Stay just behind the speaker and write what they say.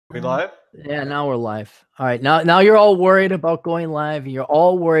We live? Yeah, now we're live. All right, now you're all worried about going live, and you're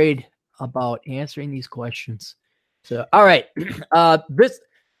all worried about answering these questions. So, all right, this.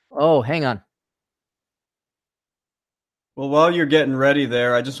 Oh, hang on. Well, while you're getting ready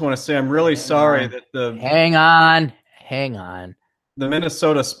there, I just want to say I'm really sorry that Hang on. the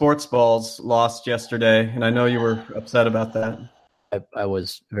Minnesota sports balls lost yesterday, and I know you were upset about that. I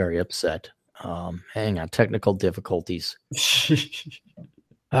was very upset. Hang on, technical difficulties.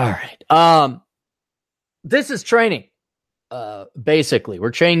 All right. This is training. Basically,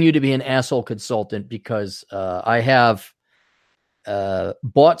 we're training you to be an asshole consultant because I have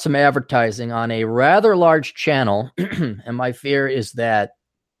bought some advertising on a rather large channel, and my fear is that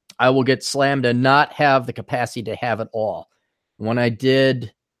I will get slammed and not have the capacity to have it all. When I don't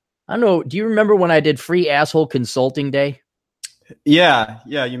know, do you remember when I did free asshole consulting day? Yeah,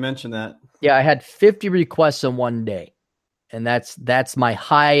 you mentioned that. Yeah, I had 50 requests in one day. And that's my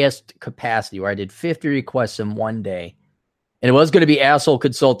highest capacity, where I did 50 requests in one day. And it was going to be asshole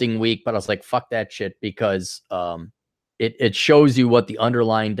consulting week, but I was like, fuck that shit, because it shows you what the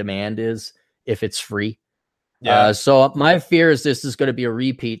underlying demand is if it's free. Yeah. So my fear is this is going to be a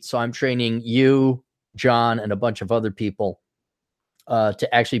repeat. So I'm training you, John, and a bunch of other people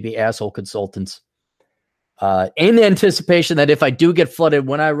to actually be asshole consultants. In the anticipation that if I do get flooded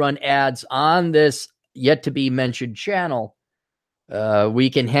when I run ads on this yet to be mentioned channel, we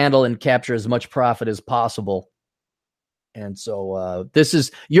can handle and capture as much profit as possible. And so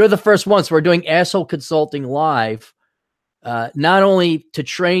you're the first one. So we're doing asshole consulting live, not only to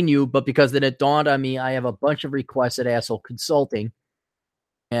train you, but because then it dawned on me, I have a bunch of requests at asshole consulting.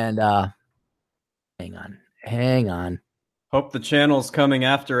 And hang on. Hope the channel's coming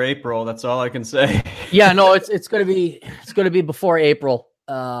after April. That's all I can say. Yeah, no, it's gonna be before April.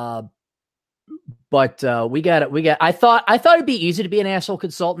 But we got it. I thought it'd be easy to be an asshole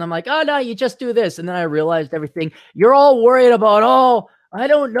consultant. I'm like, oh no, you just do this. And then I realized everything. You're all worried about, oh, I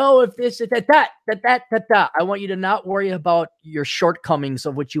don't know if this is that. I want you to not worry about your shortcomings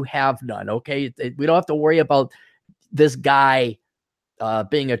of what you have done. Okay. We don't have to worry about this guy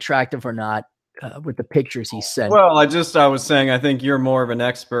being attractive or not with the pictures he sent. Well, I was saying, I think you're more of an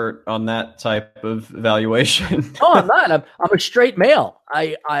expert on that type of evaluation. No, I'm not. I'm a straight male.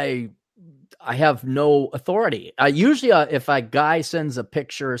 I have no authority. I usually, if a guy sends a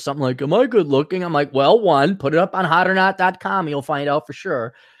picture or something like, am I good looking? I'm like, well, one, put it up on hotornot.com. You'll find out for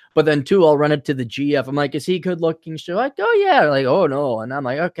sure. But then two, I'll run it to the GF. I'm like, is he good looking? She's like, oh yeah. Like, oh no. And I'm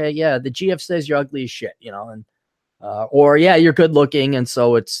like, okay, yeah. The GF says you're ugly as shit, and, or yeah, you're good looking. And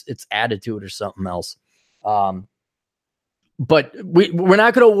so it's attitude or something else. But we're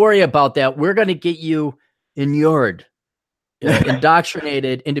not going to worry about that. We're going to get you inured.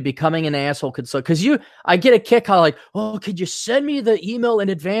 Indoctrinated into becoming an asshole consultant. Because I get a kick out like, oh, could you send me the email in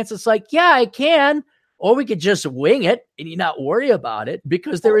advance? It's like, yeah, I can. Or we could just wing it and you not worry about it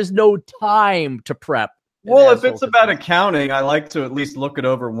because there is no time to prep. Well, if it's about accounting, I like to at least look it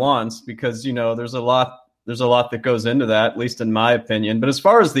over once because, there's a lot that goes into that, at least in my opinion. But as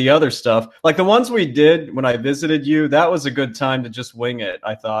far as the other stuff, like the ones we did when I visited you, that was a good time to just wing it,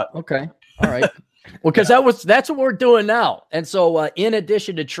 I thought. Okay. All right. Well, because that's what we're doing now. And so in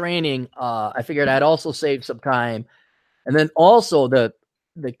addition to training, I figured I'd also save some time. And then also the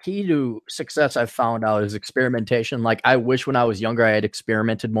key to success I've found out is experimentation. Like I wish when I was younger, I had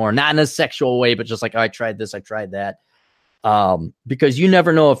experimented more, not in a sexual way, but just like, oh, I tried this, I tried that. Because you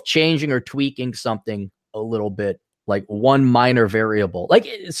never know if changing or tweaking something a little bit, like one minor variable, like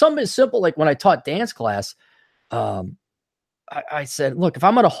something as simple, like when I taught dance class, I said, look, if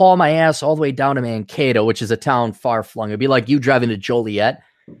I'm going to haul my ass all the way down to Mankato, which is a town far flung, it'd be like you driving to Joliet.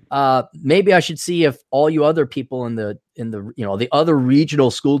 Maybe I should see if all you other people in the the other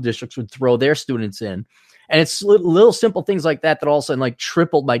regional school districts would throw their students in. And it's little simple things like that all of a sudden like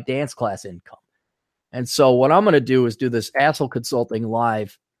tripled my dance class income. And so what I'm going to do is do this asshole consulting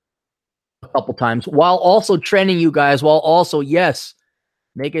live a couple times while also training you guys, while also, yes,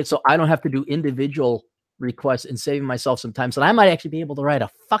 make it so I don't have to do individual requests and saving myself some time. So I might actually be able to write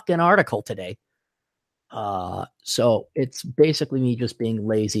a fucking article today. So it's basically me just being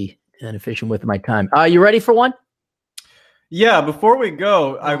lazy and efficient with my time. You ready for one? Yeah, before we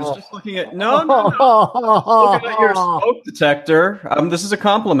go, I was just looking at looking at your smoke detector. This is a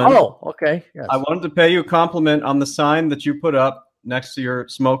compliment. Oh, okay. Yes. I wanted to pay you a compliment on the sign that you put up next to your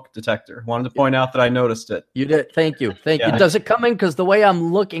smoke detector. Wanted to point out that I noticed it. You did. Thank you. Does it come in? Because the way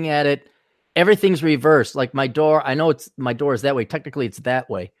I'm looking at it, everything's reversed. Like my door, I know my door is that way. Technically, it's that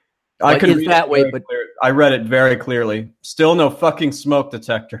way. I could read that way, but I read it very clearly. Still no fucking smoke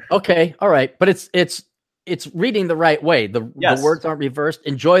detector. Okay, all right, but it's it's reading the right way. The words aren't reversed.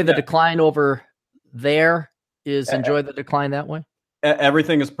 Enjoy the decline over there is enjoy the decline that way.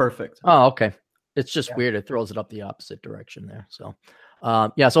 Everything is perfect. Oh, okay. It's just weird. It throws it up the opposite direction there. So,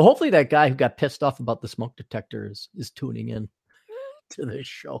 so hopefully that guy who got pissed off about the smoke detector is tuning in to this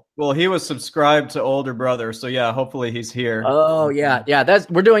show. Well, he was subscribed to Older Brother, so yeah, hopefully he's here. Oh yeah.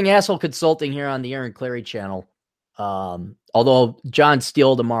 We're doing Asshole Consulting here on the Aaron Clarey channel. Although John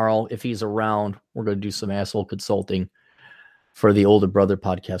Steele tomorrow, if he's around, we're going to do some Asshole Consulting for the Older Brother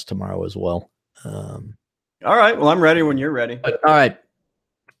podcast tomorrow as well. All right. Well, I'm ready when you're ready. All right.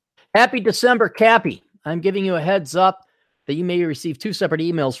 Happy December, Cappy. I'm giving you a heads up that you may receive 2 separate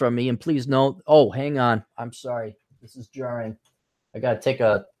emails from me. And please note, hang on. I'm sorry. This is jarring. I got to take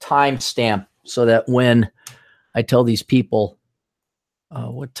a timestamp so that when I tell these people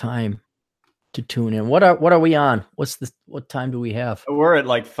what time to tune in. What are we on? What time do we have? We're at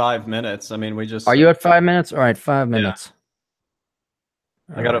like 5 minutes. I mean, we just... Are you at 5 minutes? All right, 5 minutes.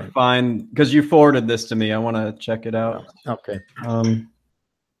 Yeah. I got to find, because you forwarded this to me. I want to check it out. Okay. Come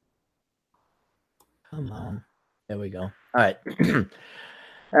on. There we go. All right.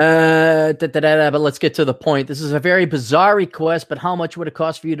 But let's get to the point. This is a very bizarre request, but how much would it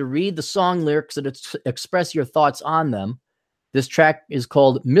cost for you to read the song lyrics and express your thoughts on them? This track is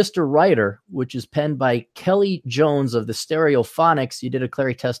called Mr. Writer, which is penned by Kelly Jones of the Stereophonics. You did a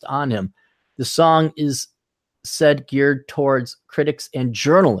Clarey test on him. The song is said geared towards critics and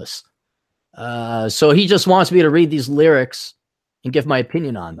journalists. So he just wants me to read these lyrics and give my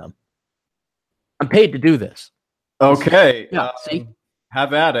opinion on them. I'm paid to do this. Okay. Yeah, see?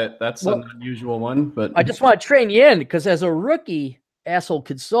 Have at it. That's an unusual one, but I just want to train you in because as a rookie asshole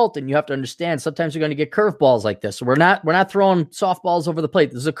consultant, you have to understand sometimes you're going to get curveballs like this. So we're not throwing softballs over the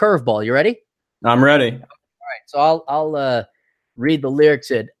plate. This is a curveball. You ready? I'm ready. All right. So I'll read the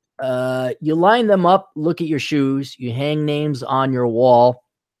lyrics. You line them up, look at your shoes, you hang names on your wall,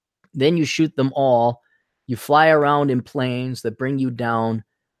 then you shoot them all. You fly around in planes that bring you down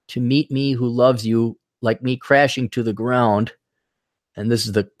to meet me who loves you, like me crashing to the ground. And this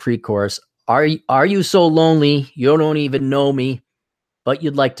is the pre-chorus. Are you so lonely you don't even know me, but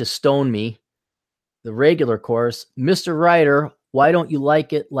you'd like to stone me? The regular chorus. Mr. Writer, why don't you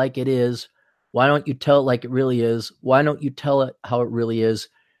like it is? Why don't you tell it like it really is? Why don't you tell it how it really is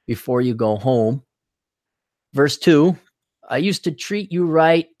before you go home? Verse 2. I used to treat you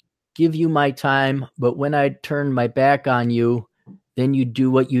right, give you my time, but when I turn my back on you, then you do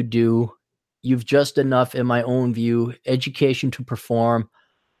what you do. You've just enough in my own view, education to perform.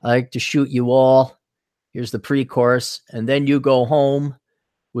 I like to shoot you all. Here's the pre-chorus. And then you go home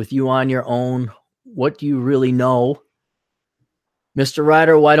with you on your own. What do you really know? Mr.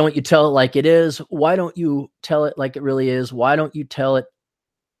 Writer, why don't you tell it like it is? Why don't you tell it like it really is? Why don't you tell it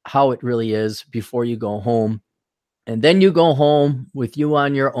how it really is before you go home? And then you go home with you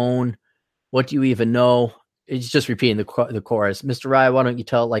on your own. What do you even know? It's just repeating the chorus. Mr. Writer, why don't you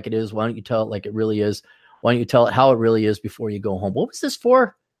tell it like it is? Why don't you tell it like it really is? Why don't you tell it how it really is before you go home? What was this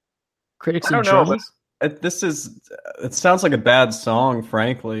for? Critics and journalists? It sounds like a bad song,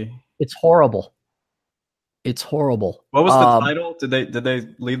 frankly. It's horrible. It's horrible. What was the title? Did they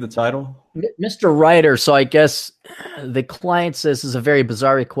leave the title? Mr. Writer. So I guess the client says this is a very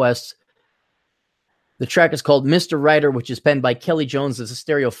bizarre request. The track is called Mr. Writer, which is penned by Kelly Jones of the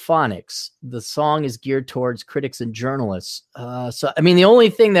Stereophonics. The song is geared towards critics and journalists. So, I mean, the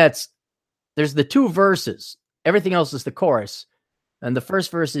only thing there's the 2 verses. Everything else is the chorus. And the first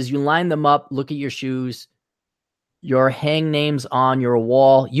verse is you line them up, look at your shoes, your hang names on your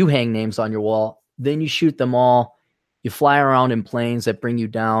wall. You hang names on your wall. Then you shoot them all. You fly around in planes that bring you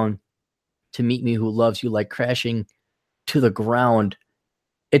down to meet me who loves you, like crashing to the ground.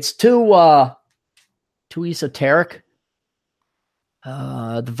 It's too esoteric.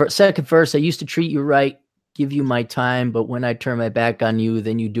 The second verse, I used to treat you right, give you my time, but when I turn my back on you,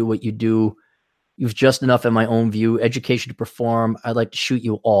 then you do what you do. You've just enough in my own view, education to perform. I'd like to shoot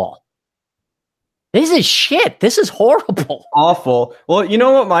you all. This is shit. This is horrible. Awful. Well, you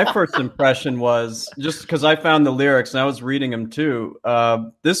know what my first impression was, just because I found the lyrics and I was reading them too.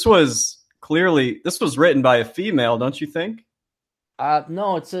 This was written by a female, don't you think?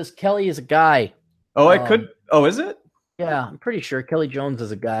 No, it says Kelly is a guy. Oh, I could. Oh, is it? Yeah, I'm pretty sure Kelly Jones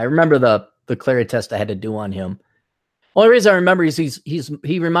is a guy. I remember the Clarey test I had to do on him. Only reason I remember is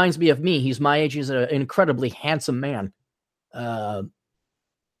he reminds me of me. He's my age. He's an incredibly handsome man. But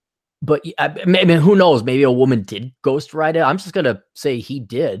I mean, who knows? Maybe a woman did ghostwrite it. I'm just gonna say he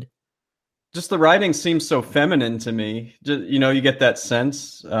did. Just the writing seems so feminine to me. Just, you get that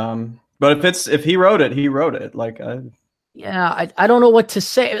sense. But if he wrote it, he wrote it. I don't know what to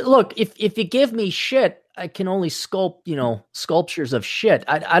say. Look, if you give me shit, I can only sculpt, sculptures of shit.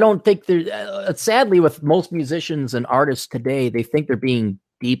 I don't think sadly, with most musicians and artists today, they think they're being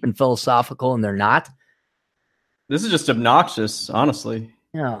deep and philosophical, and they're not. This is just obnoxious, honestly.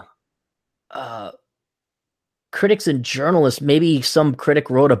 Yeah. Critics and journalists, maybe some critic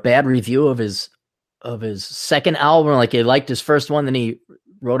wrote a bad review of his second album. Like he liked his first one, then he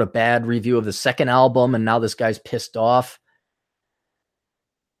wrote a bad review of the second album, and now this guy's pissed off.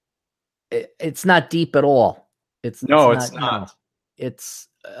 It's not deep at all. It's not. It's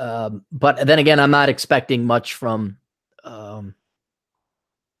but then again, I'm not expecting much from the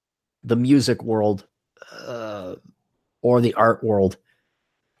music world or the art world.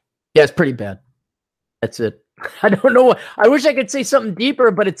 Yeah, it's pretty bad. That's it. I don't know. I wish I could say something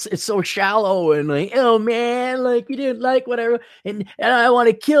deeper, but it's so shallow and like, oh man, like you didn't like whatever, and I want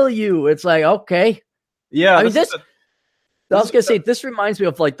to kill you. It's like, okay, yeah. I mean, I was gonna say this reminds me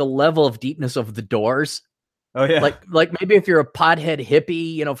of like the level of deepness of The Doors. Oh yeah, like maybe if you're a pothead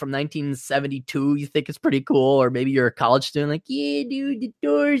hippie, from 1972, you think it's pretty cool, or maybe you're a college student, like, yeah, dude, The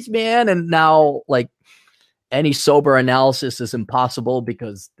Doors, man, and now like any sober analysis is impossible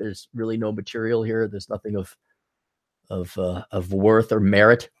because there's really no material here. There's nothing of worth or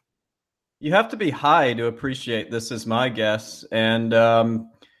merit. You have to be high to appreciate this, is my guess. And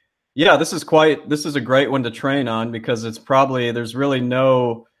yeah, this is a great one to train on, because there's really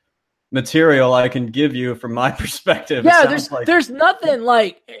no material I can give you from my perspective. Yeah, there's nothing.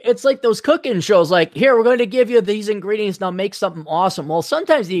 Like, it's like those cooking shows, like, here, we're going to give you these ingredients, now make something awesome. Well,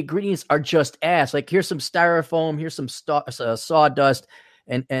 sometimes the ingredients are just ass. Like, here's some styrofoam, here's some sawdust,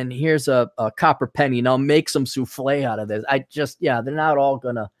 and here's a copper penny. Now make some souffle out of this. They're not all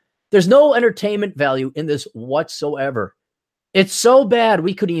gonna. There's no entertainment value in this whatsoever. It's so bad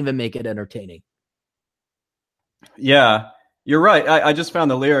we couldn't even make it entertaining. Yeah, you're right. I just found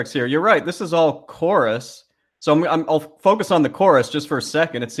the lyrics here. You're right. This is all chorus. So I'll focus on the chorus just for a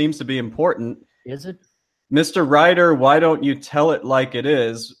second. It seems to be important. Is it? Mr. Writer, why don't you tell it like it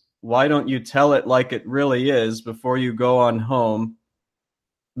is? Why don't you tell it like it really is before you go on home?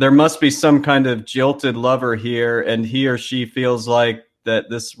 There must be some kind of jilted lover here, and he or she feels like that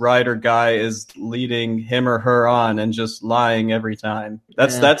this writer guy is leading him or her on and just lying every time.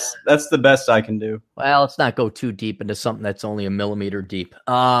 That's the best I can do. Well, let's not go too deep into something that's only a millimeter deep.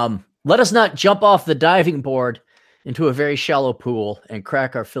 Let us not jump off the diving board into a very shallow pool and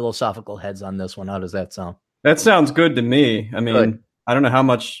crack our philosophical heads on this one. How does that sound? That sounds good to me. I mean, good. I don't know how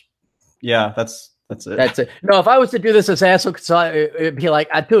much. Yeah, that's it. That's it. No, if I was to do this as asshole, it'd be like,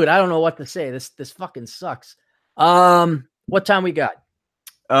 dude, I don't know what to say. This fucking sucks. What time we got?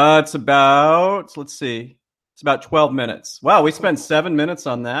 It's about, let's see. It's about 12 minutes. Wow, we spent 7 minutes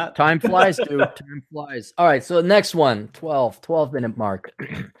on that. Time flies, dude. Time flies. All right, so the next one, 12-minute mark.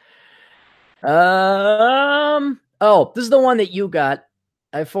 This is the one that you got.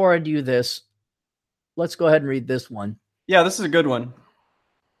 I forwarded you this. Let's go ahead and read this one. Yeah, this is a good one.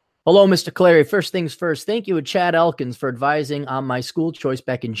 Hello, Mr. Clary. First things first, thank you to Chad Elkins for advising on my school choice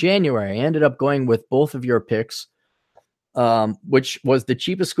back in January. I ended up going with both of your picks, which was the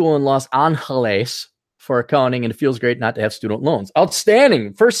cheapest school in Los Angeles for accounting, and it feels great not to have student loans.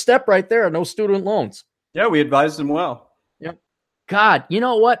 Outstanding. First step right there, no student loans. Yeah, we advised them well. Yep. God, you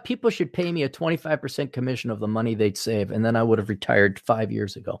know what? People should pay me a 25% commission of the money they'd save, and then I would have retired 5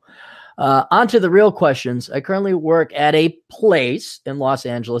 years ago. On to the real questions. I currently work at a place in Los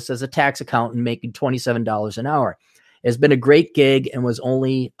Angeles as a tax accountant making $27 an hour. It's been a great gig and was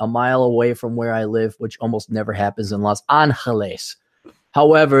only a mile away from where I live, which almost never happens in Los Angeles.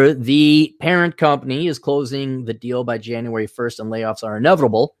 However, the parent company is closing the deal by January 1st and layoffs are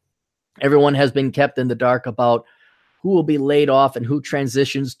inevitable. Everyone has been kept in the dark about who will be laid off and who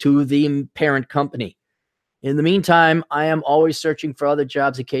transitions to the parent company. In the meantime, I am always searching for other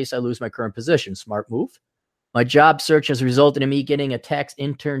jobs in case I lose my current position. Smart move. My job search has resulted in me getting a tax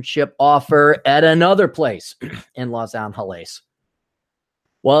internship offer at another place in Los Angeles.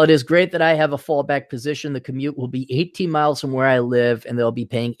 While it is great that I have a fallback position, the commute will be 18 miles from where I live, and they'll be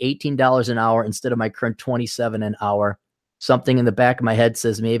paying $18 an hour instead of my current $27 an hour. Something in the back of my head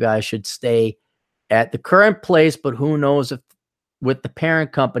says maybe I should stay at the current place, but who knows if with the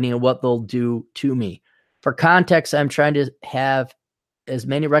parent company and what they'll do to me. For context, I'm trying to have as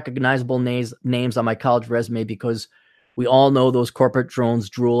many recognizable names on my college resume because we all know those corporate drones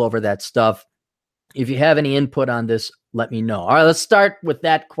drool over that stuff. If you have any input on this, let me know. All right, let's start with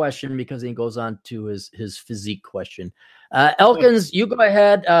that question because he goes on to his physique question. Elkins, you go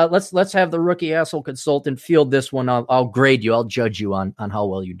ahead. Let's have the rookie asshole consultant field this one. I'll grade you. I'll judge you on how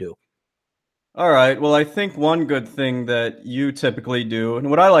well you do. All right. Well, I think one good thing that you typically do, and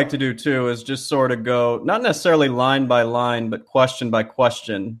what I like to do too, is just sort of go not necessarily line by line, but question by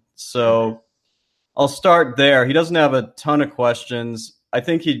question. So I'll start there. He doesn't have a ton of questions. I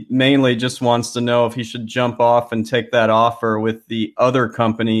think he mainly just wants to know if he should jump off and take that offer with the other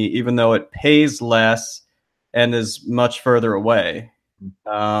company, even though it pays less and is much further away.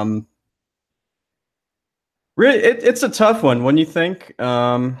 Um, really, it's a tough one when you think.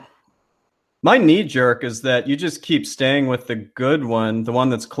 My knee jerk is that you just keep staying with the good one, the one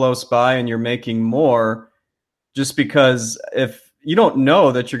that's close by, and you're making more just because if you don't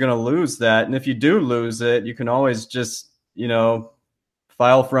know that you're going to lose that. And if you do lose it, you can always just,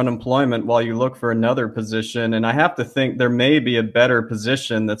 file for unemployment while you look for another position. And I have to think there may be a better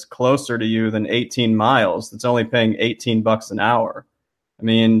position that's closer to you than 18 miles that's only paying $18 an hour. I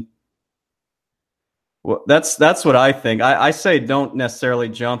mean, well, that's what I think. I say don't necessarily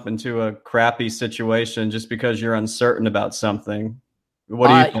jump into a crappy situation just because you're uncertain about something. What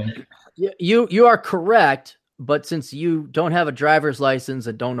do you think? You are correct, but since you don't have a driver's license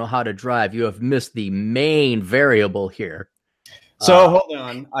and don't know how to drive, you have missed the main variable here. So hold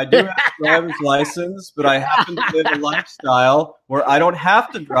on. I do have a driver's license, but I happen to live a lifestyle where I don't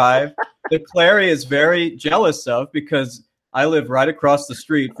have to drive that Clary is very jealous of because I live right across the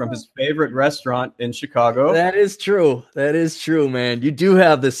street from his favorite restaurant in Chicago. That is true. That is true, man. You do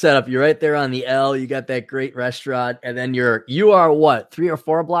have the setup. You're right there on the L. You got that great restaurant, and then you are what, 3 or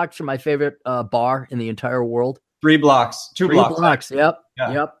 4 blocks from my favorite bar in the entire world? 3 blocks, 2 blocks. 3 blocks. Yep.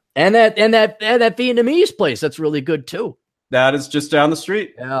 Yeah. Yep. And that Vietnamese place that's really good too. That is just down the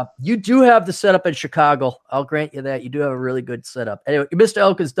street. Yeah, you do have the setup in Chicago. I'll grant you that. You do have a really good setup. Anyway, Mr.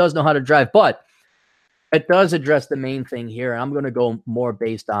 Elkins does know how to drive, but it does address the main thing here. I'm going to go more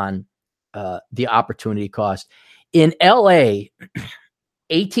based on the opportunity cost. In LA,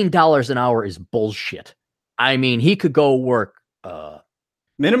 $18 an hour is bullshit. I mean, he could go work.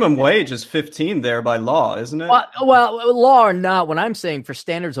 Minimum wage is 15 there by law, isn't it? Well, law or not, when I'm saying for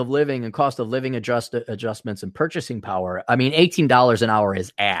standards of living and cost of living adjustments and purchasing power, I mean, $18 an hour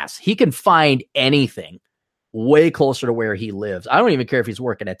is ass. He can find anything way closer to where he lives. I don't even care if he's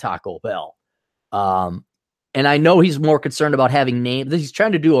working at Taco Bell. And I know he's more concerned about having names. He's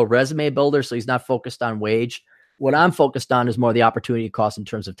trying to do a resume builder, so he's not focused on wage. What I'm focused on is more the opportunity cost in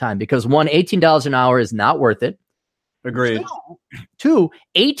terms of time, because $18 an hour is not worth it. Agreed. Two,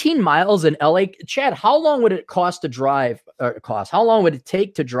 18 miles in LA. Chad, how long would it cost to drive? How long would it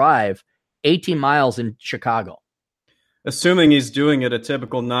take to drive 18 miles in Chicago? Assuming he's doing it a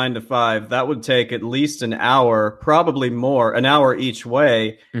typical 9 to 5, that would take at least an hour, probably more, an hour each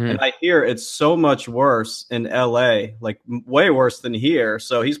way. Mm-hmm. And I hear it's so much worse in LA, like way worse than here.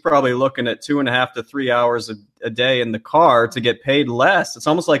 So he's probably looking at 2.5 to 3 hours a day in the car to get paid less. It's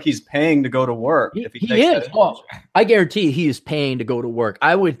almost like he's paying to go to work. He is. Well, I guarantee he is paying to go to work.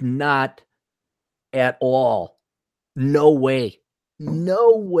 I would not at all. No way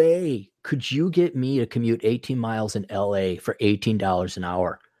could you get me to commute 18 miles in LA for $18 an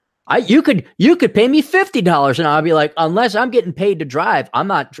hour. You could pay me $50 an hour. I'd be like, unless I'm getting paid to drive, I'm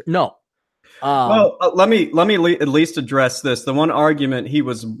not. No. Let me at least address this. The one argument he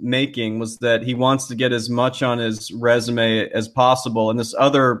was making was that he wants to get as much on his resume as possible, and this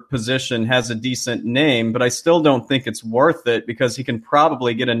other position has a decent name, but I still don't think it's worth it because he can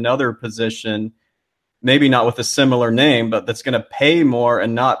probably get another position, maybe not with a similar name, but that's going to pay more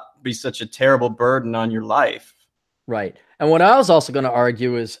and not be such a terrible burden on your life. Right. And what I was also going to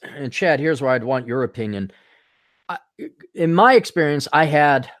argue is, and Chad, here's where I'd want your opinion. In my experience, I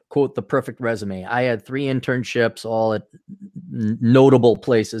had, quote, the perfect resume. I had 3 internships, all at notable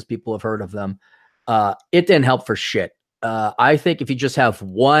places. People have heard of them. It didn't help for shit. I think if you just have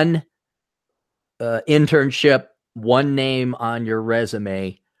one internship, one name on your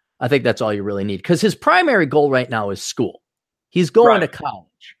resume, I think that's all you really need. Because his primary goal right now is school. He's going to college.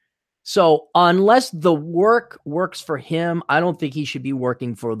 So unless the work works for him, I don't think he should be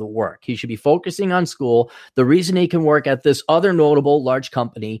working for the work. He should be focusing on school. The reason he can work at this other notable large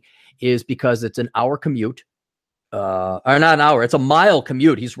company is because it's an hour commute. Or not an hour, it's a mile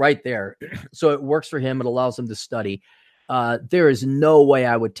commute. He's right there. So it works for him. It allows him to study. There is no way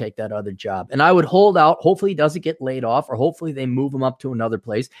I would take that other job. And I would hold out. Hopefully he doesn't get laid off, or hopefully they move him up to another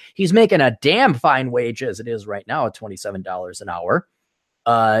place. He's making a damn fine wage as it is right now at $27 an hour.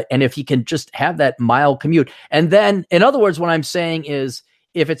 And if he can just have that mile commute. And then, in other words, what I'm saying is,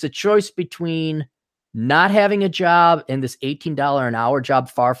 if it's a choice between not having a job and this $18 an hour job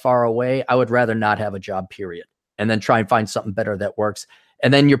far, far away, I would rather not have a job, period. And then try and find something better that works.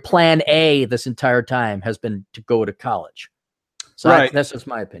 And then your plan A this entire time has been to go to college. So that's just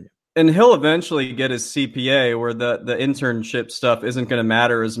my opinion. And he'll eventually get his CPA where the internship stuff isn't going to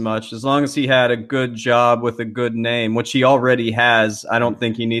matter as much. As long as he had a good job with a good name, which he already has, I don't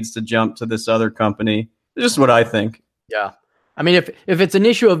think he needs to jump to this other company. It's just what I think. Yeah. I mean, if it's an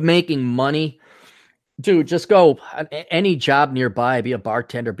issue of making money, dude, just go any job nearby, be a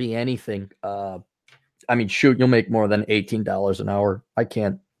bartender, be anything. I mean, shoot, you'll make more than $18 an hour. I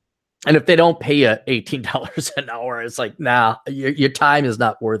can't. And if they don't pay you $18 an hour, it's like, nah, your time is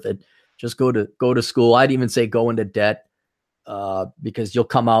not worth it. Just go to school. I'd even say go into debt because you'll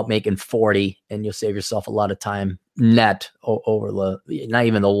come out making 40 and you'll save yourself a lot of time net over the, not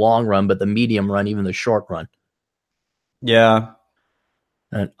even the long run, but the medium run, even the short run. Yeah.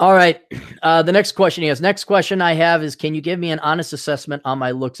 All right. The next question next question I have is, can you give me an honest assessment on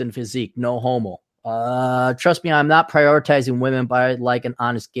my looks and physique? No homo. Trust me, I'm not prioritizing women by like an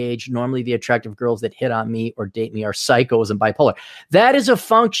honest gauge. Normally the attractive girls that hit on me or date me are psychos and bipolar. That is a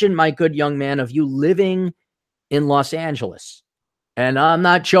function, my good young man, of you living in Los Angeles. And I'm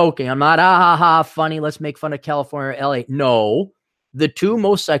not joking. I'm not, funny. Let's make fun of California or LA. No, the two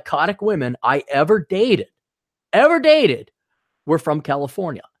most psychotic women I ever dated were from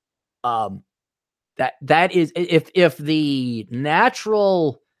California. That is, if the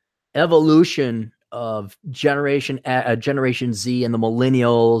natural evolution of Generation Z and the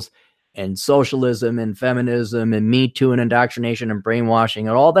millennials and socialism and feminism and Me Too and indoctrination and brainwashing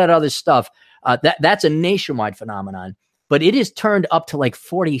and all that other stuff, that's a nationwide phenomenon. But it is turned up to like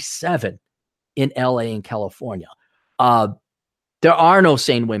 47 in LA and California. There are no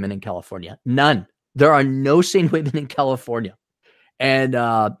sane women in California. None. There are no sane women in California. And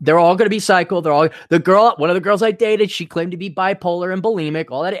they're all going to be psycho. One of the girls I dated, she claimed to be bipolar and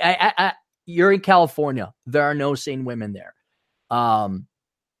bulimic. All that. You're in California. There are no sane women there. Of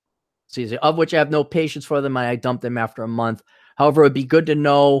which I have no patience for them. I dumped them after a month. However, it'd be good to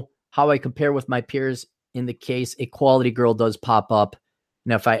know how I compare with my peers in the case a quality girl does pop up,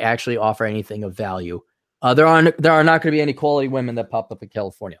 and if I actually offer anything of value. There are not going to be any quality women that pop up in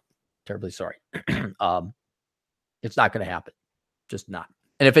California. Terribly sorry. It's not going to happen. Just not.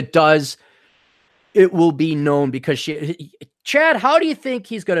 And if it does, it will be known because Chad, how do you think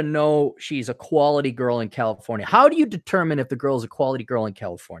he's going to know she's a quality girl in California? How do you determine if the girl is a quality girl in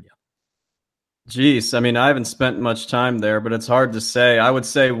California? Geez, I mean, I haven't spent much time there, but it's hard to say. I would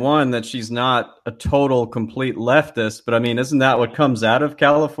say, one, that she's not a total, complete leftist, but I mean, isn't that what comes out of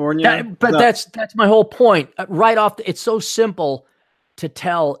California? That's my whole point. Right off, it's so simple to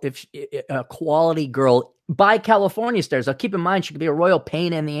tell if a quality girl by California standards. Now, keep in mind, she could be a royal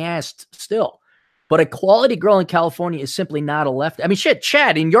pain in the ass still. But a quality girl in California is simply not a left. I mean, shit,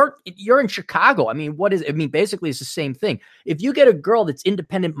 Chad, and you're in Chicago. I mean, what is it? I mean, basically, it's the same thing. If you get a girl that's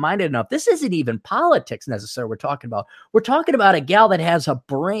independent-minded enough, this isn't even politics necessarily we're talking about. We're talking about a gal that has a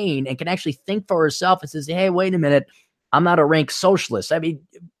brain and can actually think for herself and says, hey, wait a minute, I'm not a rank socialist. I mean,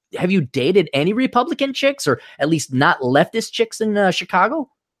 have you dated any Republican chicks or at least not leftist chicks in Chicago?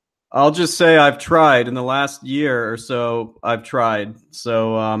 I'll just say I've tried in the last year or so. I've tried.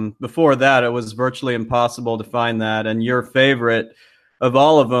 So before that, it was virtually impossible to find that. And your favorite of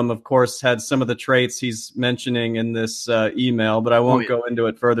all of them, of course, had some of the traits he's mentioning in this email, but I won't go into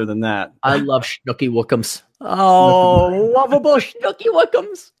it further than that. I love Snooki Wickums. Oh, lovable Snooki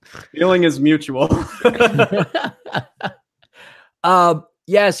Wickums. Feeling is mutual.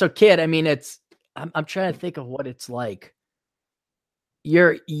 Yeah, so kid, I mean, I'm trying to think of what it's like.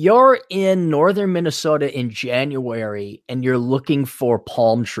 You're in northern Minnesota in January and you're looking for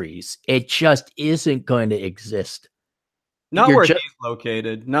palm trees. It just isn't going to exist. Not where he's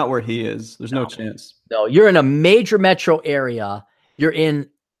located, not where he is. There's no chance. No, you're in a major metro area. You're in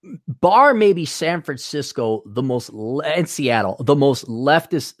bar maybe San Francisco, and Seattle, the most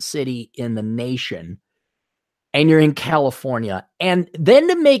leftist city in the nation. And you're in California. And then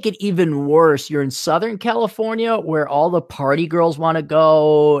to make it even worse, you're in Southern California where all the party girls want to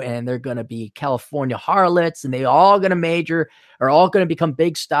go and they're going to be California harlots and they all going to all going to become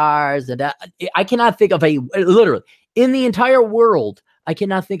big stars. And I cannot think of literally in the entire world, I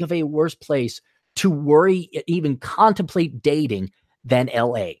cannot think of a worse place to worry, even contemplate dating than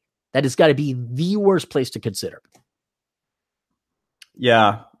LA. That has got to be the worst place to consider.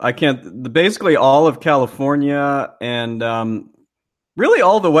 Yeah, I can't. Basically, all of California and really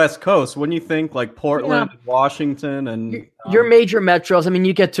all the West Coast. Wouldn't you think, like Portland, and Washington, and your major metros? I mean,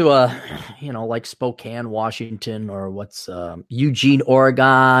 you get to like Spokane, Washington, or what's Eugene,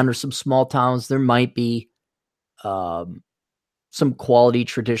 Oregon, or some small towns. There might be some quality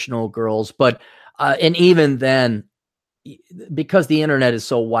traditional girls, but and even then, because the internet is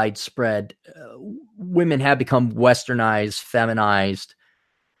so widespread, women have become westernized, feminized.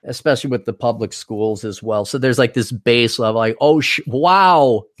 especially with the public schools as well. So there's like this base level, like, oh,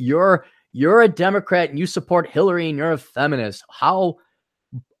 wow, you're a Democrat and you support Hillary and you're a feminist. How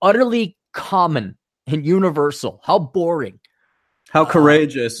utterly common and universal. How boring. How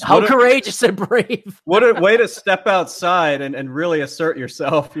courageous. How courageous and brave. What a way to step outside and really assert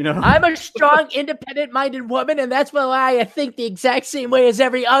yourself, you know? I'm a strong, independent-minded woman, and that's why I think the exact same way as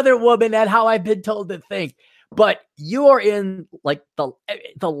every other woman and how I've been told to think. But you are in like the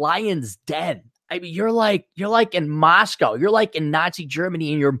lion's den. I mean, you're like in Moscow. You're like in Nazi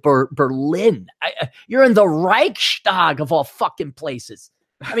Germany, and you're Berlin. You're in the Reichstag of all fucking places.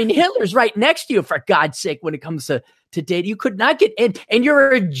 I mean, Hitler's right next to you, for God's sake, when it comes to date. You could not get in, and you're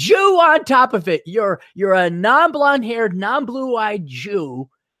a Jew on top of it. You're a non-blonde haired, non-blue-eyed Jew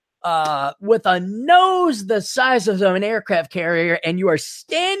with a nose the size of an aircraft carrier, and you are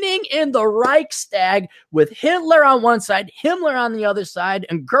standing in the Reichstag with Hitler on one side, Himmler on the other side,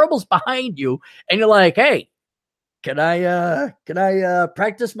 and Goebbels behind you, and you're like, hey, can I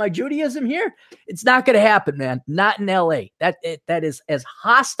practice my Judaism here? It's not going to happen, man. Not in LA. That is as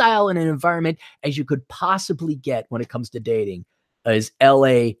hostile in an environment as you could possibly get when it comes to dating as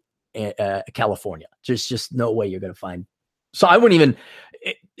LA, California. Just no way you're going to find. So I wouldn't even,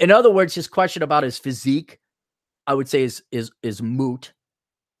 in other words, his question about his physique, I would say is moot.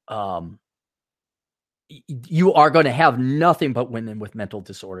 You are going to have nothing but women with mental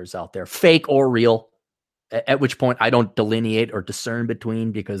disorders out there, fake or real. At which point I don't delineate or discern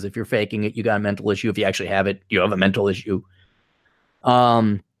between, because if you're faking it, you got a mental issue. If you actually have it, you have a mental issue.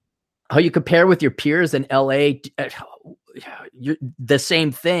 How you compare with your peers in LA, you're the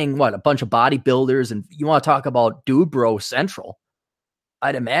same thing. What, a bunch of bodybuilders, and you want to talk about dude bro central.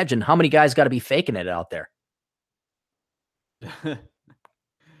 I'd imagine how many guys got to be faking it out there.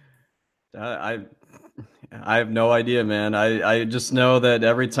 I have no idea, man. I just know that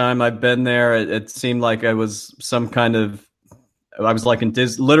every time I've been there, it seemed like I was some kind of, I was like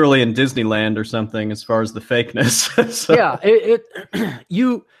literally in Disneyland or something as far as the fakeness. So. Yeah.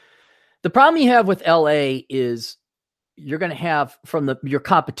 The problem you have with LA is you're going to have your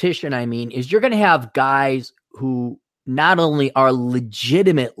competition. I mean, is you're going to have guys who not only are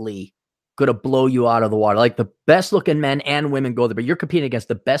legitimately going to blow you out of the water, like the best looking men and women go there, but you're competing against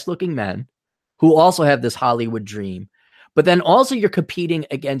the best looking men who also have this Hollywood dream. But then also you're competing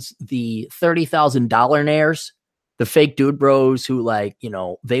against the $30,000 nares, the fake dude bros who, like, you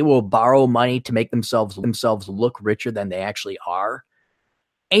know, they will borrow money to make themselves look richer than they actually are.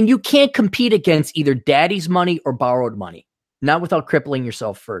 And you can't compete against either daddy's money or borrowed money, not without crippling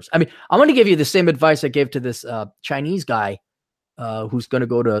yourself first. I mean, I'm going to give you the same advice I gave to this Chinese guy who's going to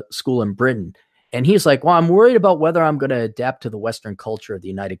go to school in Britain. And he's like, well, I'm worried about whether I'm going to adapt to the Western culture of the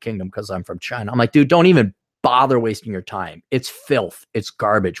United Kingdom because I'm from China. I'm like, dude, don't even bother wasting your time. It's filth. It's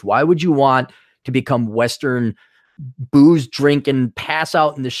garbage. Why would you want to become Western booze drinking, pass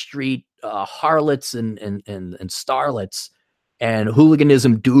out in the street, harlots and starlets and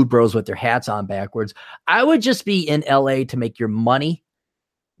hooliganism dude bros with their hats on backwards? I would just be in LA to make your money,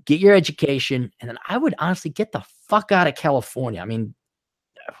 get your education, and then I would honestly get the fuck out of California. I mean,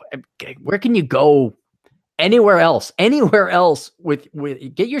 where can you go anywhere else with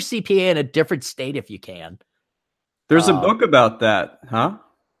get your CPA in a different state if you can. There's a book about that, huh?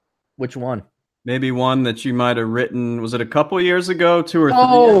 Which one? Maybe one that you might have written. Was it a couple years ago, 2 or 3?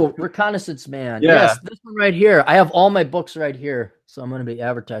 Oh, Reconnaissance Man. Yeah. Yes, this one right here. I have all my books right here, so I'm going to be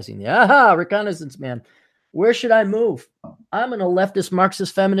advertising the Reconnaissance Man. Where should I move? I'm in a leftist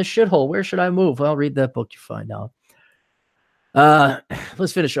Marxist feminist shithole. Where should I move? Well, read that book, you find out.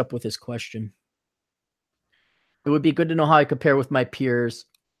 Let's finish up with this question. It would be good to know how I compare with my peers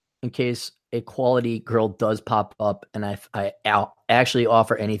in case a quality girl does pop up and I actually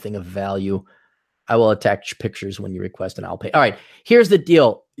offer anything of value. I will attach pictures when you request and I'll pay. All right, here's the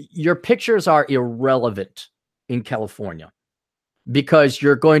deal. Your pictures are irrelevant in California because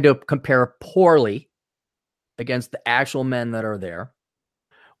you're going to compare poorly against the actual men that are there.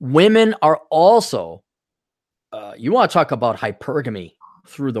 Women are also, you want to talk about hypergamy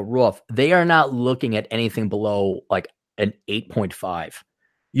through the roof. They are not looking at anything below like an 8.5.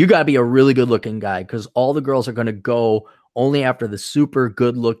 You got to be a really good looking guy because all the girls are going to go only after the super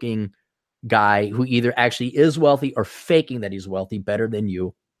good looking guy who either actually is wealthy or faking that he's wealthy better than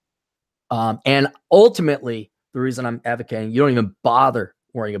you. And ultimately, the reason I'm advocating, you don't even bother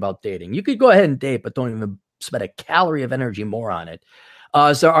worrying about dating. You could go ahead and date, but don't even spend a calorie of energy more on it.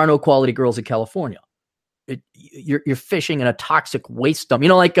 So there are no quality girls in California. You're fishing in a toxic waste dump. You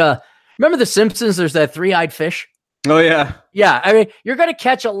know, like, remember The Simpsons? There's that three-eyed fish. Oh yeah. Yeah, I mean, you're going to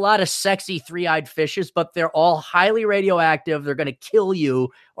catch a lot of sexy three-eyed fishes, but they're all highly radioactive. They're going to kill you,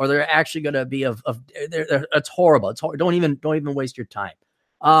 or they're actually going to be it's horrible. It's horrible. Don't even waste your time.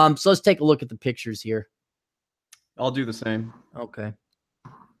 So let's take a look at the pictures here. I'll do the same. Okay.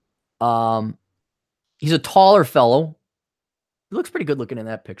 He's a taller fellow. He looks pretty good looking in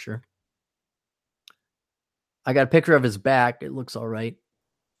that picture. I got a picture of his back. It looks all right.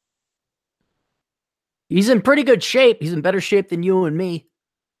 He's in pretty good shape. He's in better shape than you and me.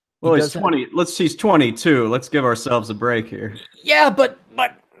 Well, he's 20. He's 22. Let's give ourselves a break here. Yeah, but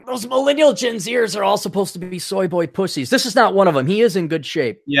those millennial Gen Zers are all supposed to be soy boy pussies. This is not one of them. He is in good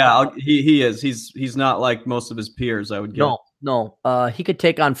shape. Yeah, he is. He's not like most of his peers, I would guess. No. He could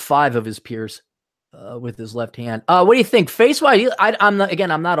take on 5 of his peers with his left hand. What do you think? Face-wise, I'm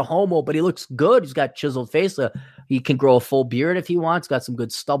not a homo, but he looks good. He's got chiseled face. He can grow a full beard if he wants. Got some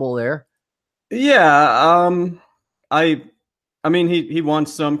good stubble there. Yeah, I mean, he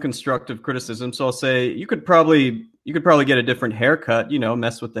wants some constructive criticism, so I'll say you could probably get a different haircut,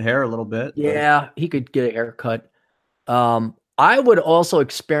 mess with the hair a little bit. Yeah, he could get a haircut. I would also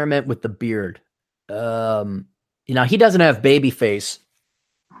experiment with the beard. He doesn't have baby face.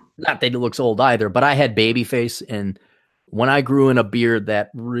 Not that he looks old either, but I had baby face, and when I grew in a beard that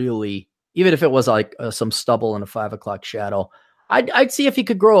really, even if it was like some stubble and a 5 o'clock shadow, I'd see if he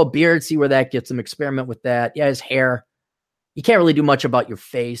could grow a beard, see where that gets him, experiment with that. Yeah, his hair. You can't really do much about your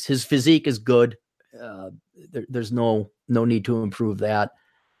face. His physique is good. There's no need to improve that.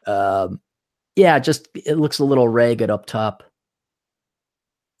 Just it looks a little ragged up top.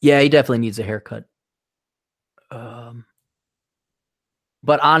 Yeah, he definitely needs a haircut. But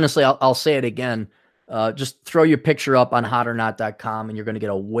honestly, I'll say it again. Just throw your picture up on hotornot.com and you're going to get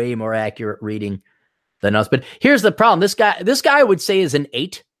a way more accurate reading than us. But here's the problem. This guy I would say is an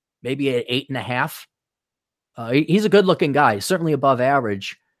 8, maybe an 8.5. He's a good looking guy, certainly above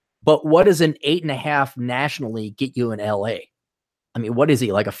average. But what does an 8.5 nationally get you in LA? I mean, what is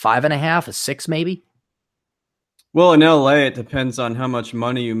he, like a 5.5, a 6 maybe? Well, in LA, it depends on how much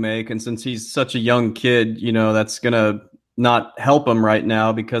money you make. And since he's such a young kid, that's going to not help him right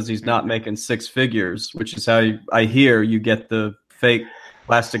now because he's not making 6 figures, which is how I hear you get the fake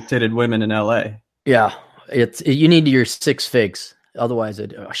plastic titted women in LA. Yeah, you need your 6 figs. Otherwise,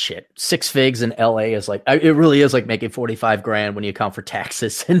 6 figs in LA is like, it really is like making $45,000 when you account for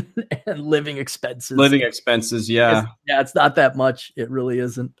taxes and living expenses. Yeah. It's not that much. It really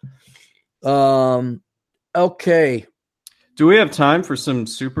isn't. Okay. Do we have time for some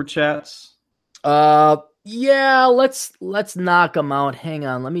super chats? Yeah, let's knock them out. Hang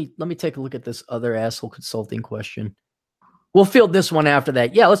on. Let me take a look at this other asshole consulting question. We'll field this one after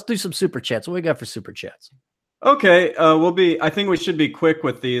that. Yeah, let's do some super chats. What we got for super chats? Okay, I think we should be quick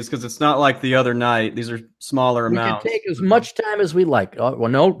with these because it's not like the other night. These are smaller amounts. We can take as much time as we like. Well,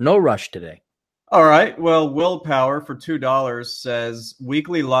 no rush today. All right. Well, Willpower for $2 says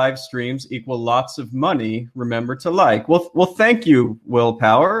weekly live streams equal lots of money. Remember to like. Well, thank you,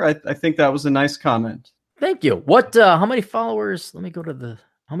 Willpower. I think that was a nice comment. Thank you. What? How many followers? Let me go to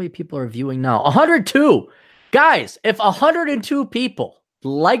how many people are viewing now? 102. Guys, if 102 people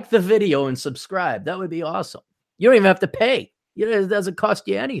like the video and subscribe, that would be awesome. You don't even have to pay. It doesn't cost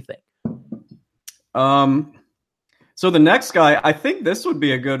you anything. So the next guy, I think this would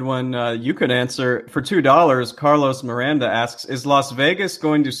be a good one. You could answer for $2. Carlos Miranda asks, is Las Vegas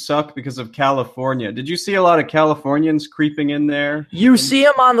going to suck because of California? Did you see a lot of Californians creeping in there? You see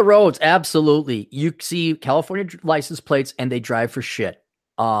them on the roads. Absolutely. You see California license plates and they drive for shit.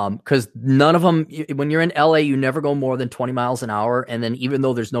 Because none of them, when you're in LA, you never go more than 20 miles an hour. And then even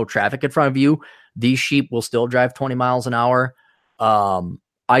though there's no traffic in front of you, these sheep will still drive 20 miles an hour.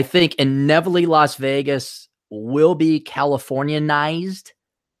 I think inevitably Las Vegas will be Californianized,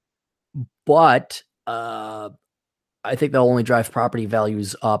 but I think they'll only drive property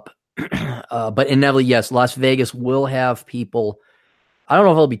values up. But inevitably, yes, Las Vegas will have people. I don't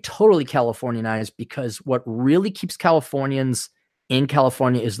know if it'll be totally Californianized because what really keeps Californians in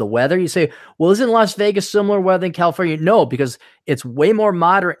California is the weather. You say, well, isn't Las Vegas similar weather in California? No, because it's way more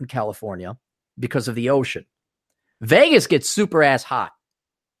moderate in California because of the ocean. Vegas gets super ass hot.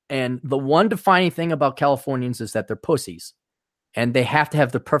 And the one defining thing about Californians is that they're pussies and they have to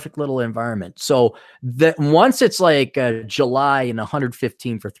have the perfect little environment. So that once it's like July and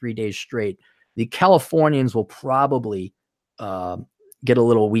 115 for 3 days straight, the Californians will probably get a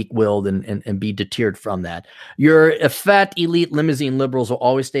little weak-willed and be deterred from that. Your fat elite limousine liberals will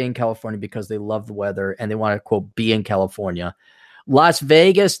always stay in California because they love the weather and they want to, quote, be in California. Las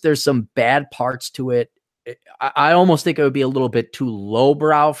Vegas, there's some bad parts to it. I almost think it would be a little bit too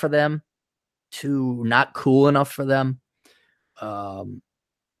lowbrow for them. too not cool enough for them.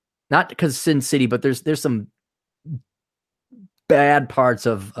 Not because Sin City, but there's some bad parts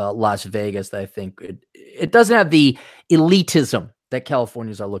of Las Vegas that I think it doesn't have the elitism that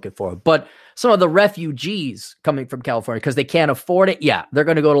Californians are looking for. But some of the refugees coming from California, because they can't afford it, yeah, they're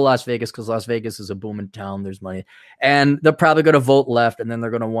going to go to Las Vegas because Las Vegas is a booming town. There's money. And they're probably going to vote left, and then they're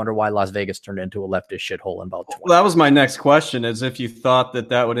going to wonder why Las Vegas turned into a leftist shithole in about 20. Well, that was my next question, is if you thought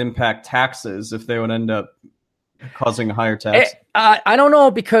that would impact taxes, if they would end up causing a higher tax. I don't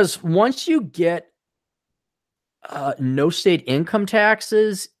know, because once you get no state income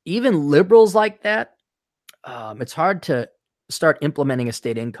taxes, even liberals like that, it's hard to start implementing a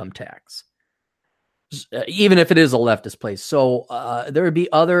state income tax, even if it is a leftist place. So there would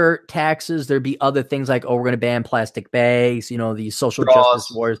be other taxes. There'd be other things like, we're going to ban plastic bags, the social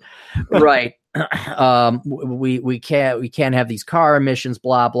justice wars. Right. We can't have these car emissions,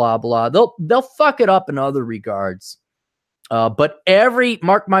 blah, blah, blah. They'll fuck it up in other regards. But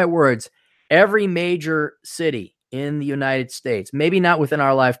mark my words, every major city in the United States, maybe not within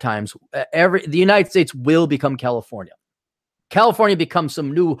our lifetimes, the United States will become California. California becomes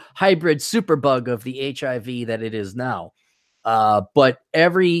some new hybrid superbug of the HIV that it is now. But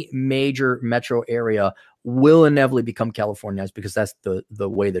every major metro area will inevitably become California's, because that's the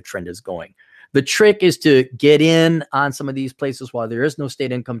way the trend is going. The trick is to get in on some of these places while there is no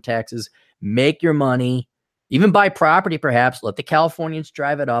state income taxes, make your money, even buy property perhaps, let the Californians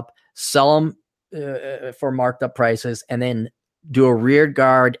drive it up, sell them for marked up prices, and then do a rear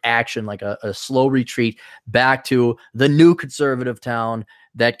guard action, like a slow retreat back to the new conservative town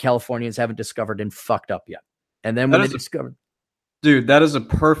that Californians haven't discovered and fucked up yet. And then when they discovered... Dude, that is a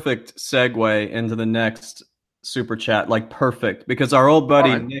perfect segue into the next super chat. Like, perfect. Because our old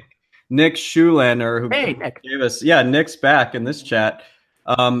buddy, Nick Schulander, who gave us... Yeah, Nick's back in this chat.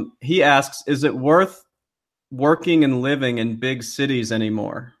 He asks, is it worth working and living in big cities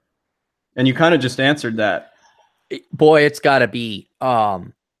anymore? And you kind of just answered that. Boy, it's got to be.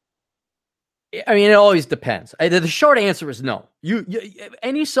 It always depends. The short answer is no. You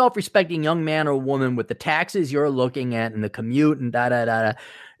any self-respecting young man or woman with the taxes you're looking at and the commute and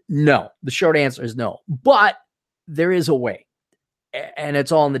no. The short answer is no. But there is a way, and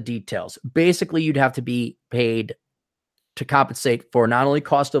it's all in the details. Basically, you'd have to be paid to compensate for not only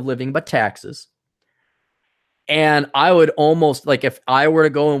cost of living but taxes. And I would almost, like, if I were to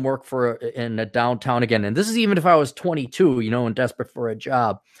go and work in a downtown again, and this is even if I was 22, and desperate for a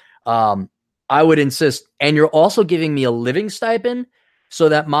job, I would insist, and you're also giving me a living stipend so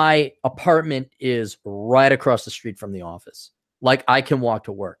that my apartment is right across the street from the office. Like, I can walk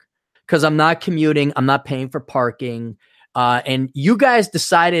to work because I'm not commuting. I'm not paying for parking. And you guys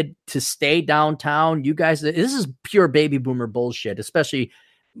decided to stay downtown. This is pure baby boomer bullshit, especially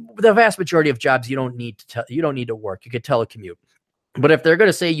the vast majority of jobs you don't need to work. You could telecommute. But if they're going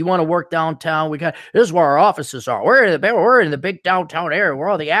to say you want to work downtown, this is where our offices are. We're in the big downtown area where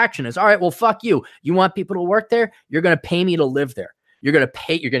all the action is. All right, well, fuck you. You want people to work there? You're going to pay me to live there. You're going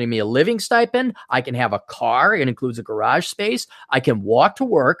to give me a living stipend. I can have a car. It includes a garage space. I can walk to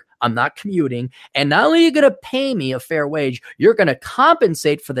work. I'm not commuting. And not only are you going to pay me a fair wage, you're going to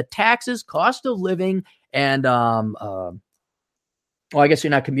compensate for the taxes, cost of living, and I guess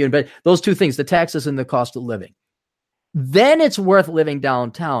you're not commuting, but those two things, the taxes and the cost of living. Then it's worth living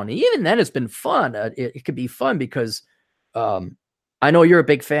downtown. And even then, it's been fun. It could be fun because I know you're a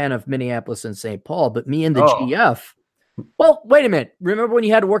big fan of Minneapolis and St. Paul, but me and the GF. Well, wait a minute. Remember when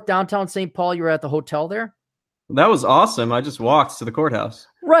you had to work downtown St. Paul? You were at the hotel there? That was awesome. I just walked to the courthouse.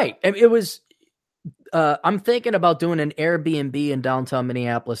 Right. It was... I'm thinking about doing an Airbnb in downtown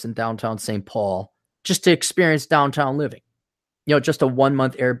Minneapolis and downtown St. Paul just to experience downtown living. Just a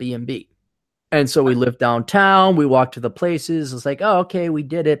 1-month Airbnb. And so we lived downtown. We walked to the places. It's like, oh, okay, we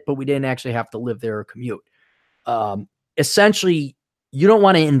did it, but we didn't actually have to live there or commute. Essentially, you don't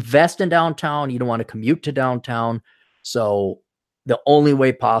want to invest in downtown. You don't want to commute to downtown. So the only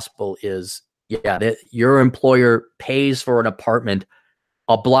way possible is, your employer pays for an apartment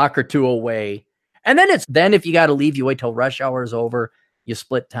a block or two away. And then if you got to leave, you wait till rush hour is over. You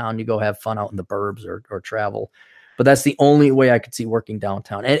split town. You go have fun out in the burbs or travel. But that's the only way I could see working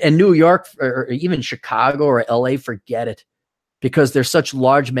downtown. And New York or even Chicago or LA, forget it. Because they're such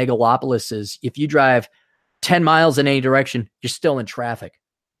large megalopolises. If you drive 10 miles in any direction, you're still in traffic.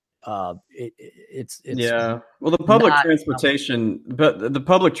 It's Well, the public transportation, but the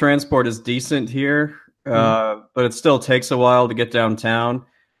public transport is decent here, but it still takes a while to get downtown.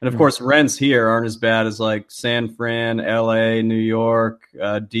 And of course, rents here aren't as bad as like San Fran, LA, New York,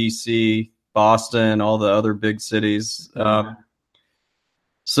 DC, Boston, all the other big cities.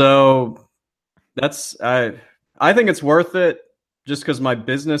 So I think it's worth it just because my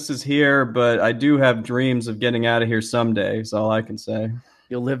business is here, but I do have dreams of getting out of here someday. Is all I can say.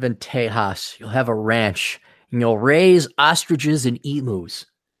 You'll live in Tejas. You'll have a ranch, and you'll raise ostriches and emus.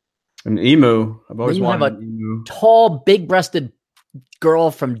 An emu. I've always Then you wanted have an emu. Tall, big-breasted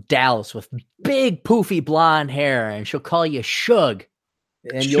girl from Dallas with big, poofy blonde hair, and she'll call you Shug.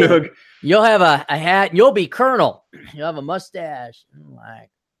 And you'll have a hat, and you'll be Colonel. You'll have a mustache. Like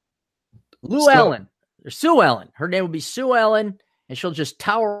Lou Ellen. Or Sue Ellen. Her name will be Sue Ellen, and she'll just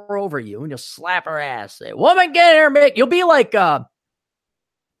tower over you, and you'll slap her ass. Say, woman, get here, Mick. You'll be like,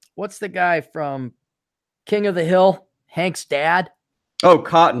 what's the guy from King of the Hill? Hank's dad? Oh,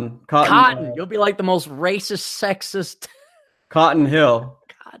 Cotton. You'll be like the most racist, sexist. Cotton Hill.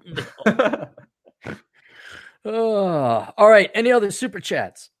 All right. Any other super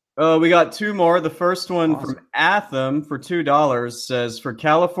chats? We got two more. The first one from Atham for $2 says, for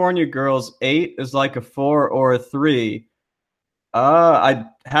California girls, 8 is like a 4 or a 3. I'd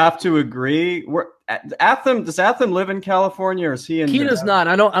have to agree. Does Atham live in California, or is he in? He does not.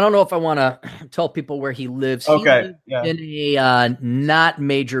 I don't know if I want to tell people where he lives. Okay, he lives in a not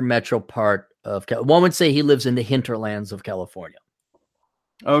major metro part of one would say he lives in the hinterlands of California.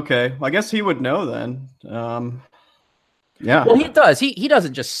 Okay, well, I guess he would know then. Yeah. Well, he does. He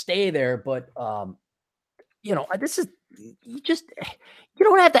doesn't just stay there, but this is you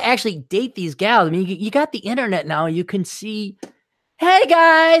don't have to actually date these gals. I mean, you got the internet now. You can see, hey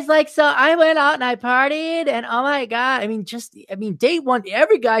guys, so I went out and I partied, and oh my god, date one.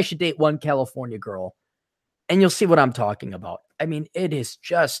 Every guy should date one California girl, and you'll see what I'm talking about. I mean, it is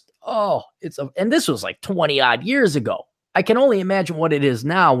just and this was like 20 odd years ago. I can only imagine what it is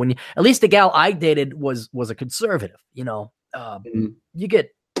now. At least the gal I dated was a conservative. You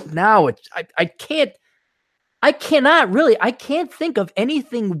get now. I can't think of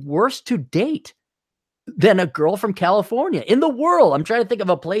anything worse to date than a girl from California in the world. I'm trying to think of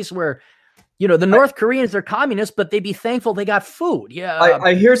a place where, the North Koreans are communists, but they'd be thankful they got food. Yeah.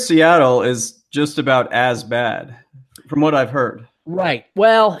 I hear Seattle is just about as bad from what I've heard. Right.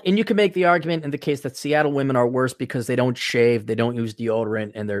 Well, and you can make the argument in the case that Seattle women are worse because they don't shave, they don't use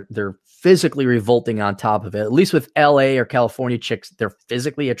deodorant, and they're physically revolting on top of it. At least with LA or California chicks, they're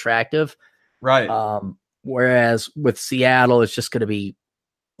physically attractive. Right. Whereas with Seattle, it's just going to be.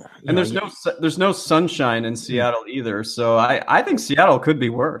 And there's no sunshine in Seattle either. So I think Seattle could be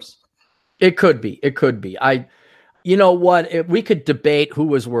worse. It could be. You know what? If we could debate who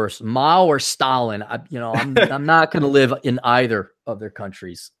was worse, Mao or Stalin. I'm not going to live in either of their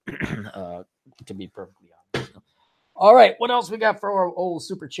countries, to be perfectly honest. All right, what else we got for our old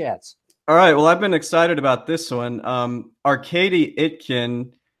super chats? All right, well, I've been excited about this one. Arcady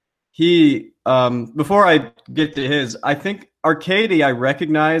Itkin, he before I get to his, I think Arcady I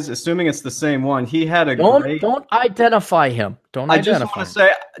recognize, assuming it's the same one. He had a don't identify him. I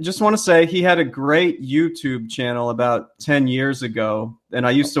just want to say he had a great YouTube channel about 10 years ago, and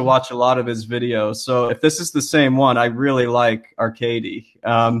I used to watch a lot of his videos. So if this is the same one, I really like Arcady.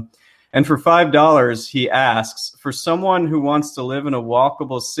 And for $5, he asks, for someone who wants to live in a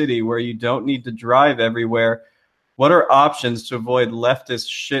walkable city where you don't need to drive everywhere, what are options to avoid leftist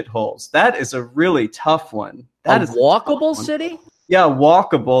shitholes? That is a really tough one. That is a walkable city? Yeah,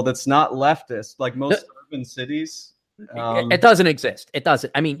 walkable. That's not leftist, like most urban cities. It doesn't exist. It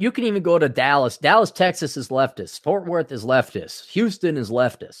doesn't. I mean, you can even go to Dallas. Dallas, Texas is leftist. Fort Worth is leftist. Houston is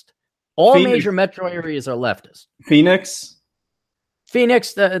leftist. All major metro areas are leftist. Phoenix,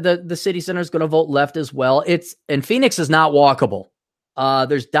 the city center is going to vote left as well. And Phoenix is not walkable.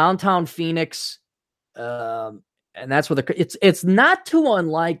 There's downtown Phoenix. And that's where it's not too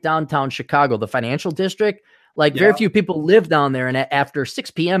unlike downtown Chicago, the financial district. Very few people live down there, and after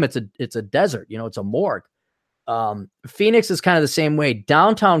 6 p.m. it's a desert. It's a morgue. Phoenix is kind of the same way.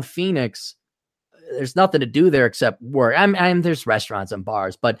 Downtown Phoenix, there's nothing to do there except work. There's restaurants and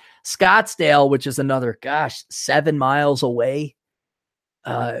bars, but Scottsdale, which is another 7 miles away,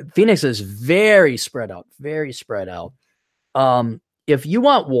 Phoenix is very spread out. Very spread out. If you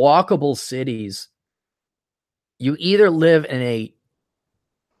want walkable cities, you either live in a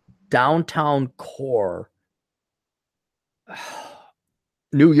downtown core.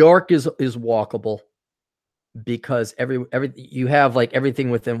 New York is walkable because you have everything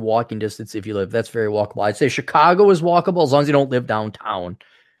within walking distance if you live. That's very walkable. I'd say Chicago is walkable as long as you don't live downtown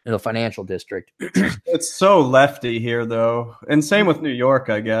in the financial district. It's so lefty here, though, and same with New York,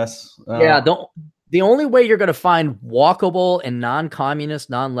 I guess. The only way you're going to find walkable and non-communist,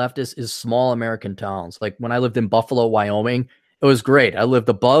 non-leftist is small American towns. Like when I lived in Buffalo, Wyoming, it was great. I lived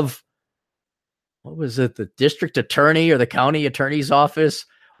above, what was it, the district attorney or the county attorney's office.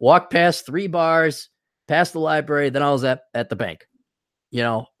 walk past 3 bars, past the library, then I was at the bank,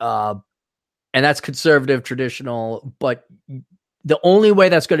 and that's conservative, traditional. But the only way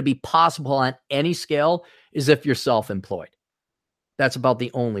that's going to be possible on any scale is if you're self-employed. That's about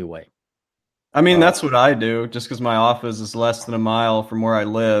the only way. I mean, that's what I do, just because my office is less than a mile from where I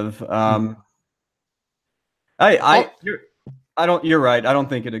live. You're right. I don't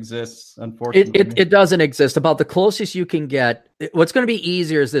think it exists, unfortunately. It doesn't exist. About the closest you can get. What's going to be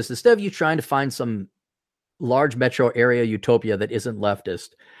easier is this: instead of you trying to find some large metro area utopia that isn't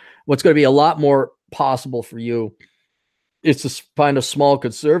leftist, what's going to be a lot more possible for you is to find a small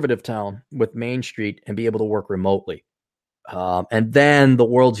conservative town with Main Street and be able to work remotely. And then the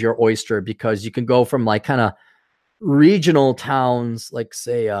world's your oyster, because you can go from like kind of regional towns, like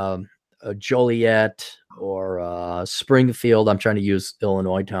say Joliet or Springfield. I'm trying to use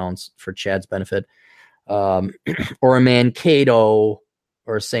Illinois towns for Chad's benefit, or a Mankato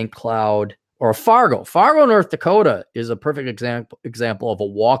or a St. Cloud or a Fargo. Fargo, North Dakota is a perfect example of a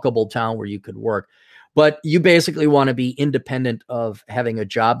walkable town where you could work. But you basically want to be independent of having a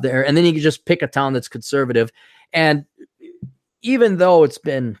job there. And then you can just pick a town that's conservative. And even though it's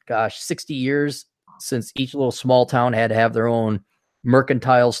been, 60 years since each little small town had to have their own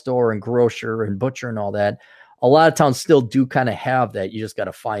mercantile store and grocer and butcher and all that, a lot of towns still do kind of have that. You just got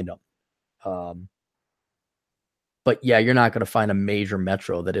to find them. But yeah, you're not going to find a major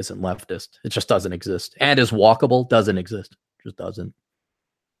metro that isn't leftist. It just doesn't exist. And is walkable, doesn't exist. Just doesn't.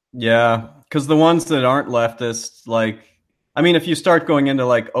 Yeah, because the ones that aren't leftist, if you start going into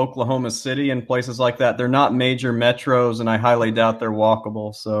like Oklahoma City and places like that, they're not major metros, and I highly doubt they're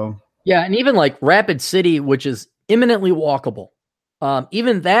walkable. So yeah, and even like Rapid City, which is imminently walkable,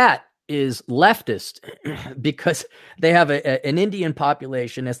 even that is leftist because they have an Indian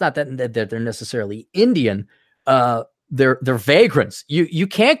population. It's not that they're necessarily Indian. They're vagrants. You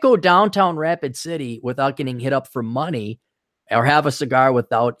can't go downtown Rapid City without getting hit up for money, or have a cigar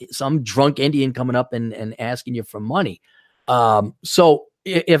without some drunk Indian coming up and asking you for money. So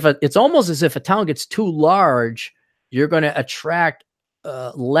if it's almost as if a town gets too large, you're going to attract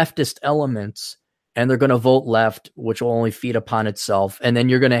leftist elements, and they're going to vote left, which will only feed upon itself. And then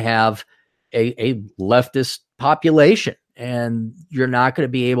you're going to have a leftist population, and you're not going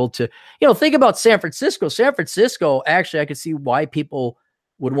to be able to, think about San Francisco. San Francisco, actually, I could see why people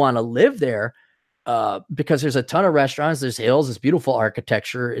would want to live there. Because there's a ton of restaurants, there's hills, there's beautiful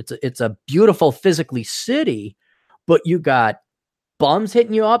architecture. It's a beautiful physically city, but you got bums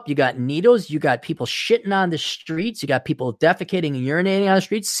hitting you up. You got needles. You got people shitting on the streets. You got people defecating and urinating on the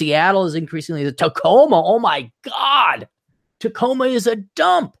streets. Seattle is increasingly Tacoma. Oh my God. Tacoma is a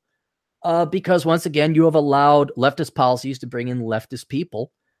dump. Because once again, you have allowed leftist policies to bring in leftist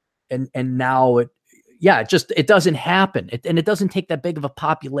people. And now it doesn't happen. It doesn't take that big of a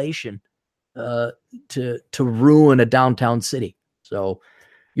population to ruin a downtown city. So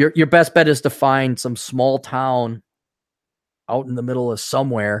your best bet is to find some small town out in the middle of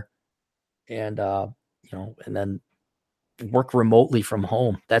somewhere, and and then work remotely from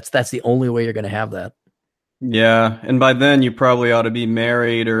home. That's the only way you're going to have that. Yeah, and by then you probably ought to be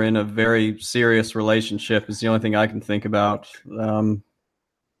married or in a very serious relationship is the only thing I can think about.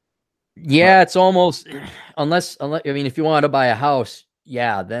 Yeah, it's almost unless if you want to buy a house,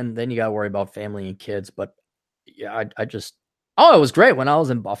 yeah, then you got to worry about family and kids. But yeah, it was great when I was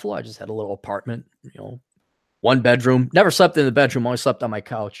in Buffalo. I just had a little apartment, 1 bedroom. Never slept in the bedroom. Always slept on my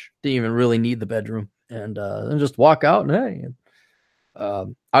couch. Didn't even really need the bedroom, and then just walk out and hey.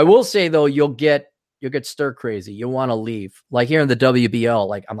 I will say though, you'll get stir crazy. You'll want to leave. Like here in the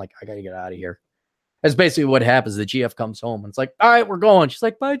WBL, I'm like, I gotta get out of here. That's basically what happens. The GF comes home and it's like, all right, we're going. She's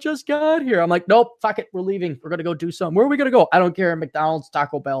like, but I just got here. I'm like, nope, fuck it. We're leaving. We're going to go do something. Where are we going to go? I don't care. McDonald's,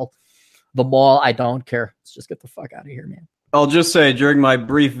 Taco Bell, the mall. I don't care. Let's just get the fuck out of here, man. I'll just say during my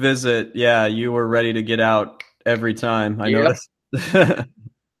brief visit, yeah, you were ready to get out every time. I noticed.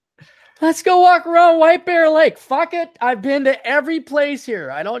 Let's go walk around White Bear Lake. Fuck it. I've been to every place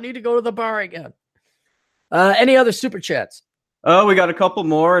here. I don't need to go to the bar again. Any other super chats? Oh, we got a couple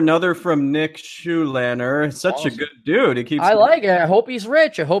more. Another from Nick Schulaner. Such awesome. A good dude. He keeps. I like it. I hope he's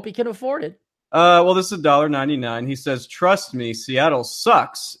rich. I hope he can afford it. Well, this is $1.99. He says, "Trust me, Seattle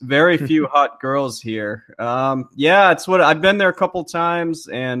sucks. Very few hot girls here." Yeah, it's what I've been there a couple times,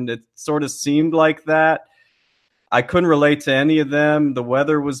 and it sort of seemed like that. I couldn't relate to any of them. The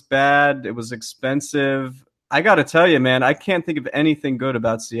weather was bad. It was expensive. I got to tell you, man, I can't think of anything good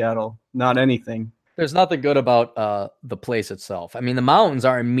about Seattle. Not anything. There's nothing good about the place itself. I mean, the mountains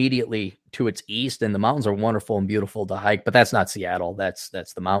are immediately to its east, and the mountains are wonderful and beautiful to hike, but that's not Seattle. That's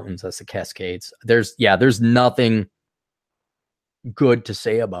the mountains. That's the Cascades. There's nothing good to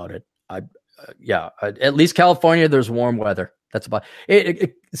say about it. At least California, there's warm weather. That's about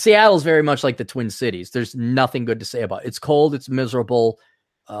it. Seattle's very much like the Twin Cities. There's nothing good to say about it. It's cold. It's miserable.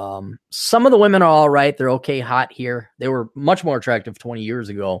 Some of the women are all right. They're okay hot here. They were much more attractive 20 years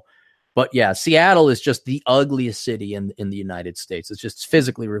ago. But yeah, Seattle is just the ugliest city in the United States. It's just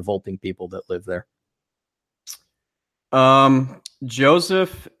physically revolting people that live there.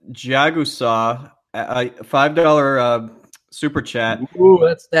 Joseph Jagusa, $5 super chat.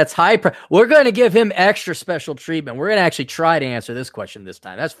 Ooh, that's high. We're going to give him extra special treatment. We're going to actually try to answer this question this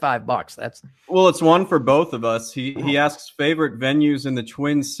time. That's $5. It's one for both of us. He asks favorite venues in the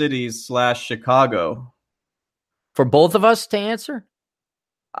Twin Cities / Chicago. For both of us to answer?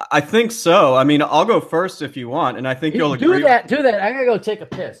 I think so. I mean, I'll go first if you want, and I think you'll agree. Do that. I gotta go take a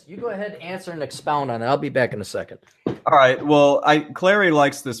piss. You go ahead and answer and expound on it. I'll be back in a second. All right. Well, Clary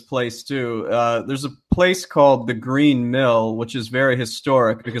likes this place too. There's a place called the Green Mill, which is very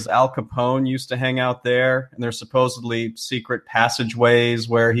historic because Al Capone used to hang out there, and there's supposedly secret passageways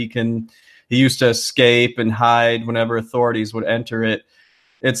where he used to escape and hide whenever authorities would enter it.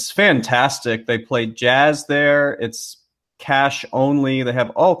 It's fantastic. They play jazz there. It's cash only. They have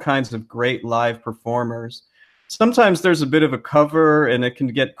all kinds of great live performers. Sometimes there's a bit of a cover and it can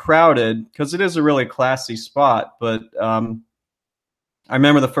get crowded because it is a really classy spot. But I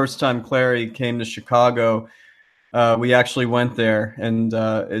remember the first time Clary came to Chicago, we actually went there, and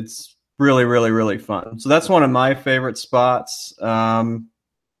it's really, really, really fun. So that's one of my favorite spots. I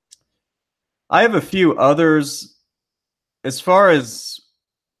have a few others. As far as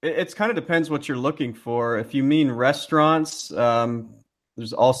it kind of depends what you're looking for. If you mean restaurants,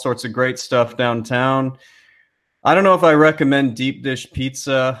 there's all sorts of great stuff downtown. I don't know if I recommend deep dish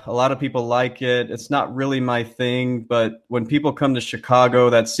pizza. A lot of people like it. It's not really my thing, but when people come to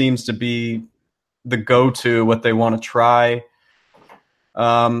Chicago, that seems to be the go-to, what they want to try.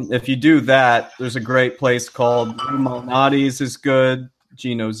 If you do that, there's a great place called Lou Malnati's is good.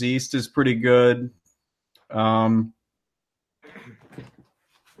 Gino's East is pretty good.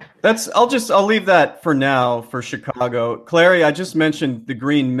 I'll leave that for now for Chicago. Clary, I just mentioned the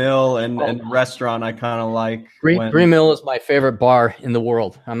Green Mill and restaurant I kind of like. Green Mill is my favorite bar in the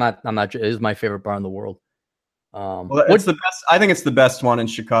world. It is my favorite bar in the world. It's the best. I think it's the best one in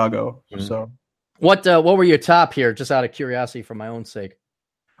Chicago. Mm-hmm. So what were your top here, just out of curiosity for my own sake?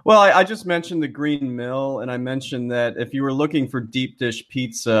 Well, I just mentioned the Green Mill, and I mentioned that if you were looking for deep dish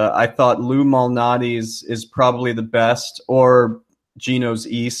pizza, I thought Lou Malnati's is probably the best, or Gino's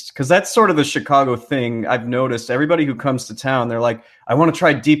East, because that's sort of the Chicago thing. I've noticed everybody who comes to town, they're like, I want to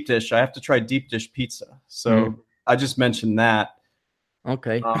try deep dish. I have to try deep dish pizza. So I just mentioned that.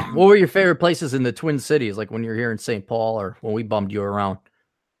 Okay. What were your favorite places in the Twin Cities, like when you're here in St. Paul or when we bummed you around?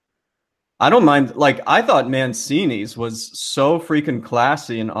 I don't mind. Like, I thought Mancini's was so freaking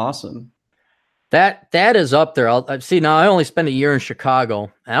classy and awesome. That is up there. Now I only spent a year in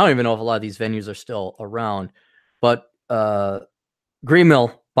Chicago. I don't even know if a lot of these venues are still around, but Green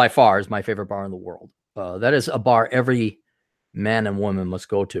Mill, by far, is my favorite bar in the world. That is a bar every man and woman must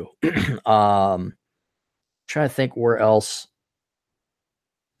go to. Trying to think where else.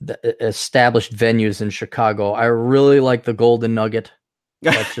 The established venues in Chicago. I really like the Golden Nugget.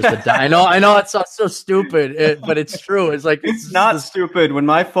 That's just I know it sounds so stupid, but it's true. It's like it's not stupid. When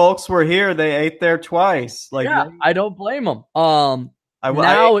my folks were here, they ate there twice. Like, yeah, I don't blame them. I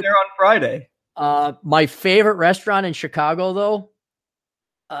ate there on Friday. My favorite restaurant in Chicago, though.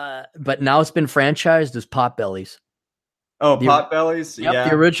 But now it's been franchised as Potbelly's. Oh, Potbelly's? Yep, yeah.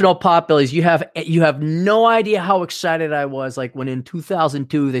 The original Potbelly's. You have no idea how excited I was. Like when in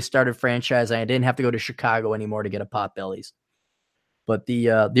 2002 they started franchising, I didn't have to go to Chicago anymore to get a Potbelly's. But the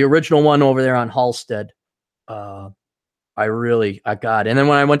original one over there on Halstead, I got. And then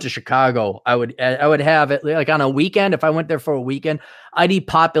when I went to Chicago, I would have it like on a weekend. If I went there for a weekend, I'd eat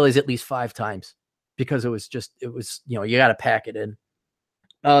Potbelly's at least 5 times because it was you got to pack it in.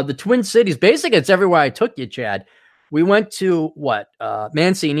 The Twin Cities, basically, it's everywhere I took you, Chad. We went to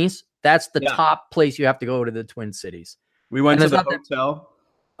Mancini's. That's the top place you have to go to the Twin Cities. We went to the hotel.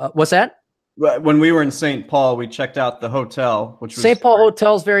 What's that? When we were in St. Paul, we checked out the hotel, which was St. Paul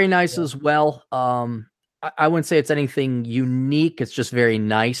Hotel is very nice as well. I wouldn't say it's anything unique. It's just very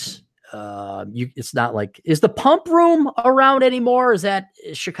nice. It's not like, is the Pump Room around anymore? Is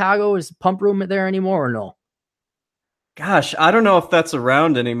Chicago? Is the Pump Room there anymore or no? Gosh, I don't know if that's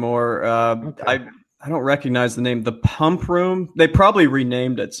around anymore. Okay. I don't recognize the name. The Pump Room. They probably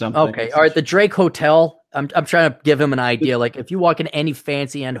renamed it something. Okay. All right. The Drake Hotel. I'm trying to give him an idea. Like if you walk in any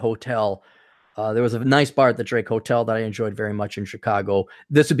fancy end hotel, There was a nice bar at the Drake Hotel that I enjoyed very much in Chicago.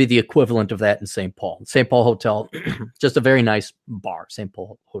 This would be the equivalent of that in St. Paul. St. Paul Hotel, just a very nice bar, St.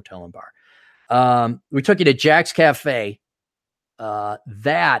 Paul Hotel and Bar. We took you to Jack's Cafe.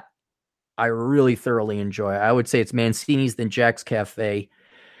 That I really thoroughly enjoy. I would say it's Mancini's than Jack's Cafe.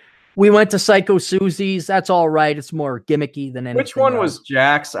 We went to Psycho Susie's. That's all right. It's more gimmicky than anything. Which one was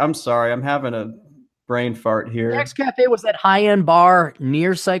Jack's? I'm sorry. I'm having a brain fart here. Jack's Cafe was that high-end bar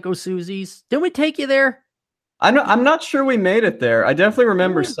near Psycho Susie's. Didn't we take you there? I'm not sure we made it there. I definitely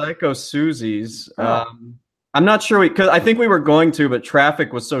remember Psycho Susie's. I'm not sure because I think we were going to, but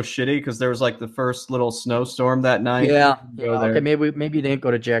traffic was so shitty because there was like the first little snowstorm that night. Yeah. Okay, maybe you didn't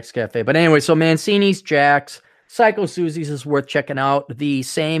go to Jack's Cafe. But anyway, so Mancini's, Jack's, Psycho Susie's is worth checking out. The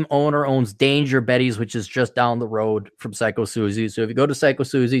same owner owns Danger Betty's, which is just down the road from Psycho Susie's. So if you go to Psycho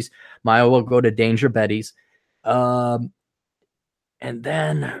Susie's, Maya will go to Danger Betty's. And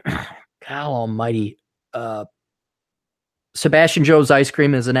then, God almighty, Sebastian Joe's ice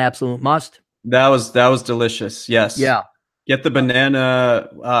cream is an absolute must. That was delicious. Yes. Yeah. Get the banana.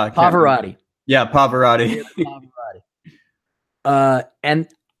 Pavarotti. Yeah, Pavarotti. And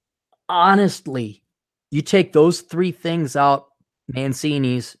honestly, you take those three things out,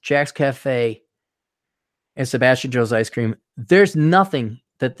 Mancini's, Jack's Cafe, and Sebastian Joe's ice cream. There's nothing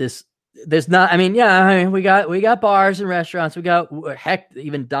that there's not. I mean, we got bars and restaurants. We got, heck,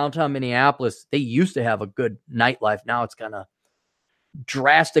 even downtown Minneapolis. They used to have a good nightlife. Now it's kind of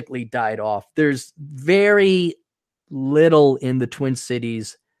drastically died off. There's very little in the Twin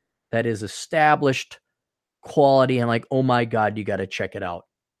Cities that is established quality and like, oh my God, you got to check it out.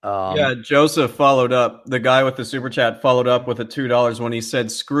 Yeah, Joseph followed up. The guy with the super chat followed up with a $2 when he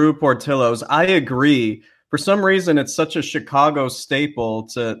said, "Screw Portillo's." I agree. For some reason, it's such a Chicago staple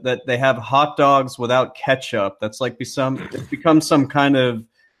that they have hot dogs without ketchup. That's like it's become some kind of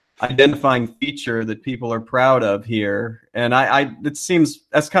identifying feature that people are proud of here. And it seems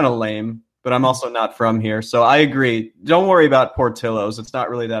that's kind of lame. But I'm also not from here, so I agree. Don't worry about Portillo's; it's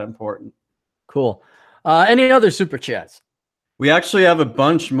not really that important. Cool. Any other super chats? We actually have a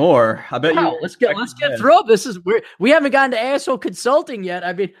bunch more. I bet you. Let's get through it. This is we haven't gotten to Asshole Consulting yet.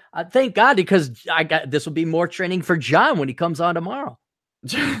 I mean, thank God, because this will be more training for John when he comes on tomorrow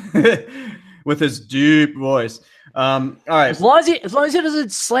with his deep voice. All right. As long as he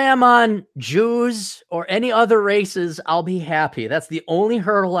doesn't slam on Jews or any other races, I'll be happy. That's the only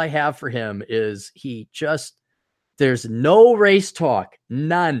hurdle I have for him. Is there's no race talk,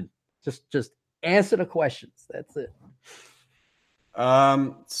 none. Just answer the questions. That's it.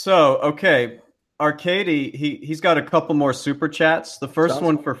 Okay. Arcady, he's got a couple more super chats. The first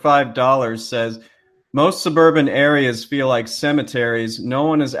one for $5 says, "Most suburban areas feel like cemeteries. No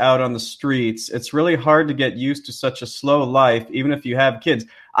one is out on the streets. It's really hard to get used to such a slow life, even if you have kids."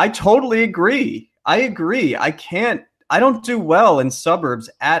 I totally agree. I don't do well in suburbs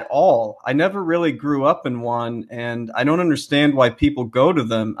at all. I never really grew up in one, and I don't understand why people go to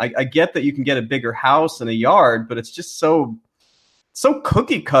them. I get that you can get a bigger house and a yard, but it's just so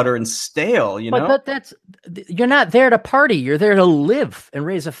cookie cutter and stale, you know? But you're not there to party. You're there to live and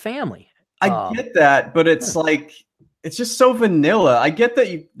raise a family. I get that, but it's like, it's just so vanilla. I get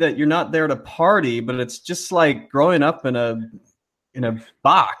that you're not there to party, but it's just like growing up in a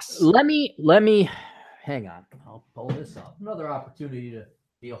box. Let me hang on. I'll pull this up. Another opportunity to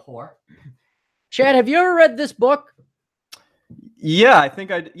be a whore. Chad, have you ever read this book? Yeah,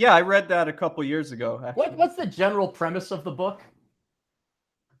 I read that a couple years ago. What's the general premise of the book?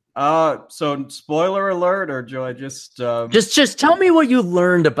 So spoiler alert, or Joe, just tell me what you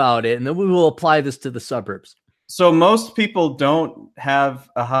learned about it, and then we will apply this to the suburbs. So most people don't have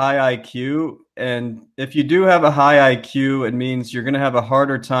a high IQ, and if you do have a high IQ, it means you're going to have a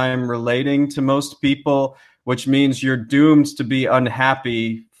harder time relating to most people, which means you're doomed to be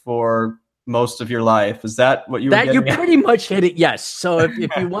unhappy for most of your life. Is that what you were getting at? Pretty much hit it, yes. So if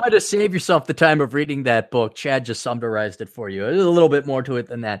you wanted to save yourself the time of reading that book, Chad just summarized it for you. There's a little bit more to it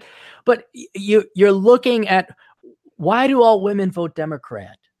than that. But you're looking at, why do all women vote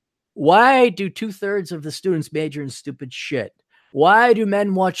Democrat? Why do 2/3 of the students major in stupid shit? Why do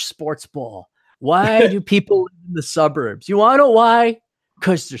men watch sports ball? Why do people live in the suburbs? You want to know why?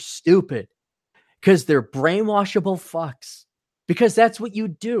 Because they're stupid. Because they're brainwashable fucks. Because that's what you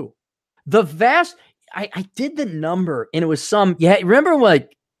do. I did the number, and it was remember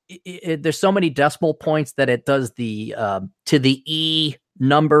like there's so many decimal points that it does the to the E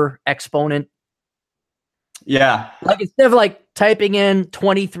number exponent. Yeah. Like instead of like typing in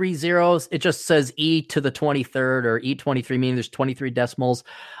 23 zeros, it just says E to the 23rd or E23, meaning there's 23 decimals.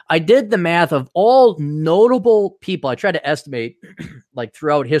 I did the math of all notable people. I tried to estimate, like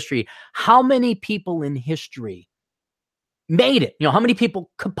throughout history, how many people in history made it. How many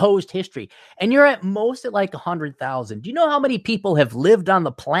people composed history? And you're at most at like 100,000. Do you know how many people have lived on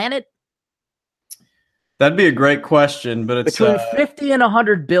the planet? That'd be a great question, but it's between 50 and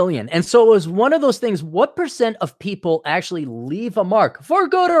 100 billion. And so it was one of those things. What percent of people actually leave a mark, for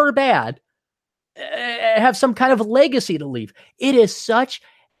good or bad, have some kind of legacy to leave? It is such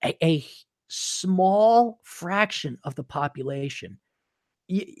a small fraction of the population.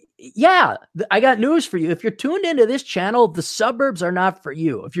 Yeah, I got news for you. If you're tuned into this channel, the suburbs are not for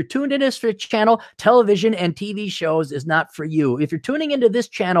you. If you're tuned into this channel, television and TV shows is not for you. If you're tuning into this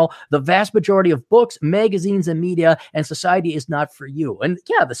channel, the vast majority of books, magazines, and media and society is not for you. And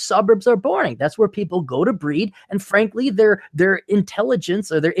yeah, the suburbs are boring. That's where people go to breed. And frankly, their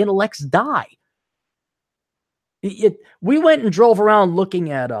intelligence or their intellects die. We went and drove around looking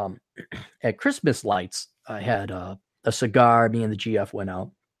at Christmas lights. I had a cigar. Me and the GF went out.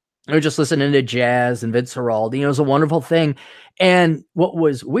 We were just listening to jazz and Vince Guaraldi. It was a wonderful thing. And what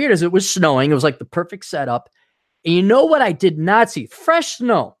was weird is it was snowing. It was like the perfect setup. And you know what I did not see? Fresh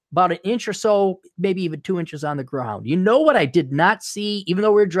snow, about an inch or so, maybe even 2 inches on the ground. You know what I did not see, even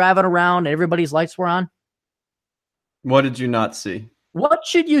though we were driving around and everybody's lights were on? What did you not see? What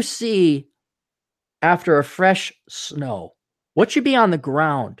should you see after a fresh snow? What should be on the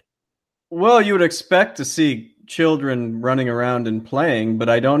ground? Well, you would expect to see children running around and playing, but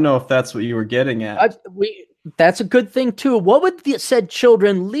I don't know if that's what you were getting at. That's a good thing too. What would the said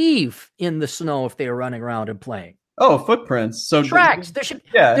children leave in the snow if they were running around and playing? Oh, footprints. So tracks.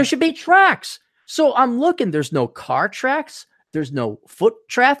 There should be tracks. So I'm looking. There's no car tracks. There's no foot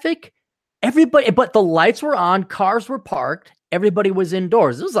traffic. But the lights were on. Cars were parked. Everybody was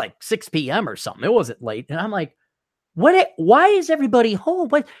indoors. It was like 6 p.m. or something. It wasn't late. And I'm like, why is everybody home?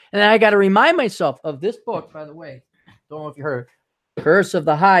 And then I got to remind myself of this book, by the way. Don't know if you heard Curse of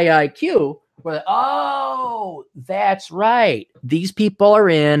the High IQ. Oh, that's right. These people are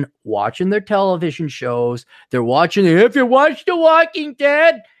in watching their television shows. They're watching. If you watched The Walking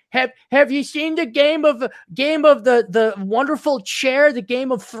Dead, have you seen the game of the wonderful chair, the Game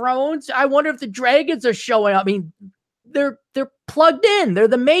of Thrones? I wonder if the dragons are showing up. I mean, they're plugged in. They're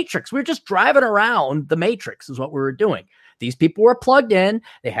the Matrix. We're just driving around the Matrix is what we were doing. These people were plugged in.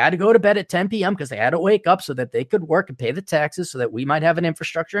 They had to go to bed at 10 p.m. because they had to wake up so that they could work and pay the taxes so that we might have an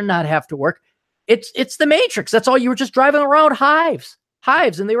infrastructure and not have to work. It's the Matrix. That's all. You were just driving around hives,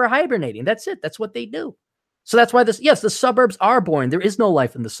 and they were hibernating. That's it. That's what they do. So that's why the suburbs are boring. There is no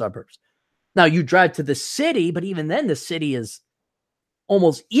life in the suburbs. Now you drive to the city, but even then the city is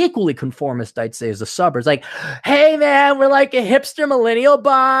almost equally conformist, I'd say, as the suburbs. Like, hey man, we're like a hipster millennial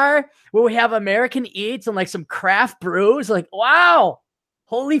bar where we have American eats and like some craft brews. Like, wow,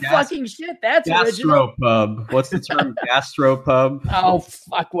 holy fucking shit, that's original. Gastropub. What's the term? Gastropub. Oh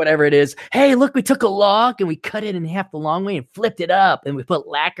fuck, whatever it is. Hey, look, we took a log and we cut it in half the long way and flipped it up and we put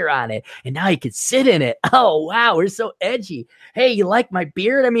lacquer on it and now you can sit in it. Oh wow, we're so edgy. Hey, you like my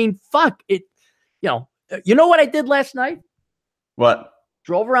beard? I mean, fuck it. You know what I did last night? What?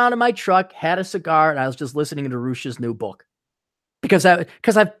 Drove around in my truck, had a cigar, and I was just listening to Rush's new book because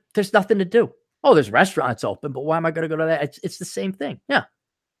there's nothing to do. Oh, there's restaurants open, but why am I going to go to that? It's the same thing. Yeah,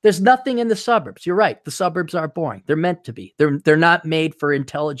 there's nothing in the suburbs. You're right. The suburbs are boring. They're meant to be. They're not made for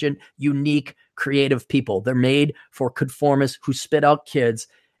intelligent, unique, creative people. They're made for conformists who spit out kids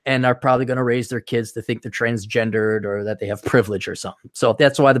and are probably going to raise their kids to think they're transgendered or that they have privilege or something. So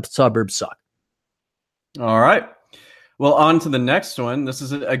that's why the suburbs suck. All right. Well, on to the next one. This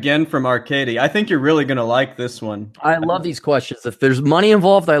is again from Arcady. I think you're really going to like this one. I love these questions. If there's money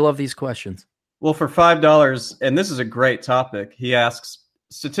involved, I love these questions. Well, for $5, and this is a great topic, he asks,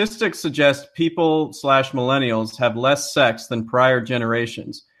 statistics suggest people/millennials have less sex than prior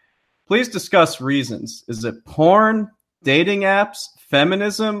generations. Please discuss reasons. Is it porn, dating apps,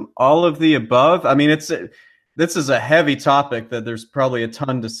 feminism, all of the above? I mean, this is a heavy topic that there's probably a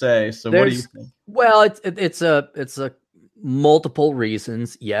ton to say. So what do you think? Well, it's a multiple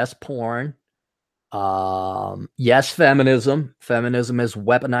reasons. Yes, porn. Yes, feminism. Feminism has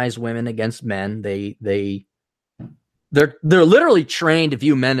weaponized women against men. They're literally trained to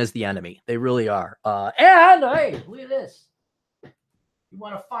view men as the enemy. They really are. And hey, look at this. You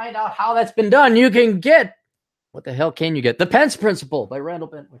want to find out how that's been done? You can get what the hell can you get? The Pence Principle by Randall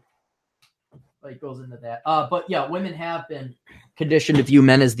Bentley. It goes into that. But yeah, women have been conditioned to view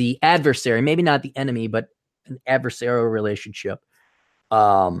men as the adversary, maybe not the enemy, but an adversarial relationship.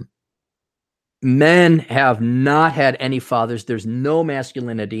 Men have not had any fathers. There's no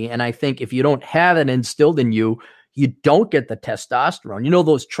masculinity. And I think if you don't have it instilled in you, you don't get the testosterone. You know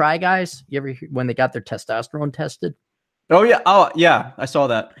those try guys? You ever hear when they got their testosterone tested? Oh yeah, I saw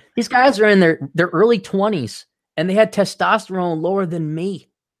that. These guys are in their early 20s and they had testosterone lower than me.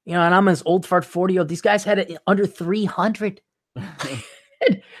 You know, and I'm as old fart 40. These guys had it under 300.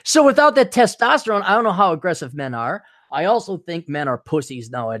 So without that testosterone, I don't know how aggressive men are. I also think men are pussies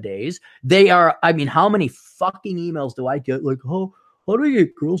nowadays. They are, I mean, how many fucking emails do I get? Like, how do I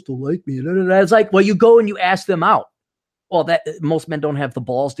get girls to like me? It's like, well, you go and you ask them out. Well, that most men don't have the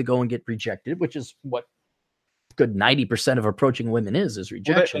balls to go and get rejected, which is what good 90% of approaching women is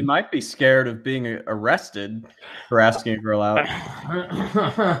rejection. Well, they might be scared of being arrested for asking a girl out.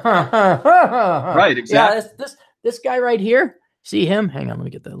 Right, exactly. Yeah, this guy right here, see him? Hang on, let me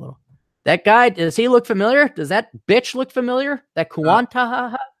get that little. That guy, does he look familiar? Does that bitch look familiar? That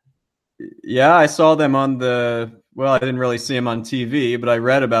Kuanta? Yeah, I saw them on well, I didn't really see him on TV, but I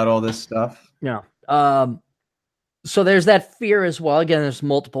read about all this stuff. Yeah. So there's that fear as well. Again, there's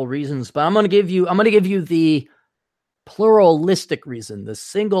multiple reasons, but I'm going to give you the pluralistic reason, the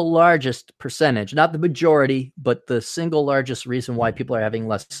single largest percentage, not the majority, but the single largest reason why people are having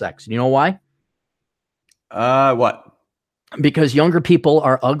less sex. You know why? What? Because younger people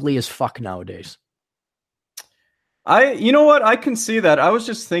are ugly as fuck nowadays. You know what? I can see that. I was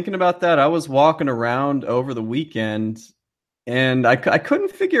just thinking about that. I was walking around over the weekend and I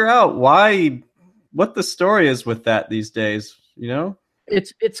couldn't figure out what the story is with that these days, you know?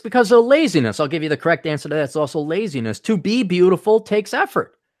 It's because of laziness. I'll give you the correct answer to that. It's also laziness. To be beautiful takes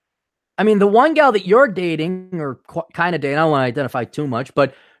effort. I mean, the one gal that you're dating or kind of dating, I don't want to identify too much,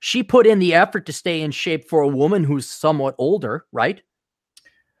 but she put in the effort to stay in shape for a woman who's somewhat older, right?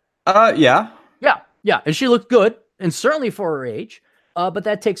 Yeah. Yeah. And she looked good, and certainly for her age, but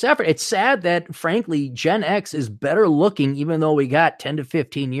that takes effort. It's sad that, frankly, Gen X is better looking, even though we got 10 to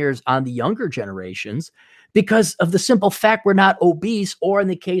 15 years on the younger generations, because of the simple fact we're not obese, or in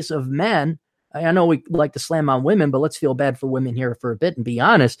the case of men, I know we like to slam on women, but let's feel bad for women here for a bit and be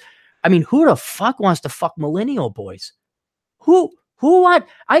honest. I mean, who the fuck wants to fuck millennial boys? Who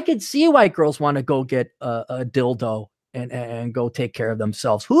I could see why girls want to go get a dildo and go take care of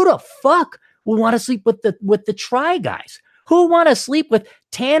themselves. Who the fuck would want to sleep with the try guys? Who want to sleep with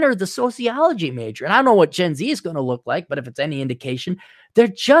Tanner, the sociology major? And I don't know what Gen Z is going to look like, but if it's any indication, they're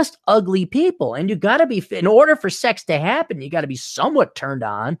just ugly people. And you got to be, in order for sex to happen, you got to be somewhat turned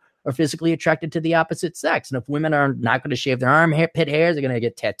on or physically attracted to the opposite sex. And if women are not going to shave their armpit hairs, they're going to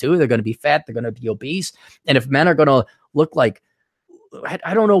get tattooed, they're going to be fat, they're going to be obese. And if men are going to look like,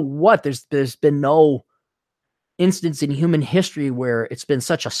 I don't know what, there's been no instance in human history where it's been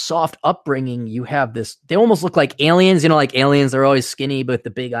such a soft upbringing. You have this, they almost look like aliens, like aliens, they're always skinny, but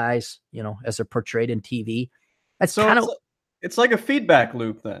the big eyes, as they're portrayed in TV. That's so kind of, it's like a feedback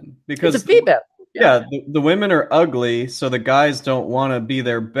loop then, because it's a feedback. Yeah, the women are ugly, so the guys don't want to be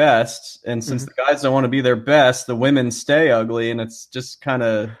their best. And since the guys don't want to be their best, the women stay ugly. And it's just kind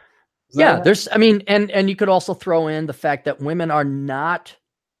of... Yeah, there's... I mean, and you could also throw in the fact that women are not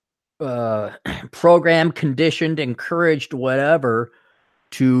programmed, conditioned, encouraged, whatever,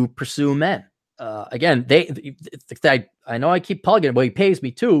 to pursue men. Again, I know I keep plugging it, well, he pays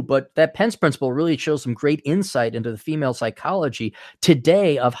me too, but that Pence principle really shows some great insight into the female psychology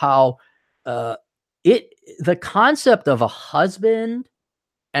today of how... the concept of a husband,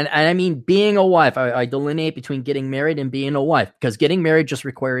 and I mean being a wife, I delineate between getting married and being a wife, because getting married just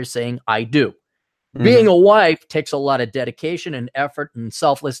requires saying I do. Mm-hmm. Being a wife takes a lot of dedication and effort and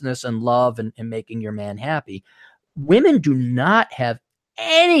selflessness and love and making your man happy. Women do not have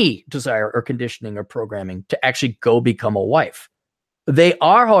any desire or conditioning or programming to actually go become a wife. They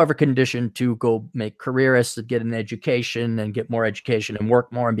are, however, conditioned to go make careerists, to get an education and get more education and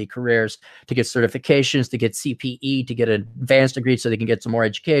work more and be careers, to get certifications, to get CPE, to get an advanced degree so they can get some more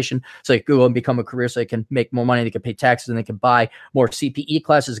education, so they can go and become a career so they can make more money, they can pay taxes, and they can buy more CPE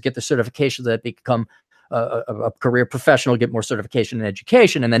classes, get the certification so that they become a career professional, get more certification and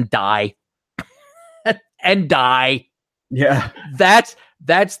education, and then die. And die. Yeah. That's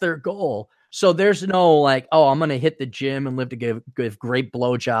their goal. So there's no like, oh, I'm going to hit the gym and live to give great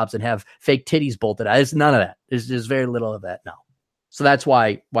blowjobs and have fake titties bolted out. There's none of that. There's very little of that now. So that's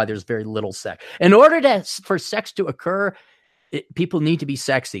why there's very little sex. In order for sex to occur, people need to be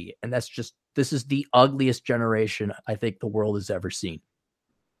sexy. And this is the ugliest generation I think the world has ever seen.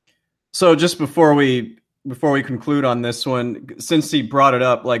 So just before we conclude on this one, since he brought it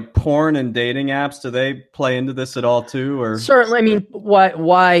up, like porn and dating apps, do they play into this at all too? Or certainly, I mean,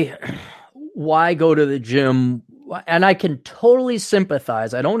 why go to the gym and I can totally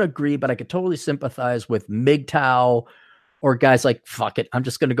sympathize. I don't agree, but I could totally sympathize with MGTOW or guys like, fuck it, I'm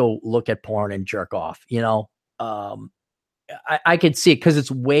just going to go look at porn and jerk off. I could see it because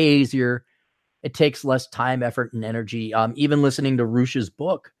it's way easier. It takes less time, effort, and energy. Even listening to Rush's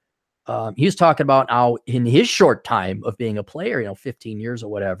book, he was talking about how in his short time of being a player, 15 years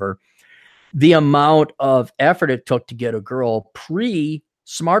or whatever, the amount of effort it took to get a girl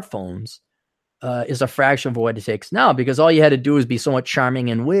pre-smartphones is a fraction of what it takes now, because all you had to do is be somewhat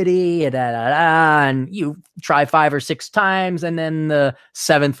charming and witty, and you try 5 or 6 times, and then the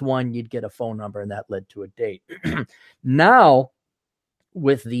 7th one, you'd get a phone number, and that led to a date. Now,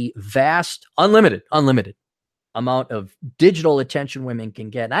 with the vast, unlimited amount of digital attention women can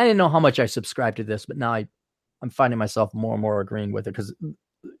get, and I didn't know how much I subscribed to this, but now I'm finding myself more and more agreeing with it because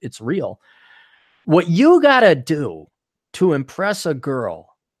it's real. What you got to do to impress a girl,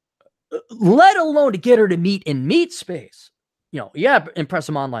 let alone to get her to meet in meet space, impress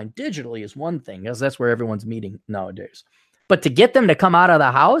them online digitally is one thing, because that's where everyone's meeting nowadays. But to get them to come out of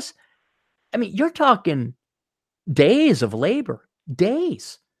the house, I mean, you're talking days of labor,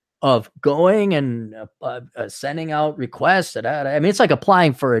 days of going and sending out requests. I mean, it's like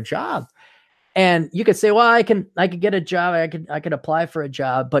applying for a job. And you could say, well, I could get a job. I could apply for a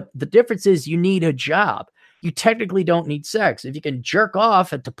job. But the difference is you need a job. You technically don't need sex. If you can jerk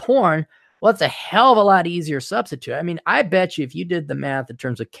off at the porn, well, it's a hell of a lot easier substitute. I mean, I bet you if you did the math in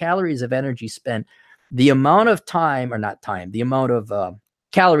terms of calories of energy spent, the amount of time, or not time, the amount of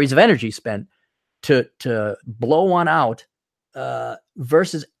calories of energy spent to blow one out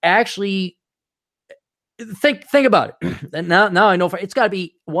versus actually think about it. And now I know it's got to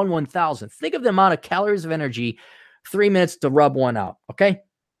be 1/1000th. Think of the amount of calories of energy, 3 minutes to rub one out. Okay.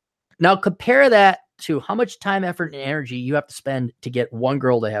 Now compare that to how much time, effort, and energy you have to spend to get one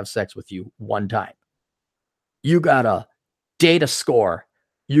girl to have sex with you one time. You got to date a score.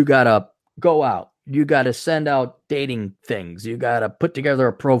 You got to go out. You got to send out dating things. You got to put together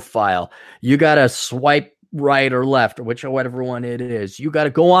a profile. You got to swipe right or left, or whatever one it is. You got to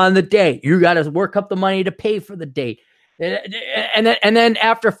go on the date. You got to work up the money to pay for the date. And then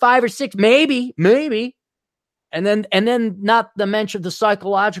after 5 or 6, maybe, and then not to mention the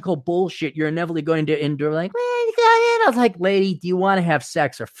psychological bullshit you're inevitably going to endure. Like, well, I was like, lady, do you want to have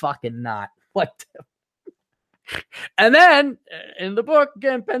sex or fucking not? What? And then in the book,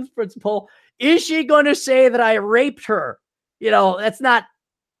 again, Penn's Principle, is she going to say that I raped her? That's not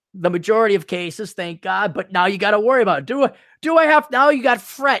the majority of cases, thank God. But now you got to worry about it. Do I have, now you got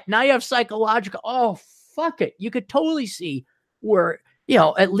fret. Now you have psychological. Oh, fuck it. You could totally see where,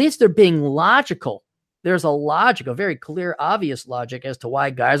 at least they're being logical. There's a very clear, obvious logic as to why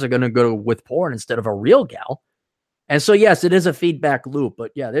guys are going to go with porn instead of a real gal. And so, yes, it is a feedback loop.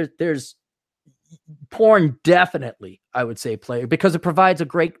 But yeah, there's porn definitely, I would say, play, because it provides a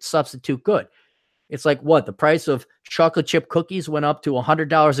great substitute good. It's like, what, the price of chocolate chip cookies went up to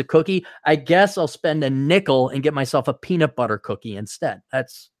 $100 a cookie. I guess I'll spend a nickel and get myself a peanut butter cookie instead.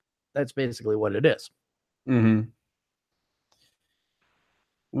 That's basically what it is. Mm-hmm.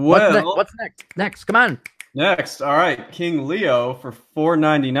 Well, what's next? Next, come on. Next, all right. King Leo for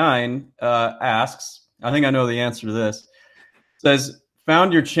 $4.99 asks, I think I know the answer to this. Says,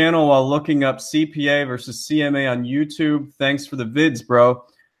 found your channel while looking up CPA versus CMA on YouTube. Thanks for the vids, bro.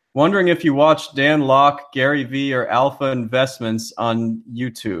 Wondering if you watch Dan Lok, Gary Vee, or Alpha Investments on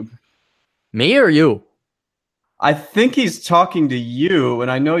YouTube. Me or you? I think he's talking to you, and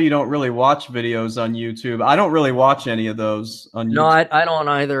I know you don't really watch videos on YouTube. I don't really watch any of those on YouTube. No, I don't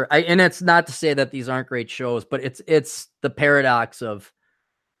either. And it's not to say that these aren't great shows, but it's the paradox of,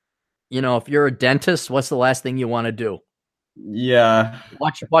 if you're a dentist, what's the last thing you want to do? Yeah.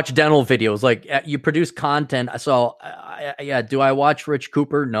 Watch dental videos. Like, you produce content. So, do I watch Rich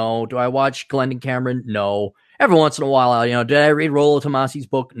Cooper? No. Do I watch Glendon Cameron? No. Every once in a while, did I read Rollo Tomasi's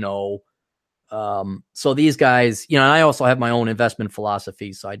book? No. So these guys, and I also have my own investment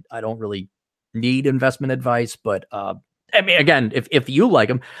philosophy, so I don't really need investment advice, but, I mean, again, if you like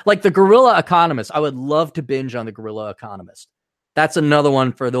them, like the Guerrilla Economist, I would love to binge on the Guerrilla Economist. That's another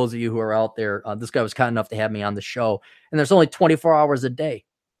one for those of you who are out there. This guy was kind enough to have me on the show, and there's only 24 hours a day,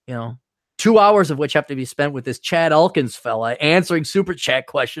 2 hours of which have to be spent with this Chad Elkins fella answering super chat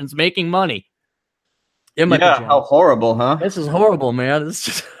questions, making money. How horrible, huh? This is horrible, man. It's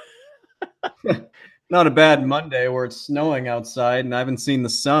just not a bad Monday where it's snowing outside and I haven't seen the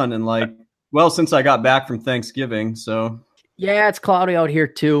sun in since I got back from Thanksgiving. So yeah, it's cloudy out here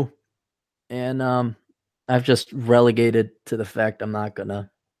too. And I've just relegated to the fact I'm not gonna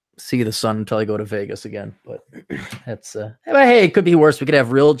see the sun until I go to Vegas again. But that's but hey, it could be worse. We could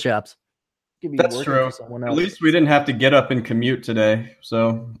have real jobs. Could be That's working true. for someone At else. least we didn't have to get up and commute today.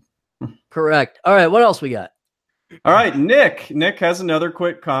 So, Correct. All right, what else we got? all right, Nick. Nick has another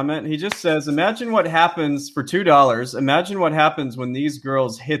quick comment. He just says, "Imagine what happens for $2. Imagine what happens when these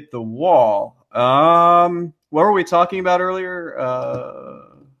girls hit the wall." What were we talking about earlier?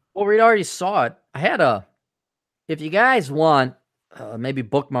 Well, we already saw it. I had if you guys want, maybe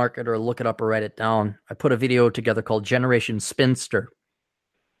bookmark it or look it up or write it down. I put a video together called Generation Spinster.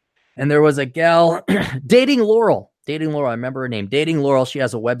 And there was a gal dating Laurel. I remember her name. Dating Laurel. She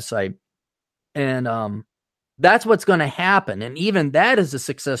has a website. And that's what's going to happen. And even that is a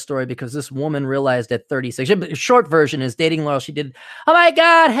success story because this woman realized at 36. The short version is Dating Laurel. She did, oh my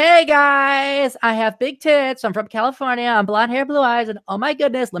God, hey guys, I have big tits. I'm from California. I'm blonde hair, blue eyes. And oh my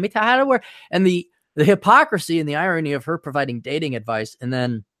goodness, let me tell you how to work. And the hypocrisy and the irony of her providing dating advice. And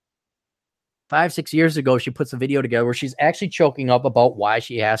then 5-6 years ago, she puts a video together where she's actually choking up about why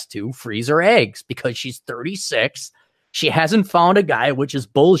she has to freeze her eggs because she's 36. She hasn't found a guy, which is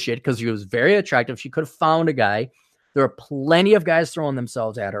bullshit because she was very attractive. She could have found a guy. There are plenty of guys throwing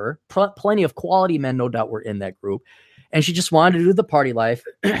themselves at her. Plenty of quality men, no doubt, were in that group. And she just wanted to do the party life.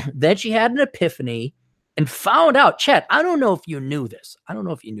 Then she had an epiphany and found out, Chet, I don't know if you knew this.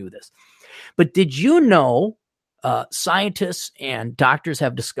 But did you know scientists and doctors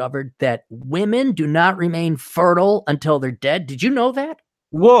have discovered that women do not remain fertile until they're dead? Did you know that?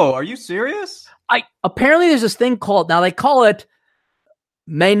 Whoa, are you serious? Apparently there's this thing called, now they call it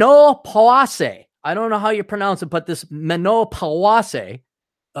menopause. I don't know how you pronounce it, but this menopause,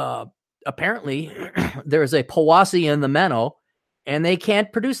 apparently there's a pause in the meno and they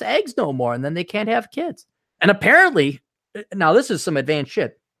can't produce eggs no more. And then they can't have kids. And apparently, now this is some advanced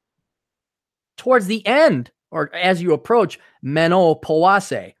shit. Towards the end, or as you approach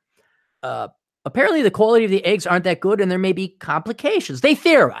menopause, apparently the quality of the eggs aren't that good and there may be complications. They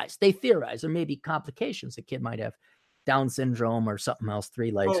theorize there may be complications. The kid might have Down syndrome or something else, 3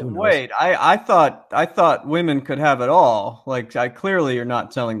 legs. Who knows? Wait, I thought women could have it all. Like, clearly you're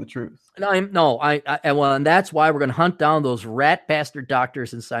not telling the truth. And that's why we're going to hunt down those rat bastard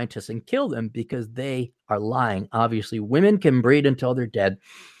doctors and scientists and kill them because they are lying. Obviously, women can breed until they're dead.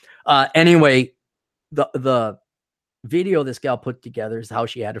 Anyway, the video this gal put together is how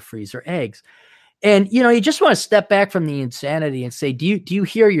she had to freeze her eggs. And, you just want to step back from the insanity and say, do you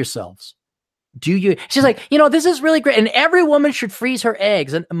hear yourselves? Do you? She's like, this is really great. And every woman should freeze her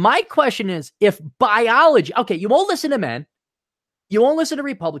eggs. And my question is, if biology, okay, you won't listen to men. You won't listen to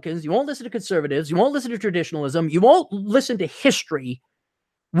Republicans. You won't listen to conservatives. You won't listen to traditionalism. You won't listen to history.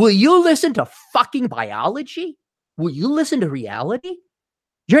 Will you listen to fucking biology? Will you listen to reality?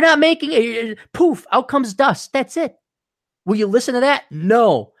 You're not making it. Poof, out comes dust. That's it. Will you listen to that?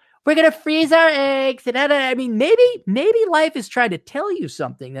 No. We're going to freeze our eggs. I mean, maybe life is trying to tell you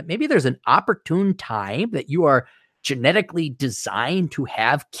something, that maybe there's an opportune time that you are genetically designed to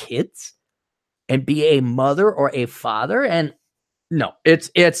have kids and be a mother or a father. And no, it's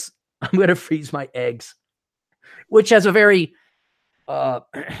I'm going to freeze my eggs, which has a very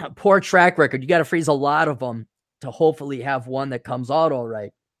poor track record. You got to freeze a lot of them to hopefully have one that comes out all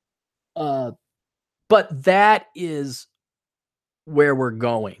right. But that is where we're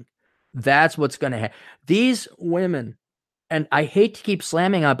going. That's what's going to happen. These women, and I hate to keep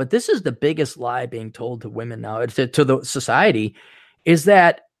slamming on, but this is the biggest lie being told to women now, to the society, is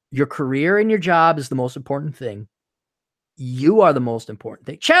that your career and your job is the most important thing. You are the most important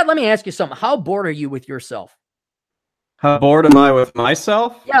thing. Chad, let me ask you something. How bored are you with yourself? How bored am I with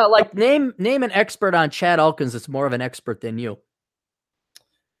myself? Yeah, like name an expert on Chad Elkins that's more of an expert than you.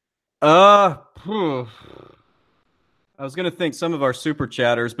 I was gonna think some of our super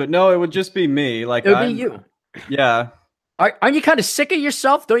chatters, but no, it would just be me. Like, it would be you. Yeah. Aren't you kind of sick of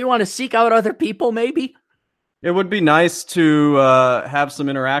yourself? Don't you want to seek out other people? Maybe it would be nice to have some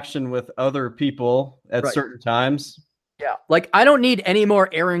interaction with other people at certain times. Yeah, like I don't need any more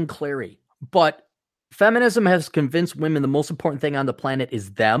Aaron Clarey, but feminism has convinced women the most important thing on the planet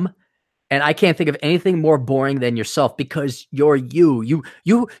is them. And I can't think of anything more boring than yourself because you're you.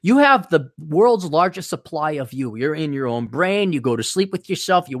 You have the world's largest supply of you. You're in your own brain. You go to sleep with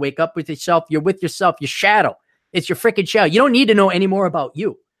yourself. You wake up with yourself. You're with yourself. Your shadow. It's your freaking shadow. You don't need to know any more about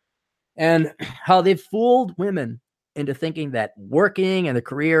you. And how they've fooled women into thinking that working and the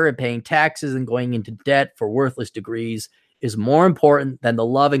career and paying taxes and going into debt for worthless degrees is more important than the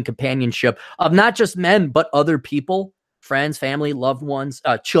love and companionship of not just men, but other people, friends, family, loved ones,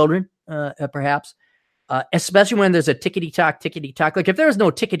 children. Perhaps, especially when there's a tickety-tock. Like if there's no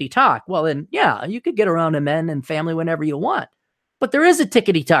tickety-tock, well then, yeah, you could get around to men and family whenever you want. But there is a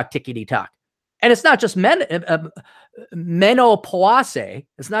tickety-tock. And it's not just men, menopause.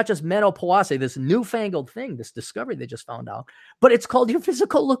 It's not just menopause, this newfangled thing, this discovery they just found out, but it's called your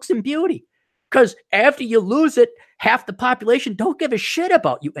physical looks and beauty. Because after you lose it, half the population don't give a shit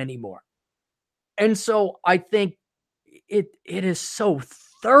about you anymore. And so I think it is so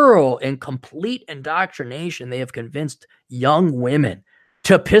thorough and complete indoctrination. They have convinced young women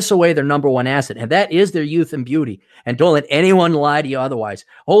to piss away their number one asset, and that is their youth and beauty. And don't let anyone lie to you otherwise.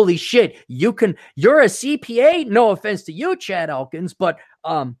 Holy shit, you're a CPA. No offense to you, Chad Elkins, but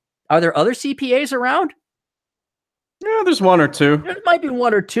are there other CPAs around? Yeah, there's one or two. There might be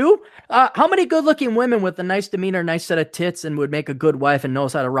one or two. How many good-looking women with a nice demeanor, nice set of tits, and would make a good wife and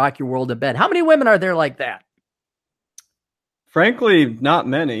knows how to rock your world in bed? How many women are there like that? Frankly, not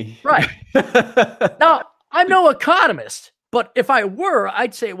many. Right. Now, I'm no economist, but if I were,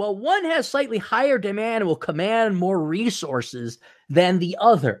 I'd say, well, one has slightly higher demand and will command more resources than the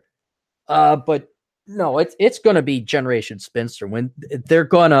other. But no, it's going to be Generation Spinster when they're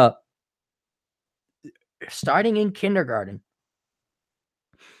going to, starting in kindergarten,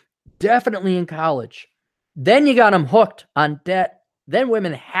 definitely in college. Then you got them hooked on debt. Then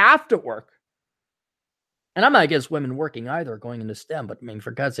women have to work. And I'm not against women working either, going into STEM, but I mean,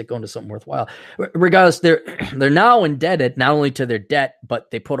 for God's sake, going to something worthwhile. Regardless, they're now indebted not only to their debt,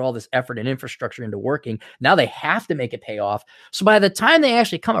 but they put all this effort and infrastructure into working. Now they have to make it pay off. So by the time they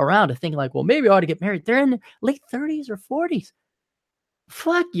actually come around to think like, well, maybe I ought to get married, they're in their late 30s or 40s.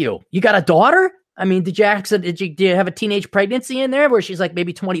 Fuck you. You got a daughter? I mean, did you have a teenage pregnancy in there where she's like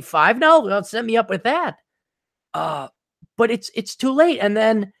maybe 25 now? Well, set me up with that. But it's too late. And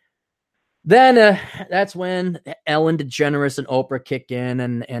then that's when Ellen DeGeneres and Oprah kick in,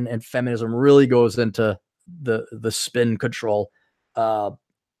 and feminism really goes into the spin control,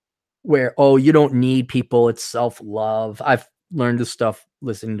 where, oh, you don't need people, it's self-love. I've learned this stuff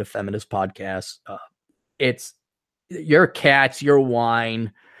listening to feminist podcasts. It's your cats, your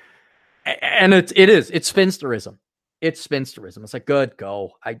wine, and it's spinsterism. It's spinsterism. It's like, good,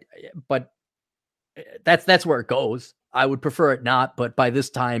 go. But that's where it goes. I would prefer it not, but by this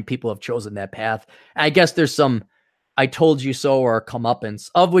time, people have chosen that path. I guess there's some I told you so or comeuppance,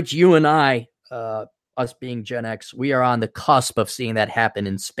 of which you and I, us being Gen X, we are on the cusp of seeing that happen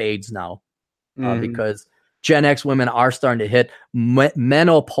in spades now, because Gen X women are starting to hit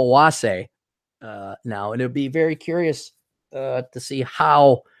menopause now. And it'll be very curious to see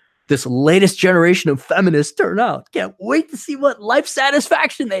how this latest generation of feminists turn out. Can't wait to see what life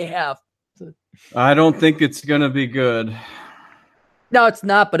satisfaction they have. I don't think it's gonna be good. No, it's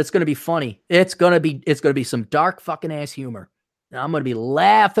not, but it's gonna be funny. It's gonna be some dark fucking ass humor. And I'm gonna be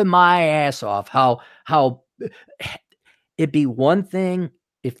laughing my ass off. How it'd be one thing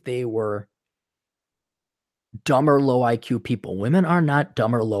if they were dumber, low IQ people. Women are not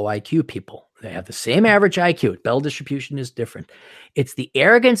dumber, low IQ people. They have the same average IQ. Bell distribution is different. It's the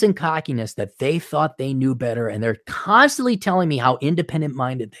arrogance and cockiness that they thought they knew better, and they're constantly telling me how independent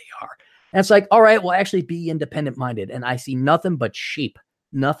minded they are. And it's like, all right, well, actually be independent minded. And I see nothing but sheep.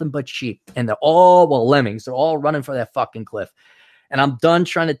 And they're all, well, lemmings. They're all running for that fucking cliff. And I'm done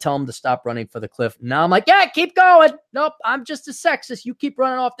trying to tell them to stop running for the cliff. Now I'm like, yeah, keep going. Nope, I'm just a sexist. You keep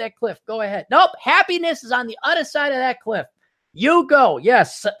running off that cliff. Go ahead. Nope, happiness is on the other side of that cliff. You go.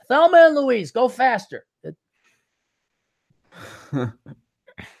 Yes, Thelma and Louise, go faster. You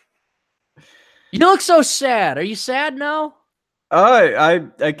look so sad. Are you sad now?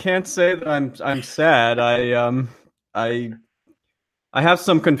 I can't say that I'm sad. I have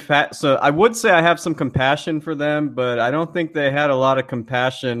some so I would say I have some compassion for them, but I don't think they had a lot of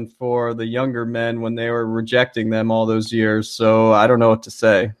compassion for the younger men when they were rejecting them all those years. So I don't know what to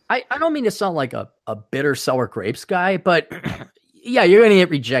say. I don't mean to sound like a bitter sour grapes guy, but yeah, you're going to get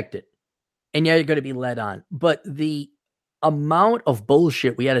rejected, and yeah, you're going to be led on. But the amount of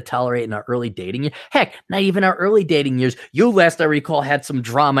bullshit we had to tolerate in our early dating years, heck, not even our early dating years. You, last I recall, had some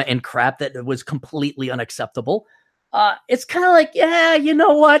drama and crap that was completely unacceptable. It's kind of like, yeah, you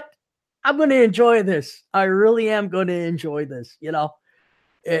know what? I'm going to enjoy this. I really am going to enjoy this. You know,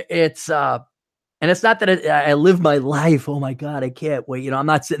 and it's not that I live my life. Oh my God, I can't wait. You know, I'm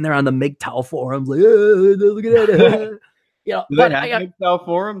not sitting there on the MGTOW forums like, oh, look at that. You know, do they have MGTOW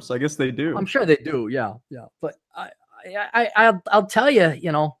forums? I guess they do. I'm sure they do. Yeah. But I'll tell you,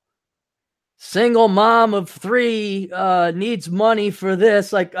 you know, single mom of 3 needs money for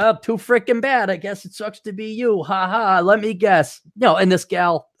this. Like, oh, too freaking bad. I guess it sucks to be you. Ha ha. Let me guess. No, and this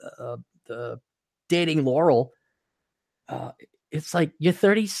gal, dating Laurel, it's like, you're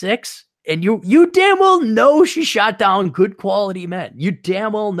 36 and you damn well know she shot down good quality men. You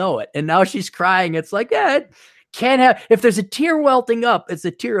damn well know it. And now she's crying. It's like, yeah, can't have, if there's a tear welting up, it's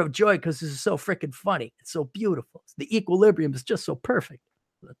a tear of joy because this is so freaking funny. It's so beautiful. The equilibrium is just so perfect.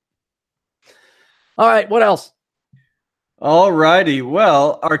 All right, what else? All righty.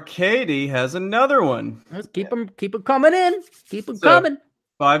 Well, Arcady has another one. Let's keep them coming in. Keep them coming.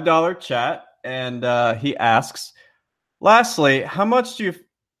 $5 chat, and he asks, lastly, how much do you?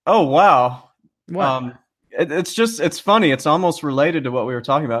 Oh wow. What? It's funny. It's almost related to what we were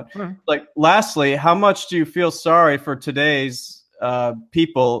talking about. Hmm. Like, lastly, how much do you feel sorry for today's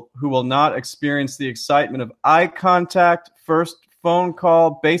people who will not experience the excitement of eye contact, first phone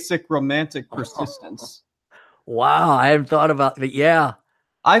call, basic romantic persistence? Wow, I haven't thought about it. Yeah.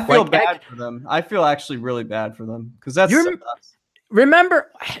 I feel bad for them. I feel actually really bad for them because that's. Remember,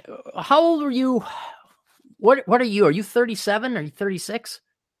 how old were you? What are you? Are you 37? Are you 36?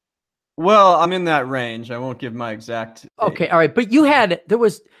 Well, I'm in that range. I won't give my exact. Okay, all right. But you had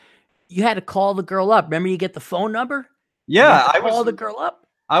to call the girl up. Remember, you get the phone number? Yeah, I call the girl up.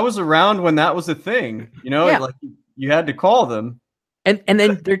 I was around when that was a thing. Like you had to call them. And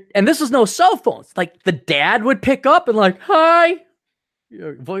then this was no cell phones. Like the dad would pick up and like, hi.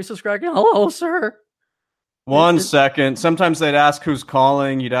 Your voice is cracking. Hello, sir. 1 second. Sometimes they'd ask who's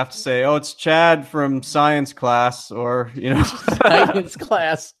calling. You'd have to say, "Oh, it's Chad from science class," or science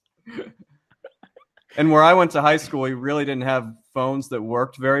class. And where I went to high school, we really didn't have phones that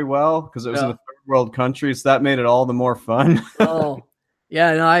worked very well because it was in a third world country, so that made it all the more fun. Oh,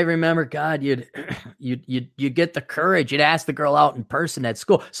 yeah. No, I remember. God, you'd get the courage. You'd ask the girl out in person at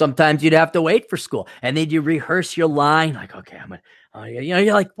school. Sometimes you'd have to wait for school, and then you rehearse your line. Like, okay, I'm gonna.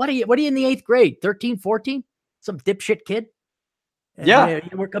 You're like, what are you in the 8th grade? 13, 14? Some dipshit kid. And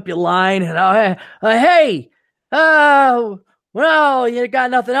you work up your line, and hey, well, you got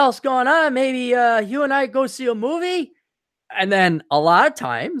nothing else going on. Maybe you and I go see a movie. And then a lot of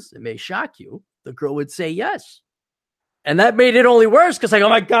times, it may shock you, the girl would say yes. And that made it only worse because like, oh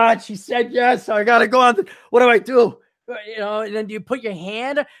my God, she said yes. So I got to go on. What do I do? And then you put your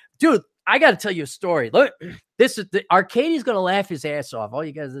hand. Dude, I got to tell you a story. Look, this is Arcadie's going to laugh his ass off. All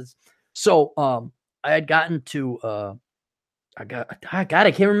you guys is. So I had gotten to, I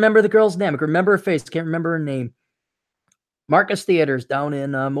can't remember the girl's name. I can remember her face. Can't remember her name. Marcus Theaters down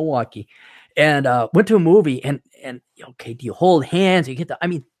in Milwaukee, and went to a movie and okay, do you hold hands? You get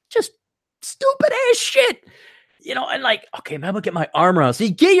just stupid ass shit, and like, okay, maybe I'll get my arm around. So you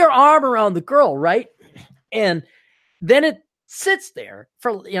get your arm around the girl, right? And then it sits there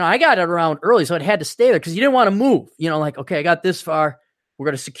for, I got it around early, so it had to stay there because you didn't want to move, like, okay, I got this far. We're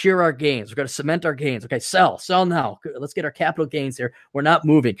going to secure our gains. We're going to cement our gains. Okay, sell now. Let's get our capital gains here. We're not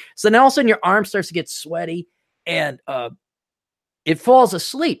moving. So now all of a sudden your arm starts to get sweaty and, it falls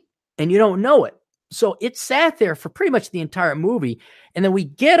asleep and you don't know it. So it sat there for pretty much the entire movie. And then we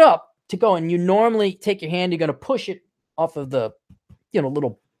get up to go, and you normally take your hand, you're going to push it off of the,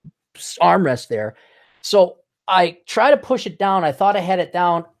 little armrest there. So I try to push it down. I thought I had it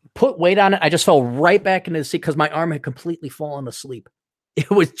down, put weight on it. I just fell right back into the seat because my arm had completely fallen asleep.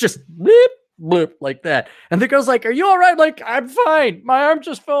 It was just blip, blip like that. And the girl's like, are you all right? Like, I'm fine. My arm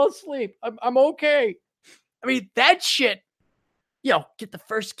just fell asleep. I'm okay. I mean, that shit. Get the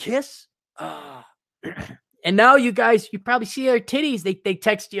first kiss. And now you probably see their titties. They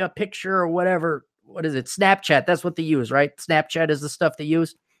text you a picture or whatever. What is it? Snapchat. That's what they use, right? Snapchat is the stuff they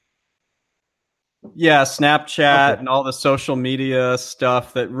use. Yeah, Snapchat and all the social media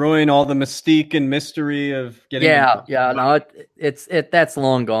stuff that ruin all the mystique and mystery of getting. Yeah. No, that's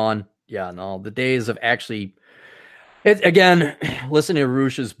long gone. Yeah, no, the days of actually. Again, listening to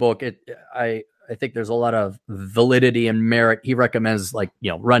Rush's book, I think there's a lot of validity and merit. He recommends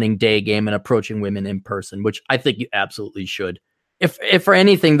running day game and approaching women in person, which I think you absolutely should. If for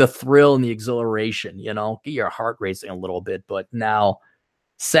anything, the thrill and the exhilaration, get your heart racing a little bit. But now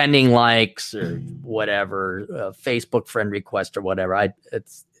sending likes or whatever, Facebook friend request or whatever,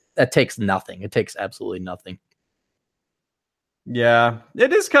 that takes nothing. It takes absolutely nothing. Yeah,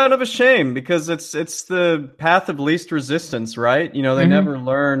 it is kind of a shame because it's the path of least resistance, right? They never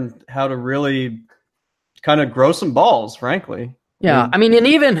learn how to really kind of grow some balls, frankly. Yeah, I mean, and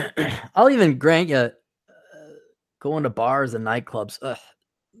even I'll even grant you going to bars and nightclubs.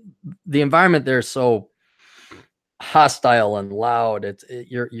 The environment there is so hostile and loud.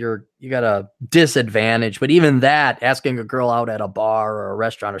 You got a disadvantage. But even that, asking a girl out at a bar or a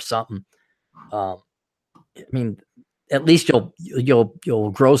restaurant or something, I mean. At least you'll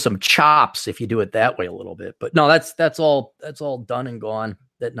grow some chops if you do it that way a little bit. But no, that's all done and gone.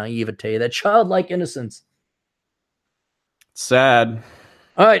 That naivete, that childlike innocence. Sad.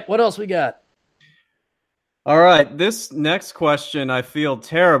 All right, what else we got? All right, this next question I feel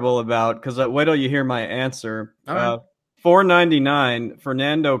terrible about because wait till you hear my answer. All right. 499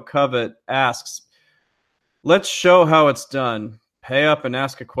 Fernando Covet asks, let's show how it's done. Pay up and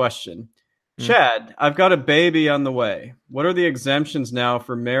ask a question. Chad, I've got a baby on the way. What are the exemptions now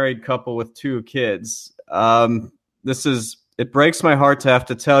for married couple with 2 kids? It breaks my heart to have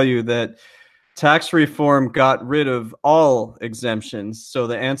to tell you that tax reform got rid of all exemptions. So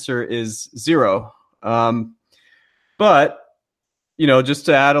the answer is 0. But, just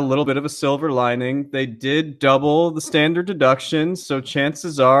to add a little bit of a silver lining, they did double the standard deductions. So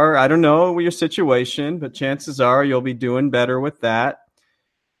chances are, I don't know your situation, but chances are you'll be doing better with that.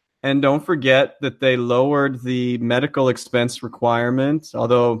 And don't forget that they lowered the medical expense requirement,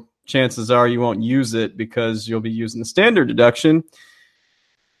 although chances are you won't use it because you'll be using the standard deduction.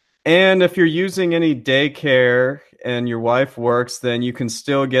 And if you're using any daycare and your wife works, then you can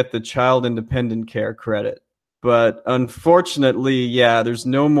still get the child independent care credit. But unfortunately, there's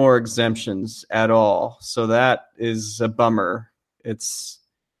no more exemptions at all. So that is a bummer. It's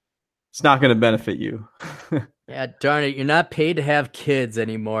not going to benefit you. Yeah, darn it. You're not paid to have kids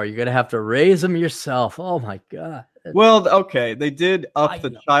anymore. You're going to have to raise them yourself. Oh, my God. Well, okay. They did up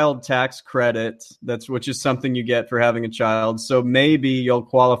the child tax credit, which is something you get for having a child. So maybe you'll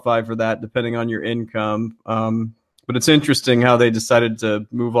qualify for that depending on your income. But it's interesting how they decided to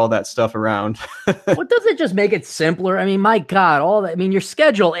move all that stuff around. What does it just make it simpler? I mean, my God, all that. I mean, your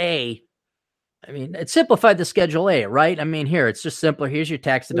Schedule A. I mean, it simplified the Schedule A, right? I mean, here, it's just simpler. Here's your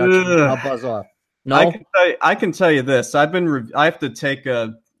tax deduction. I'll buzz off. No, I can tell you this. I have to take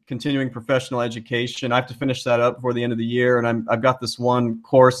a continuing professional education. I have to finish that up before the end of the year, and I've got this one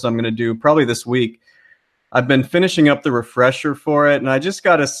course I'm going to do probably this week. I've been finishing up the refresher for it, and I just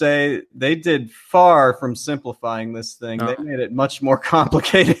got to say they did far from simplifying this thing. They made it much more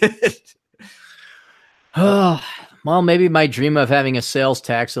complicated. Well, maybe my dream of having a sales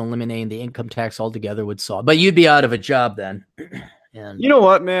tax and eliminating the income tax altogether would solve. But you'd be out of a job then. And you know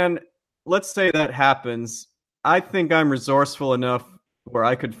what, man? Let's say that happens. I think I'm resourceful enough where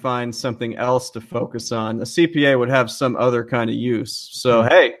I could find something else to focus on. A CPA would have some other kind of use. So,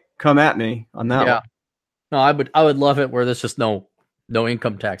 hey, come at me on that one. No, I would love it where there's just no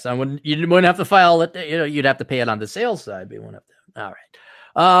income tax. You wouldn't have to file it. You'd have to pay it on the sales side. But you wouldn't have to. All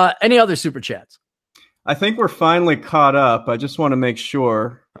right. Any other super chats? I think we're finally caught up. I just want to make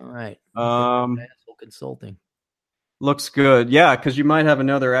sure. All right. Asshole consulting. Looks good. Yeah, because you might have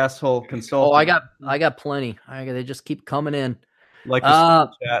another asshole consultant. Oh, I got plenty. They just keep coming in. Like the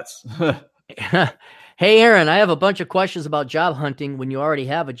chats. Hey, Aaron, I have a bunch of questions about job hunting when you already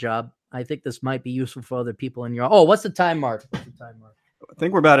have a job. I think this might be useful for other people in your... Oh, what's the time mark? I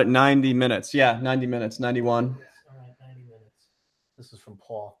think we're about at 90 minutes. Yeah, 90 minutes, 91. All right, 90 minutes. This is from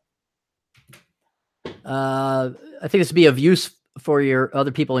Paul. I think this would be of use for your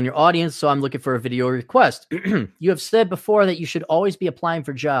other people in your audience, so I'm looking for a video request. You have said before that you should always be applying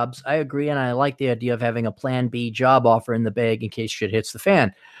for jobs. I agree, and I like the idea of having a plan B job offer in the bag in case shit hits the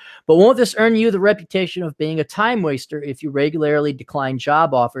fan. But won't this earn you the reputation of being a time waster if you regularly decline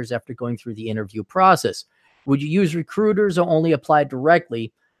job offers after going through the interview process? Would you use recruiters or only apply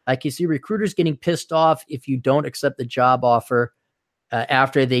directly? I can see recruiters getting pissed off if you don't accept the job offer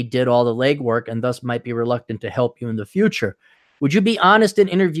after they did all the legwork and thus might be reluctant to help you in the future. Would you be honest in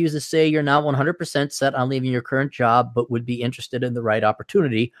interviews to say you're not 100% set on leaving your current job, but would be interested in the right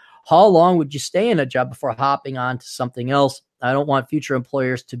opportunity? How long would you stay in a job before hopping on to something else? I don't want future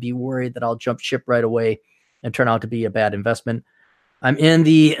employers to be worried that I'll jump ship right away and turn out to be a bad investment. I'm in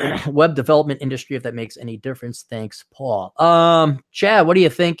the web development industry, if that makes any difference. Thanks, Paul. Chad, what do you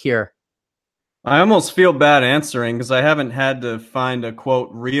think here? I almost feel bad answering because I haven't had to find a, quote,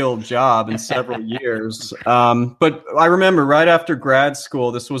 real job in several years. But I remember right after grad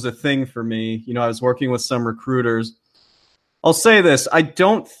school, this was a thing for me. I was working with some recruiters. I'll say this. I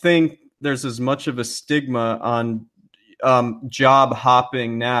don't think there's as much of a stigma on job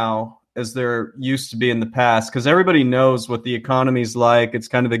hopping now as there used to be in the past because everybody knows what the economy's like. It's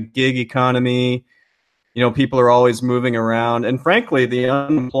kind of a gig economy. People are always moving around. And frankly, the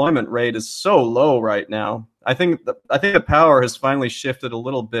unemployment rate is so low right now. I think the power has finally shifted a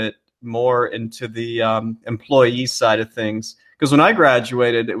little bit more into the employee side of things. Because when I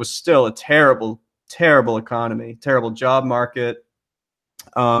graduated, it was still a terrible, terrible economy, terrible job market.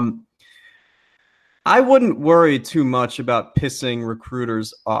 I wouldn't worry too much about pissing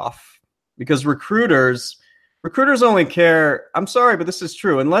recruiters off because recruiters only care, I'm sorry, but this is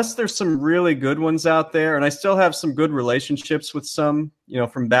true, unless there's some really good ones out there, and I still have some good relationships with some,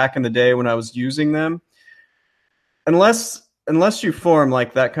 from back in the day when I was using them. Unless unless you form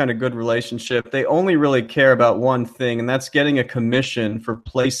like that kind of good relationship, they only really care about one thing, and that's getting a commission for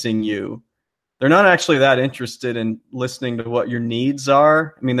placing you. They're not actually that interested in listening to what your needs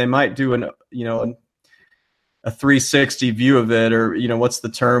are. I mean, they might do a 360 view of it, or what's the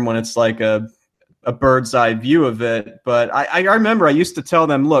term when it's like a bird's eye view of it. But I remember I used to tell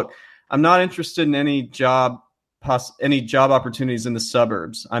them, look, I'm not interested in any job opportunities in the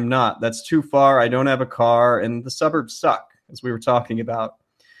suburbs. I'm not. That's too far. I don't have a car, and the suburbs suck, as we were talking about.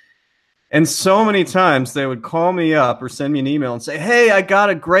 And so many times they would call me up or send me an email and say, hey, I got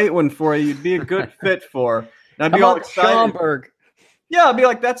a great one for you. You'd be a good fit for. And I'd be all excited. Schaumburg. Yeah, I'd be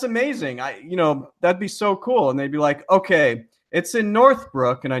like, that's amazing. That'd be so cool. And they'd be like, okay, it's in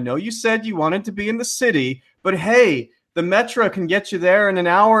Northbrook, and I know you said you wanted to be in the city, but hey, the Metro can get you there in an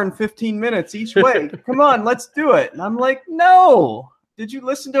hour and 15 minutes each way. Come on, let's do it. And I'm like, no. Did you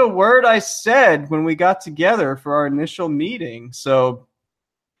listen to a word I said when we got together for our initial meeting? So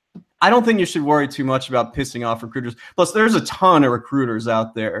I don't think you should worry too much about pissing off recruiters. Plus, there's a ton of recruiters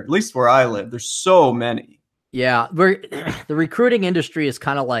out there, at least where I live. There's so many. Yeah, the recruiting industry is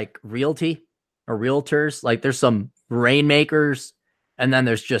kind of like realty or realtors. Like there's some rainmakers, and then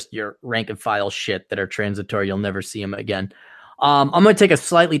there's just your rank and file shit that are transitory. You'll never see them again. I'm going to take a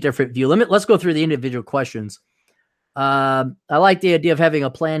slightly different view. Let's go through the individual questions. I like the idea of having a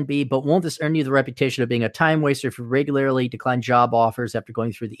plan B, but won't this earn you the reputation of being a time waster if you regularly decline job offers after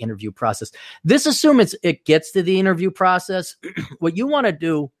going through the interview process? This assumes it gets to the interview process. What you want to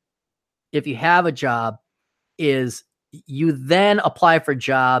do if you have a job is you then apply for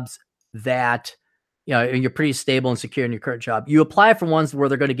jobs that, you're pretty stable and secure in your current job. You apply for ones where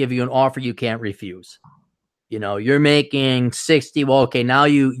they're going to give you an offer you can't refuse. You're making 60. Well, okay, now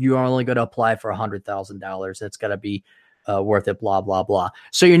you are only going to apply for $100,000. That's got to be worth it, blah, blah, blah.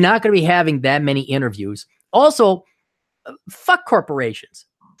 So you're not going to be having that many interviews. Also, fuck corporations.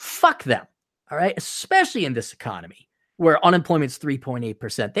 Fuck them. All right. Especially in this economy where unemployment's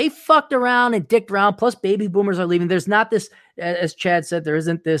 3.8%. They fucked around and dicked around. Plus baby boomers are leaving. There's not this, as Chad said, there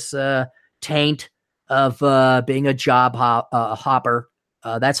isn't this taint of being a job hopper.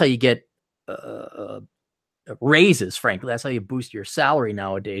 That's how you get raises, frankly. That's how you boost your salary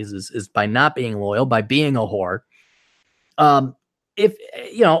nowadays is by not being loyal, by being a whore. If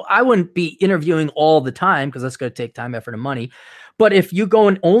I wouldn't be interviewing all the time because that's going to take time, effort, and money. But if you go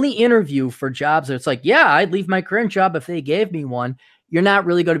and only interview for jobs that it's like, yeah, I'd leave my current job if they gave me one, you're not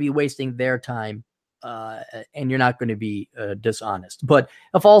really going to be wasting their time. And you're not going to be dishonest. But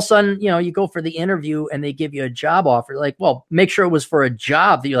if all of a sudden, you go for the interview and they give you a job offer, like, well, make sure it was for a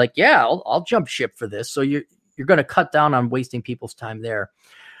job that you're like, yeah, I'll jump ship for this. So you're going to cut down on wasting people's time there.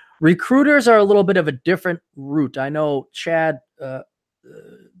 Recruiters are a little bit of a different route. I know Chad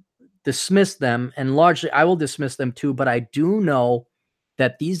dismissed them, and largely I will dismiss them too, but I do know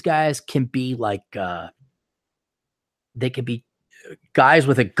that these guys can be like, they could be guys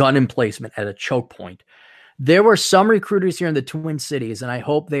with a gun emplacement at a choke point. There were some recruiters here in the Twin Cities, and I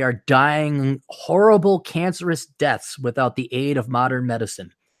hope they are dying horrible, cancerous deaths without the aid of modern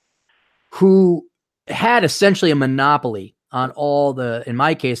medicine, who had essentially a monopoly on all in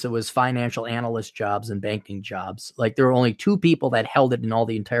my case, it was financial analyst jobs and banking jobs. Like there were only two people that held it in all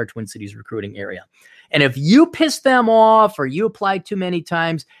the entire Twin Cities recruiting area. And if you pissed them off or you applied too many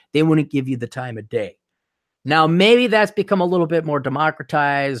times, they wouldn't give you the time of day. Now, maybe that's become a little bit more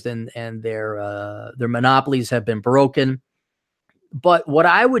democratized and their monopolies have been broken. But what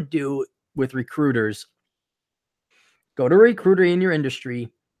I would do with recruiters, go to a recruiter in your industry,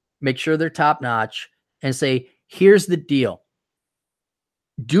 make sure they're top notch, and say, here's the deal.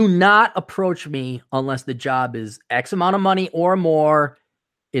 Do not approach me unless the job is X amount of money or more.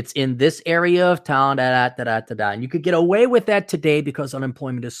 It's in this area of town, And you could get away with that today because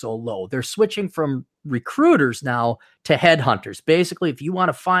unemployment is so low. They're switching from recruiters now to headhunters. Basically, if you want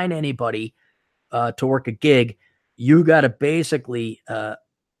to find anybody to work a gig, you got to basically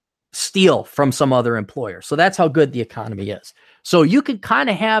steal from some other employer. So that's how good the economy is. So you can kind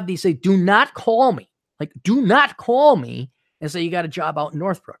of have these say, do not call me. Like, do not call me and say you got a job out in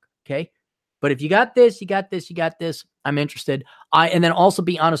Northbrook. Okay. But if you got this, you got this, you got this, I'm interested. And then also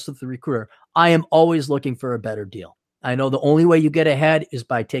be honest with the recruiter. I am always looking for a better deal. I know the only way you get ahead is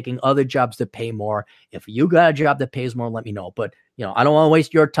by taking other jobs that pay more. If you got a job that pays more, let me know. But, I don't want to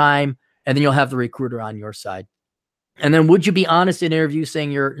waste your time. And then you'll have the recruiter on your side. And then would you be honest in interview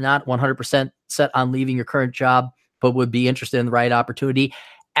saying you're not 100% set on leaving your current job, but would be interested in the right opportunity?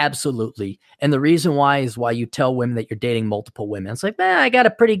 Absolutely. And the reason why is why you tell women that you're dating multiple women. It's like, man, I got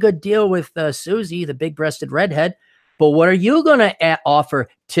a pretty good deal with Susie, the big-breasted redhead. But what are you going to offer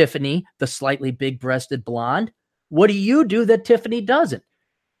Tiffany, the slightly big-breasted blonde? What do you do that Tiffany doesn't?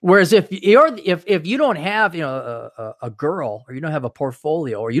 Whereas if you don't have a girl, or you don't have a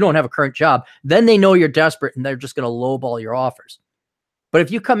portfolio, or you don't have a current job, then they know you're desperate and they're just going to lowball your offers. But if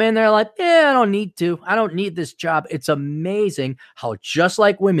you come in there like, I don't need this job. It's amazing how, just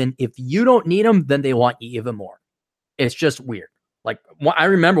like women, if you don't need them, then they want you even more. It's just weird. Like, I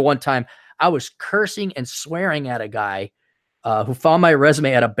remember one time I was cursing and swearing at a guy who found my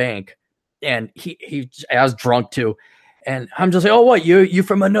resume at a bank, and I was drunk too. And I'm just like, oh, what, you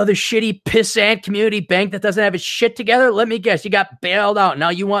from another shitty pissant community bank that doesn't have its shit together? Let me guess, you got bailed out. Now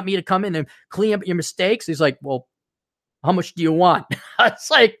you want me to come in and clean up your mistakes? He's like, well, how much do you want?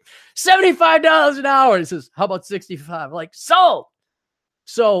 It's like $75 an hour. He says, how about 65? I'm like, sold.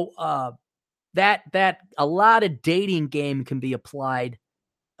 So that a lot of dating game can be applied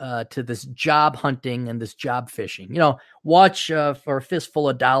to this job hunting and this job fishing. Watch for a Fistful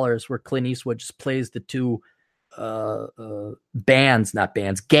of Dollars, where Clint Eastwood just plays the two gangs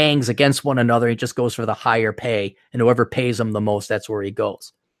against one another. He just goes for the higher pay, and whoever pays him the most, that's where he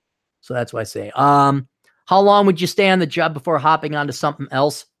goes. So that's why I say, how long would you stay on the job before hopping onto something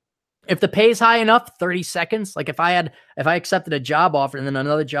else? If the pay's high enough, 30 seconds. Like if I accepted a job offer and then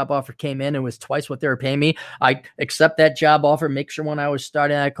another job offer came in and was twice what they were paying me, I accept that job offer, make sure when I was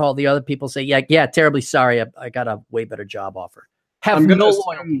starting, I call the other people, say, yeah, terribly sorry, I got a way better job offer.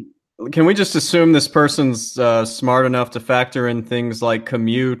 Can we just assume this person's smart enough to factor in things like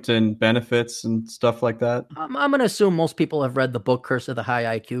commute and benefits and stuff like that? I'm going to assume most people have read the book Curse of the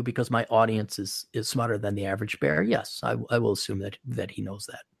High IQ, because my audience is smarter than the average bear. Yes, I will assume that he knows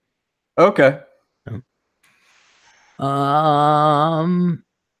that. Okay. How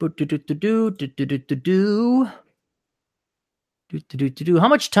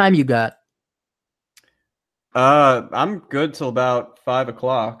much time you got? I'm good till about 5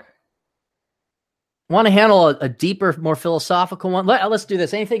 o'clock. Want to handle a deeper, more philosophical one? Let's do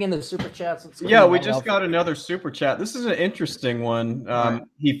this. Anything in the super chats? Yeah, we just got another super chat. This is an interesting one. Right.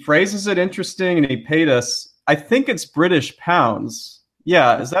 He phrases it interesting, and he paid us, I think it's British pounds.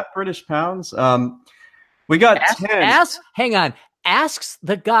 Yeah, is that British pounds? We got 10. Hang on. Asks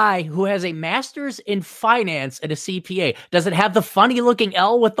the guy who has a master's in finance and a CPA. Does it have the funny looking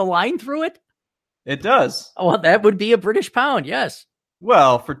L with the line through it? It does. Oh, well, that would be a British pound. Yes.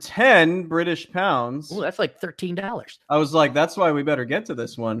 Well, for 10 British pounds. Ooh, that's like $13. I was like, that's why we better get to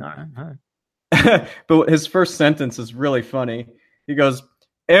this one. All right. But his first sentence is really funny. He goes,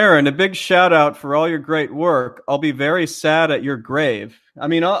 Aaron, a big shout out for all your great work. I'll be very sad at your grave. I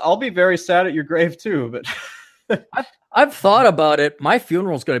mean, I'll be very sad at your grave too, but I've thought about it. My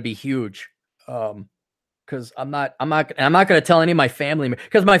funeral is going to be huge. Cause I'm not going to tell any of my family,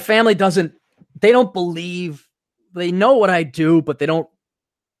 because my family they don't believe, they know what I do, but they don't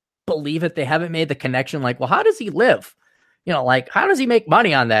believe it. They haven't made the connection. Like, well, how does he live? Like, how does he make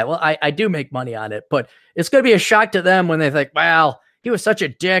money on that? Well, I do make money on it, but it's going to be a shock to them when they think, well, he was such a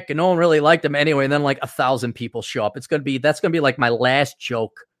dick and no one really liked him anyway. And then like 1,000 people show up. That's going to be like my last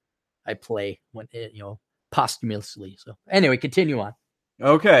joke I play when, posthumously. So anyway, continue on.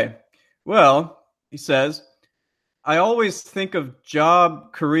 Okay. Well, he says, I always think of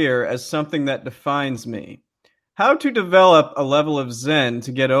job career as something that defines me. How to develop a level of Zen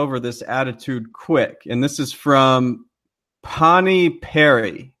to get over this attitude quick. And this is from Pani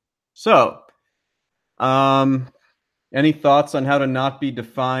Perry. So, any thoughts on how to not be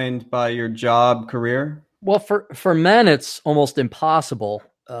defined by your job career? Well, for men, it's almost impossible.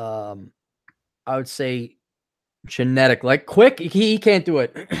 I would say genetic, like quick. He can't do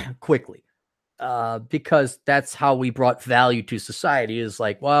it quickly because that's how we brought value to society. Is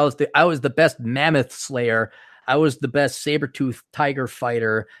like, well, I was the best mammoth slayer. I was the best saber-toothed tiger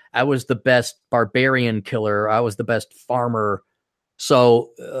fighter. I was the best barbarian killer. I was the best farmer. So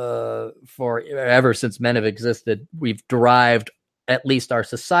ever since men have existed, we've derived at least our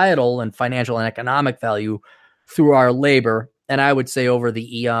societal and financial and economic value through our labor. And I would say over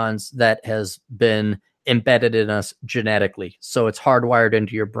the eons that has been embedded in us genetically. So it's hardwired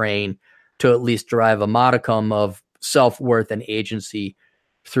into your brain to at least derive a modicum of self-worth and agency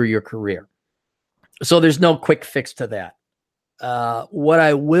through your career. So there's no quick fix to that. What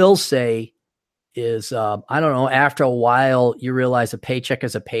I will say is, I don't know, after a while, you realize a paycheck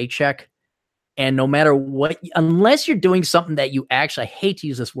is a paycheck. And no matter what, unless you're doing something that you actually, I hate to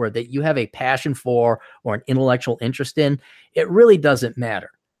use this word, that you have a passion for or an intellectual interest in, it really doesn't matter.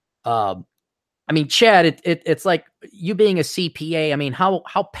 I mean, Chad, it's like you being a CPA. I mean,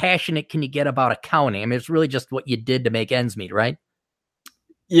 how passionate can you get about accounting? I mean, it's really just what you did to make ends meet, right?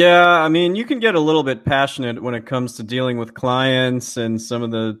 Yeah, I mean, you can get a little bit passionate when it comes to dealing with clients and some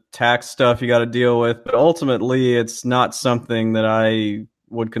of the tax stuff you got to deal with, but ultimately, it's not something that I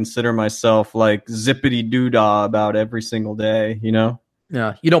would consider myself like zippity doo dah about every single day, you know?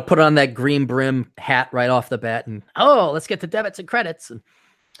 Yeah, you don't put on that green brim hat right off the bat and, oh, let's get to debits and credits. And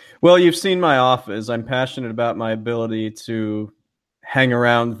Well, you've seen my office. I'm passionate about my ability to hang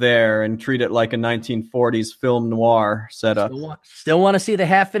around there and treat it like a 1940s film noir setup. still want to see the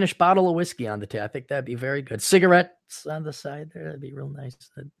half finished bottle of whiskey on the table. I think that'd be very good. Cigarettes on the side there, that'd be real nice.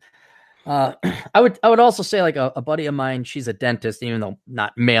 I would also say, like, a buddy of mine, she's a dentist, even though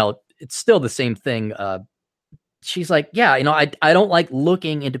not male, it's still the same thing. She's like, yeah, I don't like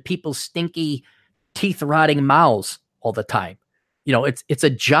looking into people's stinky, teeth rotting mouths all the time. It's a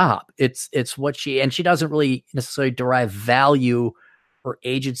job. It's what she doesn't really necessarily derive value or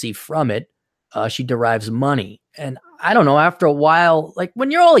agency from it. She derives money. And I don't know, after a while, like when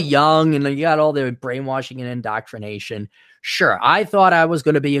you're all young and you got all the brainwashing and indoctrination, sure, I thought I was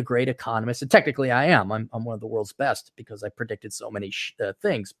going to be a great economist. And technically I am. I'm one of the world's best because I predicted so many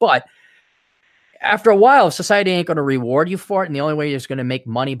things. But after a while, if society ain't going to reward you for it, and the only way you're going to make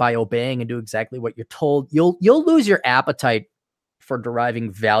money by obeying and do exactly what you're told, you'll lose your appetite for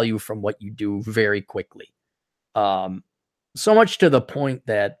deriving value from what you do very quickly. So much to the point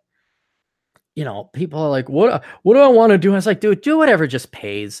that, people are like, what do I want to do? And it's like, dude, do whatever just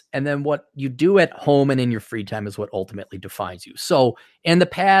pays. And then what you do at home and in your free time is what ultimately defines you. So in the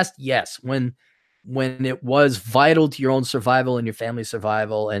past, yes, when it was vital to your own survival and your family's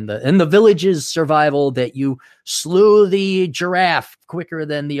survival and the village's survival that you slew the giraffe quicker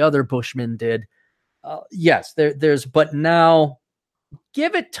than the other Bushmen did. Yes, but now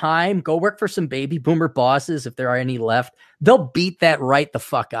give it time. Go work for some baby boomer bosses if there are any left. They'll beat that right the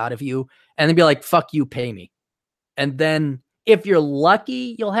fuck out of you and then be like, fuck you, pay me. And then if you're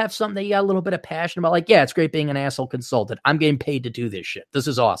lucky, you'll have something that you got a little bit of passion about. Like, yeah, it's great being an asshole consultant. I'm getting paid to do this shit. This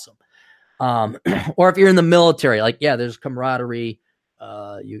is awesome. Or if you're in the military, like, yeah, there's camaraderie.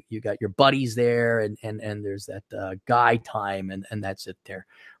 You got your buddies there and there's that guy time and that's it there.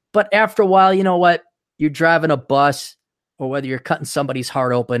 But after a while, you know what? You're driving a bus or whether you're cutting somebody's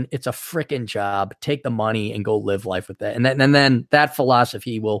heart open, it's a freaking job. Take the money and go live life with that. And then that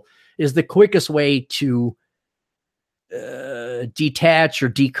philosophy is the quickest way to detach or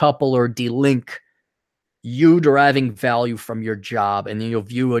decouple or delink you deriving value from your job. And then you'll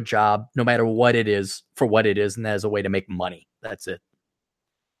view a job, no matter what it is, for what it is. And that is a way to make money. That's it.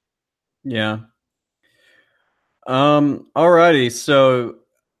 Yeah. Alrighty. So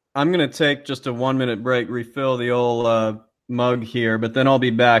I'm going to take just a 1-minute break, refill the old mug here, but then I'll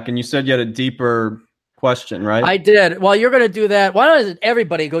be back. And you said you had a deeper question, right? I did. Well, you're going to do that. Why don't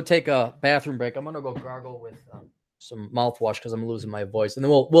everybody go take a bathroom break? I'm going to go gargle with some mouthwash because I'm losing my voice. And then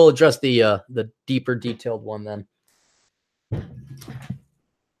we'll address the deeper detailed one then.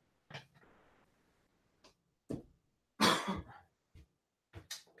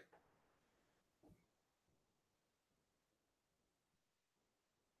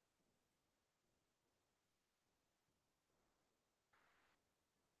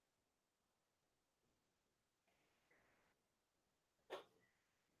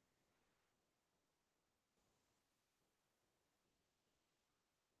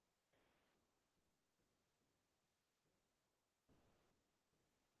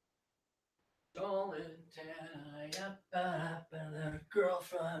 The girl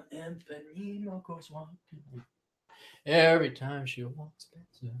from Ipanema goes walking. Every time she walks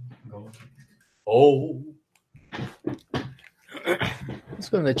back, oh. Let's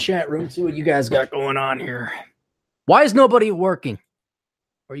go to the chat room, see what you guys got going on here. Why is nobody working?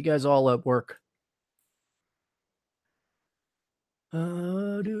 Are you guys all at work?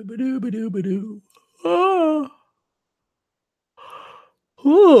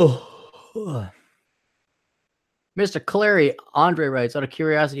 Mr. Clary, Andre writes, out of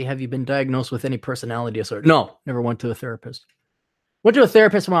curiosity, have you been diagnosed with any personality disorder? No, never went to a therapist. Went to a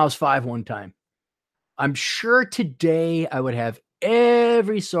therapist when I was 5 one time. I'm sure today I would have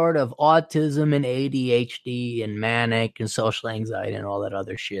every sort of autism and ADHD and manic and social anxiety and all that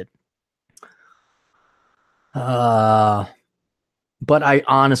other shit. But I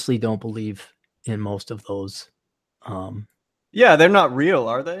honestly don't believe in most of those. Yeah, they're not real,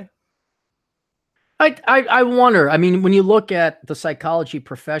 are they? I wonder. I mean, when you look at the psychology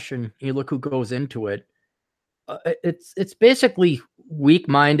profession, you look who goes into it. It's basically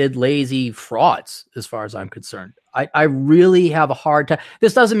weak-minded, lazy frauds, as far as I'm concerned. I really have a hard time.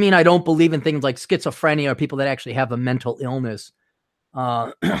 This doesn't mean I don't believe in things like schizophrenia or people that actually have a mental illness.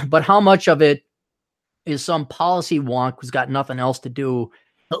 But how much of it is some policy wonk who's got nothing else to do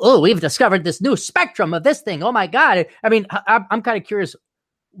oh, we've discovered this new spectrum of this thing. Oh my God. I mean, I'm kind of curious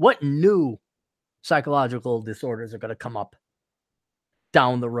what new psychological disorders are going to come up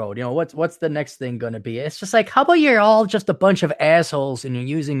down the road. You know, what's the next thing going to be? It's just like, how about you're all just a bunch of assholes and you're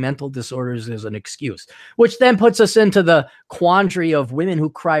using mental disorders as an excuse, which then puts us into the quandary of women who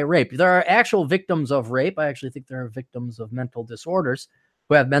cry rape. There are actual victims of rape. I actually think there are victims of mental disorders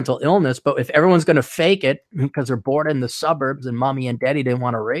who have mental illness, but if everyone's going to fake it because they're bored in the suburbs and mommy and daddy didn't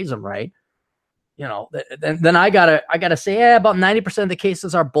want to raise them right, you know, then I gotta say, yeah, about 90% of the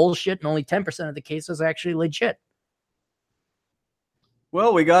cases are bullshit and only 10% of the cases are actually legit.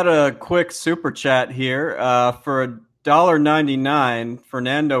 Well, we got a quick super chat here for $1.99.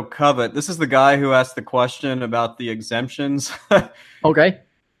 Fernando Covet. This is the guy who asked the question about the exemptions. Okay.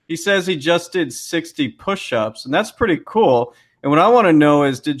 He says he just did 60 push-ups, and that's pretty cool. And what I want to know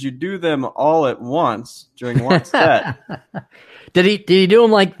is, did you do them all at once during one set? Did he do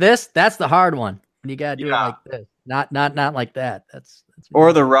them like this? That's the hard one. You gotta do it like this, not like that. That's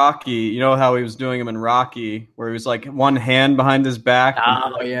or the Rocky. You know how he was doing them in Rocky, where he was like one hand behind his back.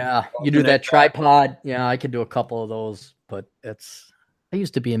 Oh yeah, you do that tripod. Yeah, I could do a couple of those, but I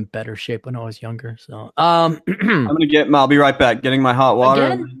used to be in better shape when I was younger. So I'm gonna I'll be right back. Getting my hot water.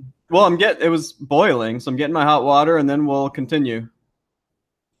 Again? Well, it was boiling, so I'm getting my hot water, and then we'll continue.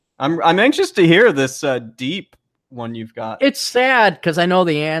 I'm anxious to hear this deep one you've got. It's sad because I know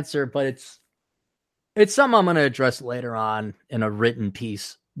the answer, but it's something I'm going to address later on in a written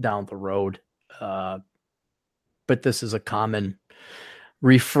piece down the road. But this is a common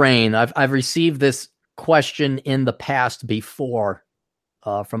refrain. I've received this question in the past before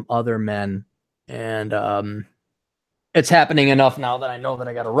from other men, and it's happening enough now that I know that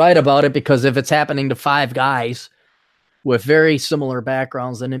I got to write about it, because if it's happening to 5 guys with very similar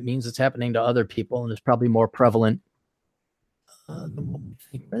backgrounds, then it means it's happening to other people, and it's probably more prevalent. Where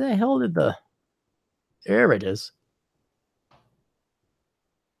the hell did there it is.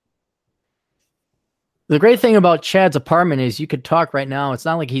 The great thing about Chad's apartment is you could talk right now. It's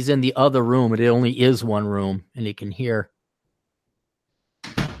not like he's in the other room. It only is one room, and he can hear.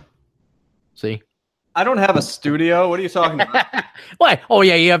 See? I don't have a studio. What are you talking about? What? Oh,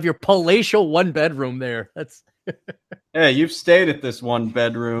 yeah, you have your palatial 1-bedroom there. That's Hey, you've stayed at this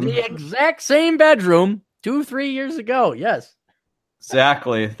 1-bedroom. the exact same bedroom 2-3 years ago. Yes.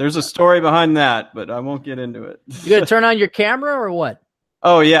 Exactly. There's a story behind that, but I won't get into it. You gonna turn on your camera or what?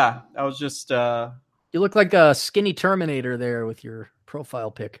 Oh, yeah. I was just... You look like a skinny Terminator there with your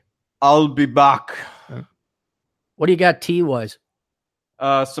profile pic. I'll be back. What do you got tea-wise?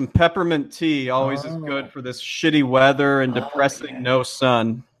 Some peppermint tea always is good for this shitty weather and depressing no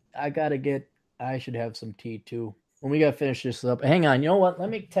sun. I should have some tea too. When we gotta finish this up. Hang on, you know what? Let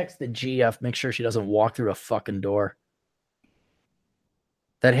me text the GF, make sure she doesn't walk through a fucking door.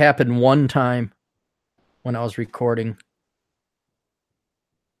 That happened one time when I was recording.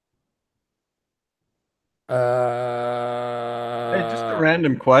 Hey, just a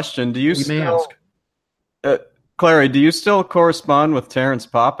random question. Do you still... Clary, do you still correspond with Terrence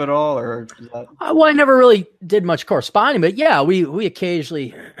Popp at all, or is that... Well, I never really did much corresponding, but yeah, we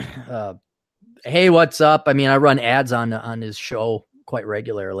occasionally, hey, what's up? I mean, I run ads on his show quite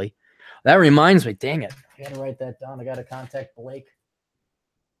regularly. That reminds me, dang it, I got to write that down. I got to contact Blake.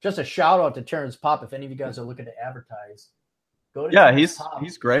 Just a shout out to Terrence Popp. If any of you guys are looking to advertise, go to Terrence Popp.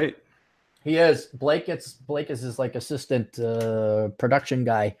 He's great. He is. Blake is his like assistant production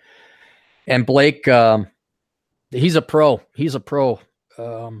guy, and Blake. He's a pro.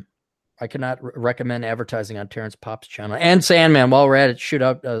 I cannot recommend advertising on Terrence Popp's channel. And Sandman, while we're at it, shoot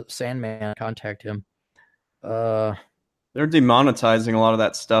out Sandman. Contact him. They're demonetizing a lot of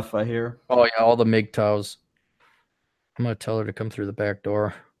that stuff, I hear. Oh, yeah, all the MGTOWs. I'm going to tell her to come through the back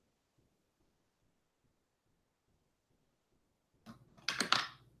door.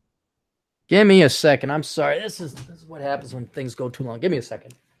 Give me a second. I'm sorry. This is what happens when things go too long. Give me a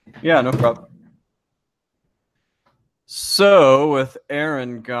second. Yeah, no problem. So, with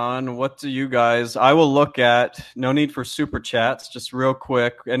Aaron gone, what do you guys... I will look at... No need for super chats, just real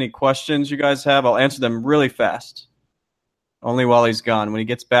quick. Any questions you guys have, I'll answer them really fast. Only while he's gone. When he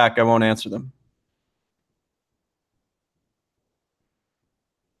gets back, I won't answer them.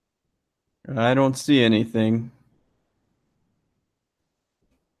 I don't see anything.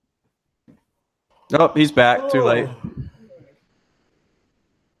 Oh, he's back. Too late.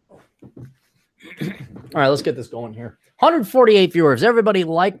 All right, let's get this going here. 148 viewers. Everybody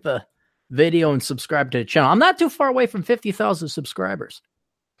like the video and subscribe to the channel. I'm not too far away from 50,000 subscribers.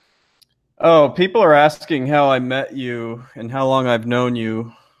 Oh, people are asking how I met you and how long I've known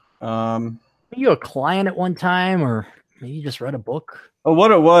you. Were you a client at one time, or Maybe you just read a book. Well,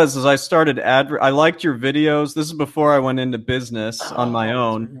 what it was is I started I liked your videos. This is before I went into business on my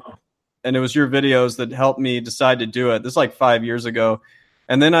own. And it was your videos that helped me decide to do it. This is like 5 years ago.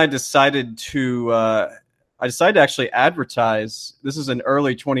 And then I decided to actually advertise. This is in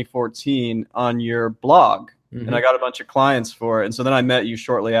early 2014 on your blog. Mm-hmm. And I got a bunch of clients for it. And so then I met you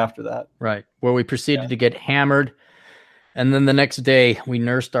shortly after that. Right. Where we proceeded to get hammered. And then the next day we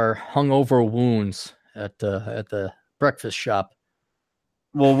nursed our hungover wounds at the breakfast shop.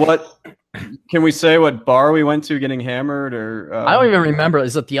 Well, what can we say? What bar we went to getting hammered? Or I don't even remember.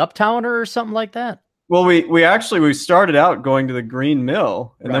 Is it the Uptowner or something like that? Well, we started out going to the Green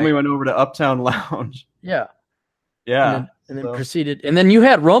Mill, and then we went over to Uptown Lounge. Yeah. And then proceeded. And then you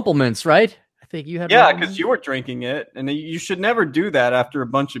had Rumplemints, right? I think you had. Yeah, because you were drinking it, and you should never do that after a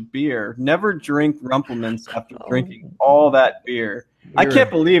bunch of beer. Never drink Rumplemints after drinking all that beer. I can't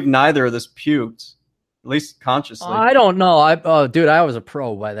believe neither of us puked. At least consciously. I don't know. Dude, I was a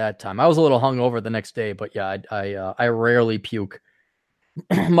pro by that time. I was a little hungover the next day, but yeah, I rarely puke.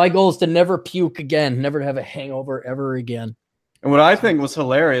 My goal is to never puke again, never have a hangover ever again. And what I think was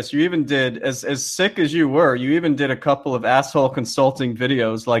hilarious, you even did, as sick as you were, you even did a couple of asshole consulting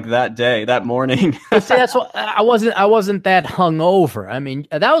videos like that day, that morning. See, that's what I wasn't that hungover. I mean,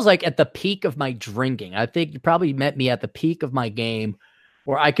 that was like at the peak of my drinking. I think you probably met me at the peak of my game,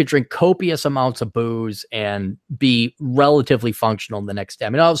 where I could drink copious amounts of booze and be relatively functional the next day. I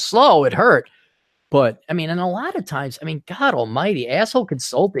mean, I was slow, it hurt. But I mean, and a lot of times, I mean, God almighty, asshole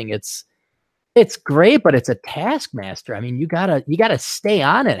consulting, it's great, but it's a taskmaster. I mean, you gotta stay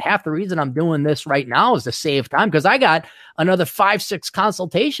on it. Half the reason I'm doing this right now is to save time, because I got another 5-6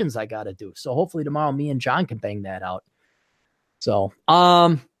 consultations I gotta do. So hopefully tomorrow me and John can bang that out. So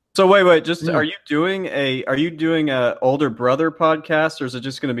So wait, just are you doing a older brother podcast, or is it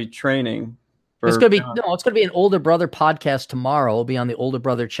just going to be training? It's going to be an older brother podcast tomorrow. It'll be on the older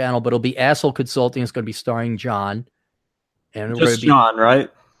brother channel, but it'll be Asshole Consulting. It's going to be starring John. And just John, right?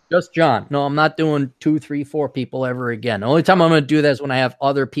 Just John. No, I'm not doing 2, 3, 4 people ever again. The only time I'm going to do that is when I have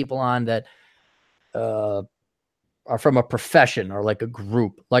other people on that are from a profession or like a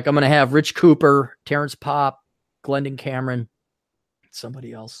group. Like I'm going to have Rich Cooper, Terrence Popp, Glendon Cameron,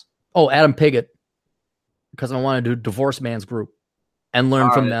 somebody else. Oh, Adam Piggott, because I want to do Divorce Man's Group and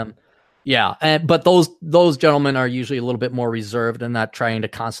learn from them. Yeah, but those gentlemen are usually a little bit more reserved and not trying to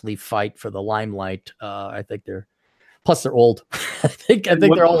constantly fight for the limelight. I think they're old. I think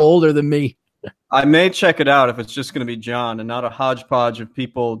they're all older than me. I may check it out if it's just going to be John and not a hodgepodge of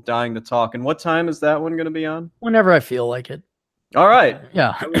people dying to talk. And what time is that one going to be on? Whenever I feel like it. All right.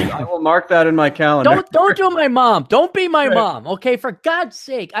 Yeah. I will mark that in my calendar. Don't do my mom. Don't be my mom. Okay. For God's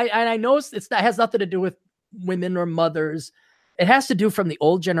sake. I know has nothing to do with women or mothers. It has to do from the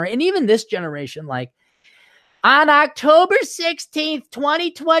old generation. And even this generation, like on October 16th,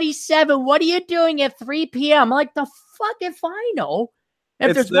 2027, what are you doing at 3 p.m.? I'm like, the fuck if I know.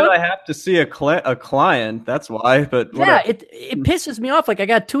 It's that I have to see a client. That's why. But yeah, it pisses me off. Like I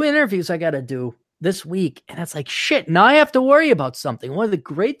got 2 interviews I got to do this week. And it's like, shit, now I have to worry about something. One of the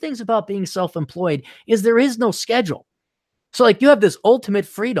great things about being self-employed is there is no schedule. So like you have this ultimate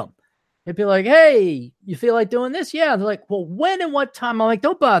freedom. It'd be like, hey, you feel like doing this? Yeah. They're like, well, when and what time? I'm like,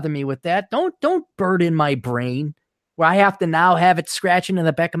 don't bother me with that. Don't burden my brain where I have to now have it scratching in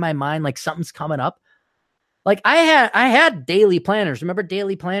the back of my mind like something's coming up. Like I had daily planners. Remember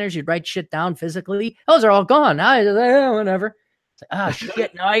daily planners? You'd write shit down physically. Those are all gone. Now I just like, whatever. It's like,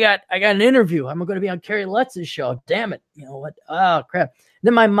 shit. Now I got an interview. I'm going to be on Carrie Lutz's show. Damn it. You know what? Oh crap.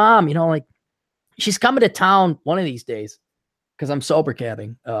 Then my mom, like she's coming to town one of these days because I'm sober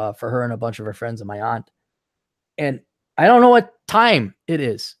cabbing for her and a bunch of her friends and my aunt. And I don't know what time it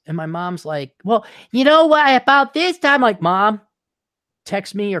is. And my mom's like, well, you know what? About this time, I'm like, Mom,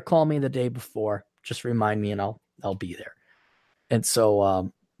 text me or call me the day before. Just remind me and I'll be there. And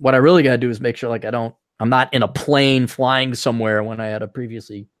so what I really got to do is make sure like I'm not in a plane flying somewhere when I had a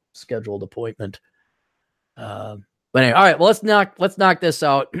previously scheduled appointment. But anyway, all right, well, let's knock this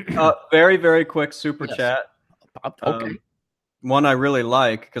out. Very, very quick super chat. Okay. One I really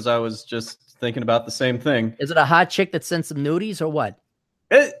like because I was just thinking about the same thing. Is it a hot chick that sent some nudies or what?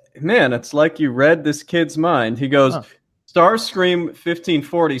 Man, it's like you read this kid's mind. He goes, Starscream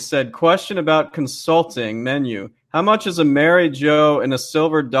 1540 said, question about consulting menu. How much is a Mary Jo in a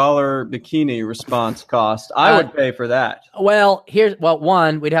silver dollar bikini response cost? I would pay for that. Well,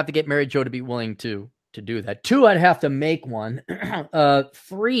 one, we'd have to get Mary Jo to be willing to do that. 2, I'd have to make one.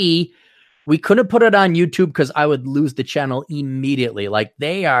 3, we couldn't put it on YouTube because I would lose the channel immediately. Like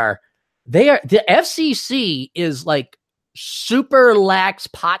the FCC is like super lax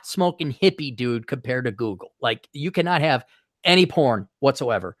pot smoking hippie dude compared to Google. Like, you cannot have any porn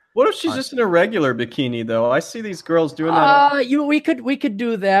whatsoever. What if she's just in a regular bikini though? I see these girls doing that. We could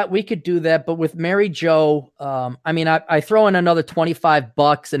do that. We could do that. But with Mary Jo, I mean, I throw in another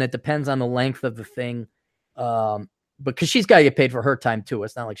 $25 and it depends on the length of the thing. Because she's got to get paid for her time too.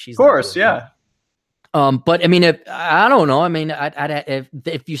 It's not like she's, of course, yeah. But I mean, I don't know. I mean,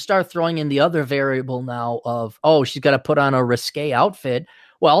 if you start throwing in the other variable now of, oh, she's got to put on a risque outfit.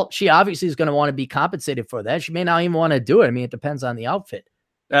 Well, she obviously is going to want to be compensated for that. She may not even want to do it. I mean, it depends on the outfit.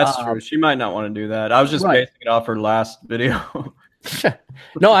 That's true. She might not want to do that. I was just basing it off her last video.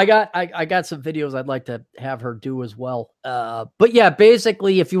 No, I got some videos I'd like to have her do as well. But yeah,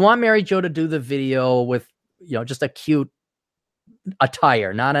 basically, if you want Mary Jo to do the video with, just a cute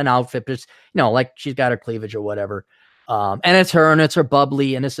attire, not an outfit, but like she's got her cleavage or whatever. And it's her and it's her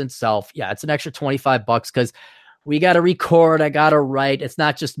bubbly, innocent self. Yeah, it's an extra $25 because we got to record. I got to write. It's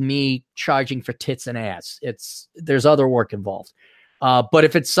not just me charging for tits and ass. There's other work involved. But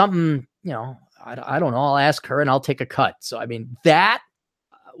if it's something, I don't know, I'll ask her and I'll take a cut. So, I mean, that,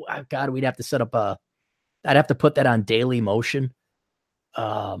 God, we'd have to set up I'd have to put that on Daily Motion.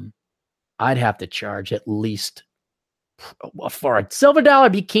 I'd have to charge at least for a silver dollar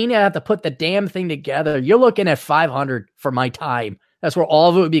bikini. I have to put the damn thing together. You're looking at $500 for my time. That's where all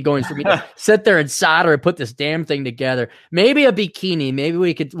of it would be going for me to sit there and solder and put this damn thing together. Maybe a bikini. Maybe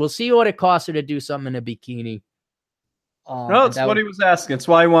we'll see what it costs her to do something in a bikini. No, that's what he was asking. It's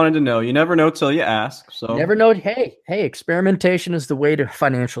why he wanted to know. You never know till you ask. So never know. Hey, experimentation is the way to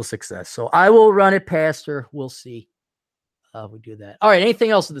financial success. So I will run it past her. We'll see. We do that. All right. Anything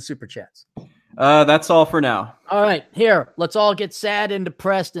else in the super chats? That's all for now. All right. Here, let's all get sad and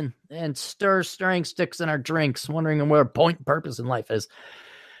depressed and stirring sticks in our drinks, wondering where point and purpose in life is.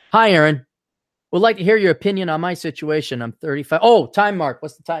 Hi, Aaron. Would like to hear your opinion on my situation. I'm 35. Oh, time mark.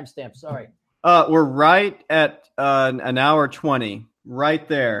 What's the timestamp? Sorry. We're right at an hour 20, right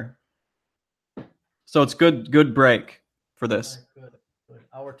there. So it's good break for this. Good.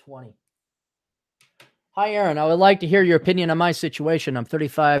 Hour 20. Hi, Aaron. I would like to hear your opinion on my situation. I'm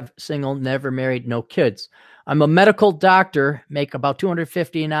 35, single, never married, no kids. I'm a medical doctor, make about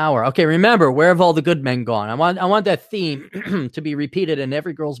 $250 an hour. Okay, remember, where have all the good men gone? I want that theme to be repeated in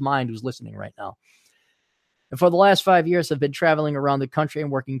every girl's mind who's listening right now. And for the last 5 years, I've been traveling around the country and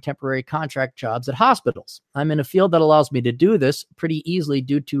working temporary contract jobs at hospitals. I'm in a field that allows me to do this pretty easily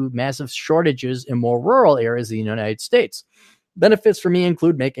due to massive shortages in more rural areas of the United States. Benefits for me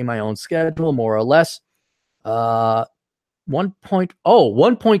include making my own schedule, more or less. 1.5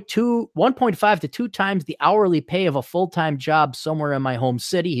 to 2 times the hourly pay of a full-time job somewhere in my home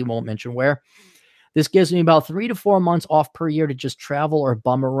city. He won't mention where. This gives me about 3 to 4 months off per year to just travel or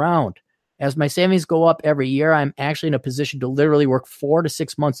bum around. As my savings go up every year, I'm actually in a position to literally work 4 to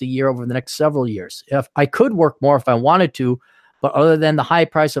 6 months a year over the next several years. If I could work more if I wanted to, but other than the high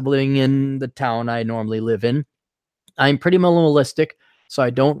price of living in the town I normally live in, I'm pretty minimalistic, so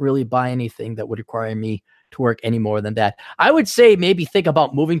I don't really buy anything that would require me to work any more than that. I would say maybe think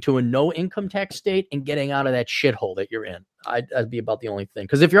about moving to a no income tax state and getting out of that shithole that you're in. That'd be about the only thing.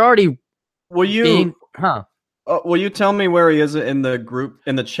 Because if you're already will you tell me where he is in the group,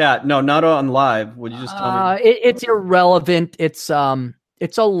 in the chat? No, not on live. Would you just tell me? It's irrelevant. It's a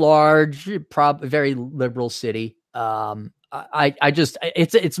large, very liberal city. It's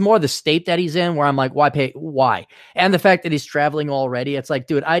more the state that he's in where I'm like, why? And the fact that he's traveling already, it's like,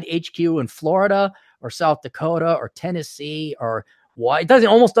 dude, I'd HQ in Florida or South Dakota or Tennessee or why. It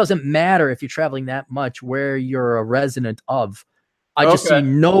almost doesn't matter if you're traveling that much where you're a resident of. I just see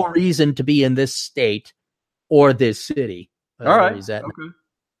no reason to be in this state or this city. All right. Okay.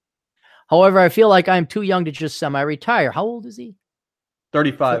 However, I feel like I'm too young to just semi-retire. How old is he?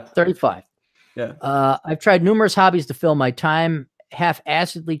 35. 35. Yeah. I've tried numerous hobbies to fill my time,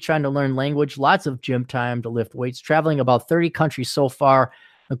 half-assedly trying to learn language, lots of gym time to lift weights, traveling about 30 countries so far,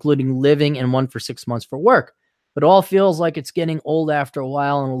 including living in one for 6 months for work. But it all feels like it's getting old after a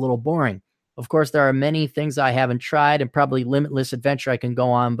while and a little boring. Of course, there are many things I haven't tried and probably limitless adventure I can go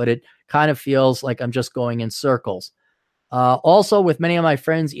on, but it kind of feels like I'm just going in circles. Also, with many of my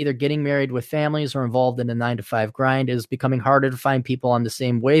friends either getting married with families or involved in a 9-to-5 grind, it is becoming harder to find people on the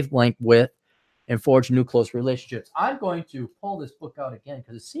same wavelength with and forge new close relationships. I'm going to pull this book out again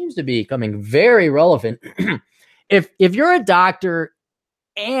because it seems to be becoming very relevant. If you're a doctor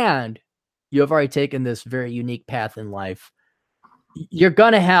and you have already taken this very unique path in life, you're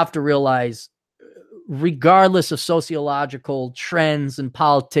going to have to realize, regardless of sociological trends and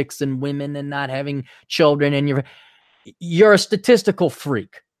politics and women and not having children, and you're a statistical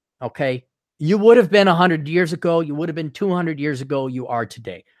freak. Okay. you would have been 100 years ago. You would have been 200 years ago. You are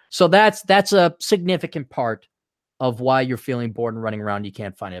today. So that's a significant part of why you're feeling bored and running around. You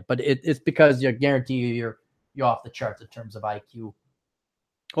can't find it, but it's because I guarantee you're off the charts in terms of IQ.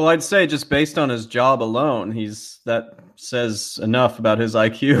 Well, I'd say just based on his job alone, that says enough about his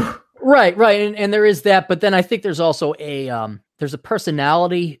IQ. Right. And there is that, but then I think there's also there's a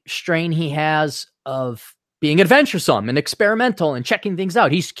personality strain he has of being adventuresome and experimental and checking things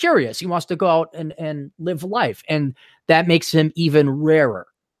out. He's curious. He wants to go out and live life. And that makes him even rarer.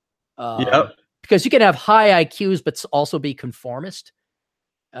 Yep. Because you can have high IQs, but also be conformist,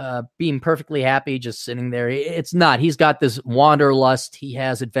 being perfectly happy, just sitting there. It's not. He's got this wanderlust. He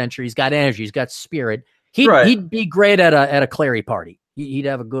has adventure. He's got energy. He's got spirit. He'd be great at a Clary party. He'd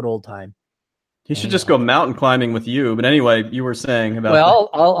have a good old time. He should just go mountain climbing with you. But anyway, you were saying about. Well,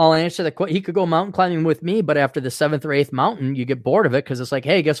 I'll answer the question. He could go mountain climbing with me, but after the 7th or 8th mountain, you get bored of it because it's like,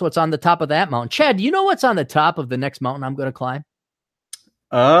 hey, guess what's on the top of that mountain? Chad, do you know what's on the top of the next mountain I'm going to climb?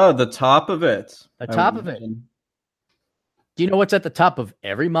 The top of it. The top of it. Do you know what's at the top of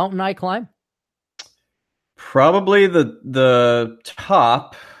every mountain I climb? Probably the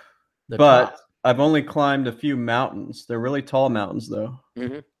top. Top. I've only climbed a few mountains. They're really tall mountains, though.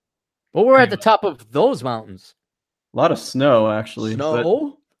 Mm-hmm. Well, we're at the top of those mountains. A lot of snow, actually.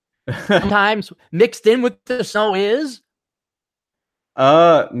 Snow? Sometimes mixed in with the snow is?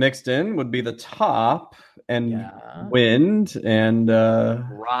 Mixed in would be the top and wind and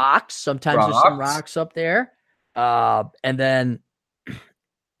rocks. Sometimes there's some rocks up there. And then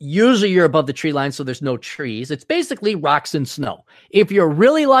usually you're above the tree line, so there's no trees. It's basically rocks and snow. If you're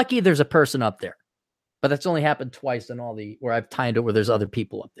really lucky, there's a person up there. But that's only happened twice in where I've timed it where there's other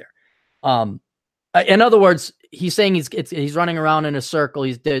people up there. In other words, he's saying he's running around in a circle.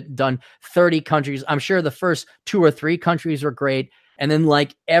 He's done 30 countries. I'm sure the first 2 or 3 countries were great. And then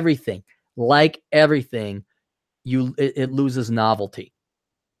like everything, it loses novelty.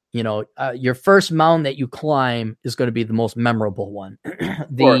 You know, your first mountain that you climb is going to be the most memorable one.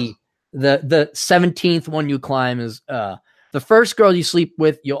 The 17th one you climb is the first girl you sleep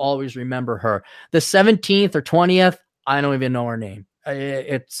with. You'll always remember her. The 17th or 20th, I don't even know her name.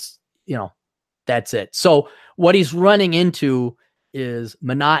 It's, you know, that's it. So what he's running into is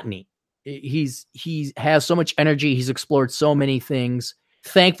monotony. He has so much energy. He's explored so many things.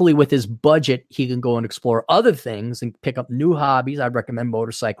 Thankfully, with his budget, he can go and explore other things and pick up new hobbies. I'd recommend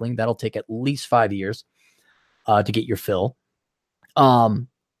motorcycling. That'll take at least 5 years to get your fill.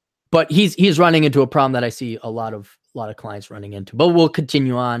 But he's running into a problem that I see a lot of clients running into. But we'll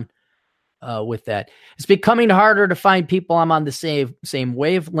continue on with that. It's becoming harder to find people I'm on the same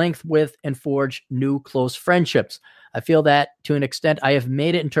wavelength with and forge new close friendships. I feel that to an extent I have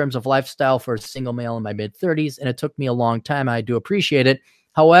made it in terms of lifestyle for a single male in my mid-30s, and it took me a long time. I do appreciate it.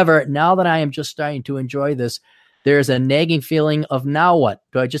 However, now that I am just starting to enjoy this, there's a nagging feeling of now what?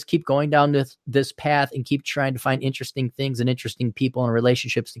 Do I just keep going down this path and keep trying to find interesting things and interesting people and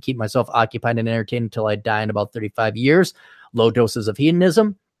relationships to keep myself occupied and entertained until I die in about 35 years? Low doses of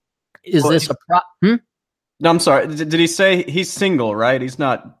hedonism? This a problem? No, I'm sorry. Did he say he's single, right? He's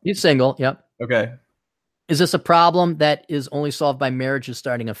not. He's single, yep. Okay. Is this a problem that is only solved by marriage and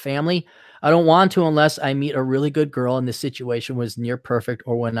starting a family? I don't want to unless I meet a really good girl and the situation was near perfect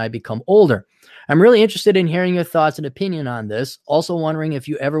or when I become older. I'm really interested in hearing your thoughts and opinion on this. Also wondering if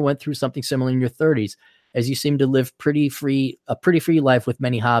you ever went through something similar in your 30s, as you seem to live a pretty free life with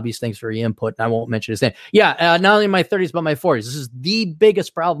many hobbies. Thanks for your input. And I won't mention his name. Yeah, not only in my 30s, but my 40s. This is the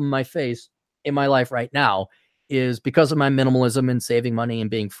biggest problem I face in my life right now is because of my minimalism and saving money and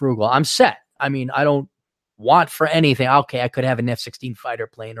being frugal. I'm set. I mean, I don't want for anything. Okay, I could have an F-16 fighter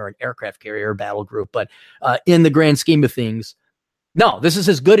plane or an aircraft carrier battle group, but in the grand scheme of things, no, this is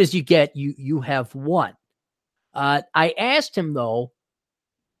as good as you get. You have won. I asked him though,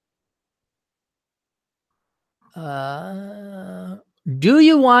 do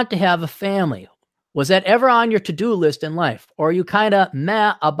you want to have a family? Was that ever on your to-do list in life? Or are you kind of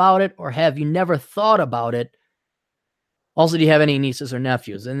meh about it? Or have you never thought about it? Also, do you have any nieces or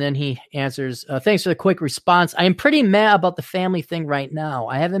nephews? And then he answers, thanks for the quick response. I am pretty mad about the family thing right now.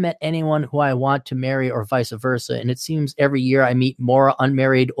 I haven't met anyone who I want to marry or vice versa. And it seems every year I meet more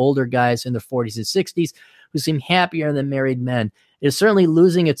unmarried older guys in their 40s and 60s who seem happier than married men. It is certainly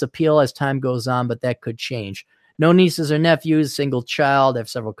losing its appeal as time goes on, but that could change. No nieces or nephews, single child, I have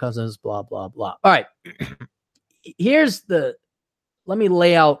several cousins, blah, blah, blah. All right. Let me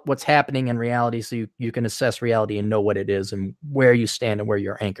lay out what's happening in reality so you can assess reality and know what it is and where you stand and where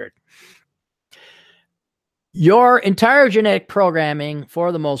you're anchored. Your entire genetic programming,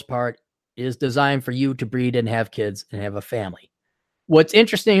 for the most part, is designed for you to breed and have kids and have a family. What's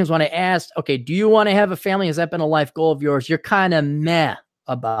interesting is when I asked, okay, do you want to have a family? Has that been a life goal of yours? You're kind of meh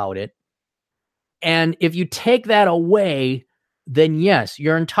about it. And if you take that away, then yes,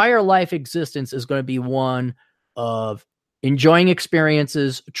 your entire life existence is going to be one of enjoying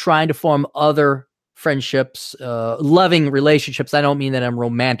experiences, trying to form other friendships, loving relationships. I don't mean that I'm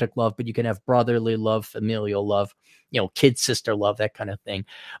romantic love, but you can have brotherly love, familial love, kid, sister love, that kind of thing.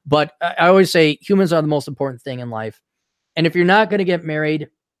 But I always say humans are the most important thing in life. And if you're not going to get married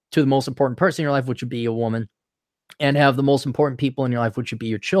to the most important person in your life, which would be a woman, and have the most important people in your life, which would be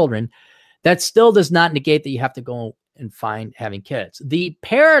your children, that still does not negate that you have to go and find having kids. The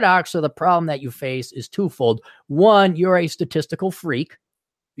paradox or the problem that you face is twofold. One, you're a statistical freak.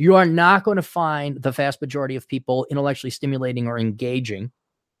 You are not going to find the vast majority of people intellectually stimulating or engaging.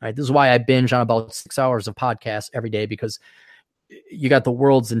 Right? This is why I binge on about 6 hours of podcasts every day, because you got the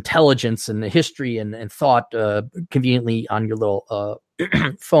world's intelligence and the history and thought conveniently on your little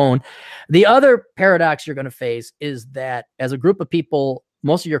phone. The other paradox you're going to face is that as a group of people,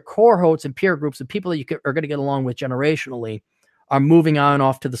 most of your cohorts and peer groups of people that you are going to get along with generationally are moving on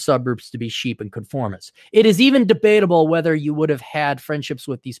off to the suburbs to be sheep and conformists. It is even debatable whether you would have had friendships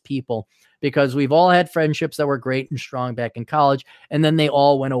with these people, because we've all had friendships that were great and strong back in college, and then they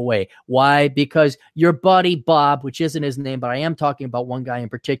all went away. Why? Because your buddy Bob, which isn't his name, but I am talking about one guy in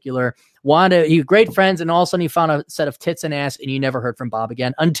particular, you great friends, and all of a sudden you found a set of tits and ass, and you never heard from Bob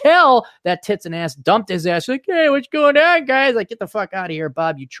again until that tits and ass dumped his ass. Like, hey, what's going on, guys? Like, get the fuck out of here,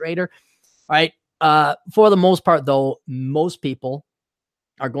 Bob, you traitor. All right. For the most part, though, most people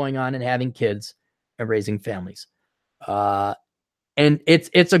are going on and having kids and raising families. And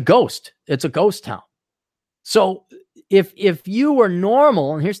it's a ghost. It's a ghost town. So if you were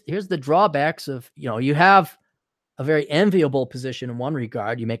normal, and here's the drawbacks of, you have a very enviable position in one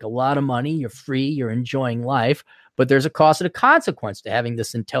regard. You make a lot of money, you're free, you're enjoying life, but there's a cost and a consequence to having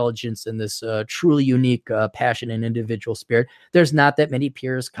this intelligence and this truly unique passion and individual spirit. There's not that many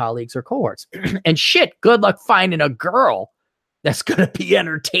peers, colleagues, or cohorts. And shit, good luck finding a girl that's going to be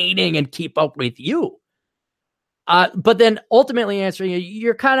entertaining and keep up with you. But then ultimately answering,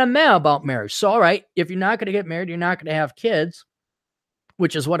 you're kind of meh about marriage. So, all right, if you're not going to get married, you're not going to have kids,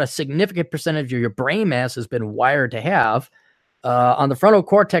 which is what a significant percentage of your brain mass has been wired to have. On the frontal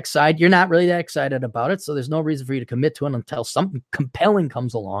cortex side, you're not really that excited about it. So there's no reason for you to commit to it until something compelling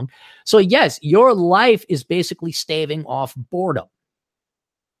comes along. So yes, your life is basically staving off boredom.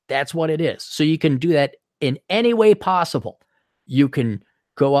 That's what it is. So you can do that in any way possible. You can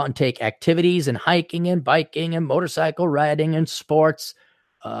go out and take activities and hiking and biking and motorcycle riding and sports.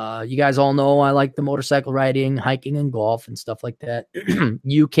 You guys all know I like the motorcycle riding, hiking, and golf and stuff like that.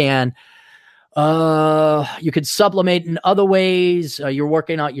 You can sublimate in other ways. You're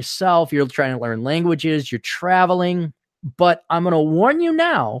working out yourself. You're trying to learn languages. You're traveling. But I'm going to warn you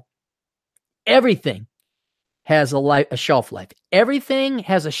now, everything has a shelf life. Everything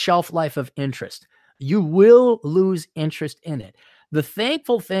has a shelf life of interest. You will lose interest in it. The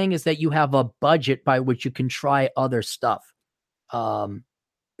thankful thing is that you have a budget by which you can try other stuff.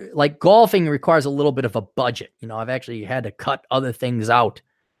 Like golfing requires a little bit of a budget. I've actually had to cut other things out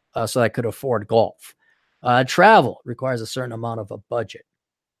so I could afford golf. Travel requires a certain amount of a budget.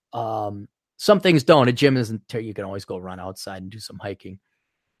 Some things don't. A gym isn't, you can always go run outside and do some hiking.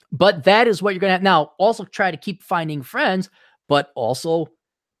 But that is what you're going to have. Now, also try to keep finding friends, but also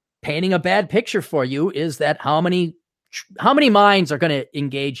painting a bad picture for you is that how many minds are going to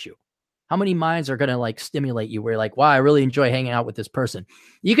engage you? How many minds are going to stimulate you where you're like, wow, I really enjoy hanging out with this person?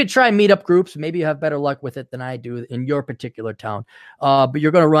 You could try meetup groups. Maybe you have better luck with it than I do in your particular town. But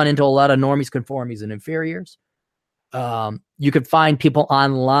you're going to run into a lot of normies, conformies, and inferiors. You could find people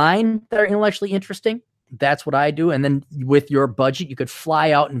online that are intellectually interesting. That's what I do. And then with your budget, you could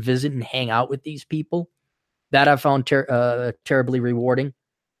fly out and visit and hang out with these people. That I found terribly rewarding.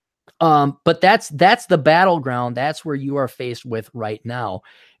 But that's the battleground. That's where you are faced with right now.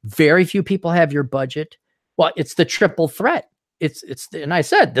 Very few people have your budget. Well, it's the triple threat. And I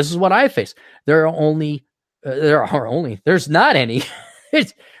said, this is what I face. There's not any.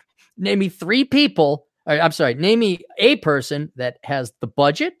 Name me three people. Name me a person that has the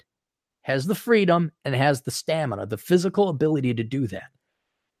budget, has the freedom, and has the stamina, the physical ability to do that.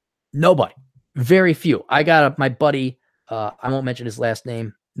 Nobody. Very few. I got my buddy, I won't mention his last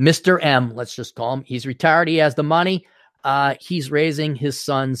name, Mr. M, let's just call him. He's retired. He has the money. He's raising his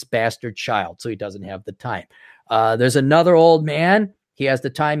son's bastard child, so he doesn't have the time. There's another old man. He has the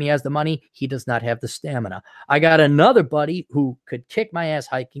time. He has the money. He does not have the stamina. I got another buddy who could kick my ass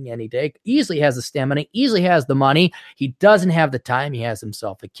hiking any day, easily has the stamina, easily has the money. He doesn't have the time. He has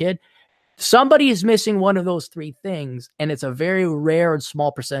himself a kid. Somebody is missing one of those three things, and it's a very rare and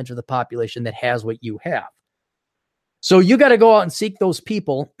small percentage of the population that has what you have. So you got to go out and seek those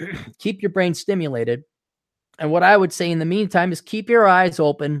people, keep your brain stimulated. And what I would say in the meantime is keep your eyes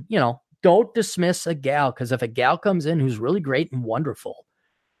open. Don't dismiss a gal, because if a gal comes in who's really great and wonderful,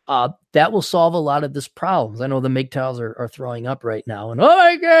 that will solve a lot of this problems. I know the MGTOWs are throwing up right now, and oh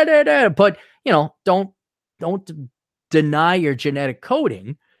my God, but don't deny your genetic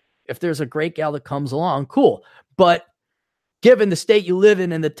coding. If there's a great gal that comes along, cool. But given the state you live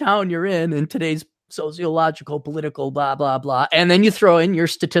in and the town you're in today's sociological, political, blah, blah, blah, and then you throw in your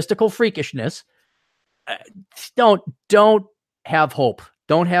statistical freakishness, don't have hope.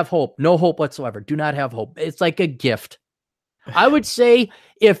 Don't have hope. No hope whatsoever. Do not have hope. It's like a gift. I would say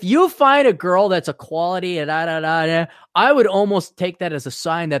if you find a girl that's a quality, I would almost take that as a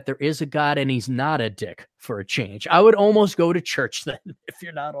sign that there is a God and he's not a dick for a change. I would almost go to church then if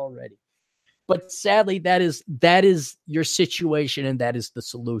you're not already. But sadly, that is your situation, and that is the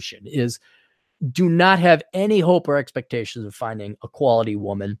solution, is do not have any hope or expectations of finding a quality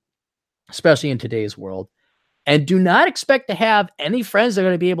woman, especially in today's world. And do not expect to have any friends that are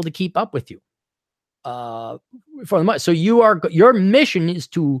going to be able to keep up with you. For the money. So your mission is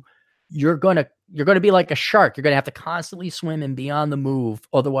you're going to be like a shark. You're going to have to constantly swim and be on the move.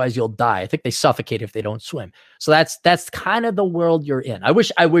 Otherwise you'll die. I think they suffocate if they don't swim. So that's kind of the world you're in. I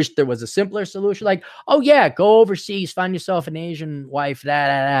wish there was a simpler solution. Like, oh yeah, go overseas, find yourself an Asian wife.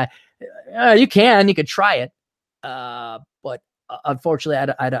 You could try it. But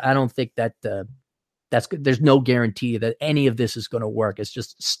unfortunately, I don't think that, that's good. There's no guarantee that any of this is going to work. It's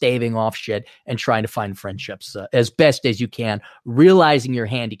just staving off shit and trying to find friendships as best as you can, realizing you're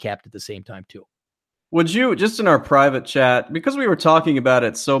handicapped at the same time too. Would you, just in our private chat, because we were talking about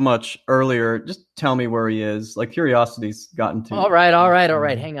it so much earlier, just tell me where he is? Like, curiosity's gotten to. All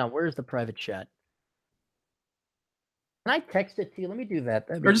right. Hang on. Where's the private chat? Can I text it to you? Let me do that.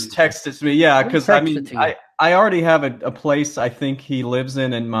 Or just text it to me. Yeah, because I already have a place I think he lives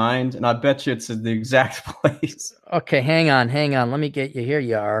in mind, and I bet you it's the exact place. Okay, hang on. Let me get you. Here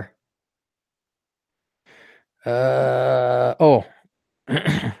you are. All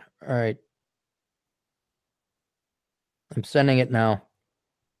right. I'm sending it now.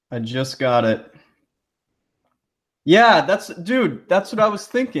 I just got it. Yeah, that's what I was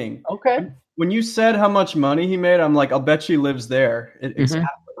thinking. Okay. When you said how much money he made, I'm like, I'll bet you he lives there. Exactly.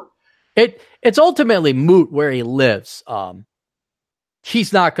 It's ultimately moot where he lives.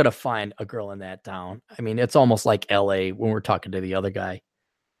 He's not going to find a girl in that town. I mean, it's almost like LA when we're talking to the other guy.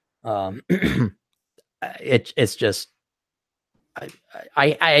 It's just,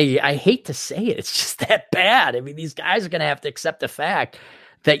 I hate to say it. It's just that bad. I mean, these guys are going to have to accept the fact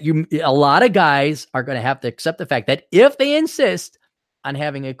that a lot of guys are going to have to accept the fact that if they insist on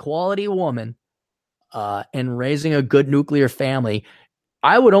having a quality woman and raising a good nuclear family,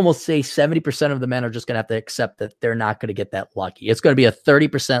 I would almost say 70% of the men are just going to have to accept that they're not going to get that lucky. It's going to be a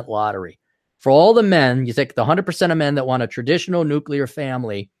 30% lottery. For all the men, you take the 100% of men that want a traditional nuclear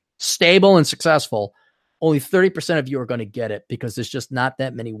family, stable and successful, only 30% of you are going to get it because there's just not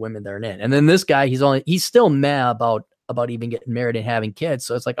that many women that are in it. And then this guy, he's still mad about even getting married and having kids.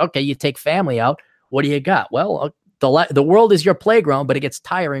 So it's like, okay, you take family out. What do you got? Well, the world is your playground, but it gets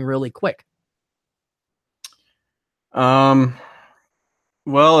tiring really quick.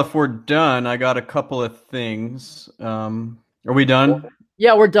 Well, if we're done, I got a couple of things. Are we done?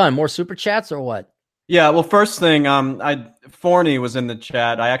 Yeah, we're done. More super chats or what? Yeah, well, first thing, Forney was in the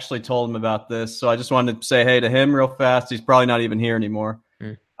chat. I actually told him about this, so I just wanted to say hey to him real fast. He's probably not even here anymore.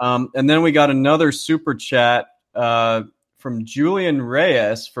 And then we got another super chat from Julian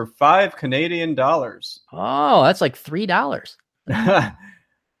Reyes for $5 Canadian. Oh, that's like $3.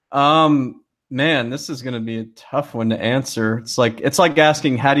 Man, this is going to be a tough one to answer. It's like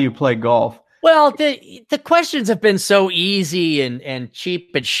asking, how do you play golf? Well, the questions have been so easy and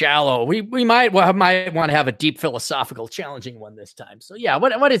cheap and shallow. We might want to have a deep philosophical, challenging one this time. So yeah,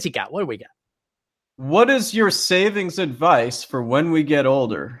 what has he got? What do we got? What is your savings advice for when we get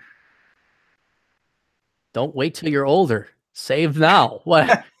older? Don't wait till you're older. Save now.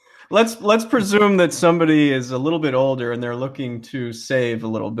 What? Let's presume that somebody is a little bit older and they're looking to save a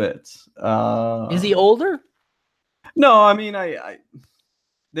little bit. Is he older? No, I mean,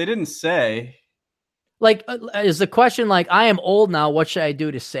 they didn't say. Like, is the question like, I am old now, what should I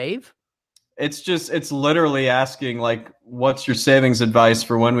do to save? It's literally asking, like, what's your savings advice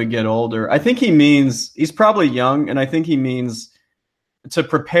for when we get older? I think he means, he's probably young, and I think he means to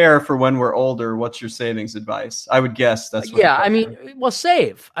prepare for when we're older. What's your savings advice? I would guess that's what. Yeah, I mean, well,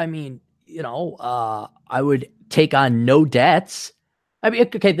 save. I mean, I would take on no debts. I mean,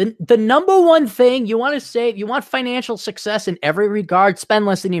 okay, the number one thing you want to save, you want financial success in every regard, spend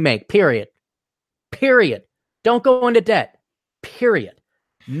less than you make, period. Period. Don't go into debt, period.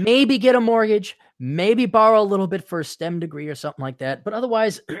 Maybe get a mortgage, maybe borrow a little bit for a STEM degree or something like that. But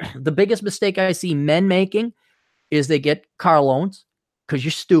otherwise, the biggest mistake I see men making is they get car loans because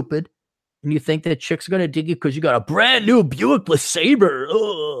you're stupid and you think that chicks are going to dig you because you got a brand new Buick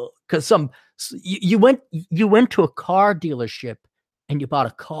LeSabre. Because you went to a car dealership and you bought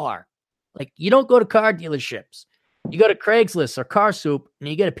a car. Like, you don't go to car dealerships. You go to Craigslist or Car Soup and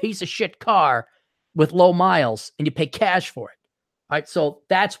you get a piece of shit car with low miles and you pay cash for it. All right. So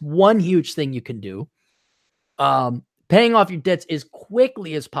that's one huge thing you can do. Paying off your debts as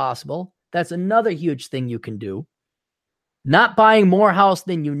quickly as possible. That's another huge thing you can do. Not buying more house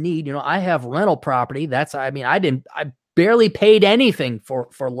than you need. You know, I have rental property. I barely paid anything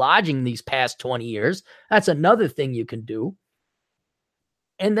for lodging these past 20 years. That's another thing you can do.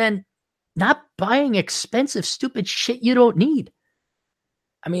 And then not buying expensive, stupid shit you don't need.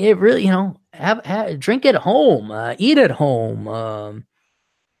 I mean, it really, have drink at home, eat at home.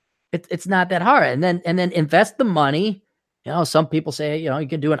 It's not that hard. And then invest the money. Some people say, you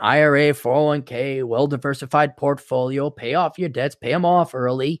can do an IRA, 401k, well-diversified portfolio, pay off your debts, pay them off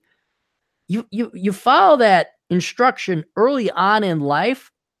early. You follow that instruction early on in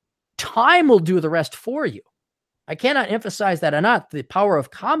life, time will do the rest for you. I cannot emphasize that enough, the power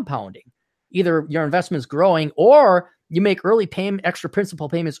of compounding. Either your investment's growing or you make extra principal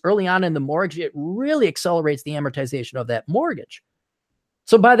payments early on in the mortgage. It really accelerates the amortization of that mortgage.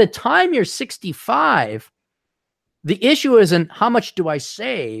 So by the time you're 65, the issue isn't how much do I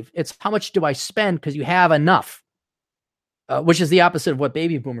save, it's how much do I spend because you have enough, which is the opposite of what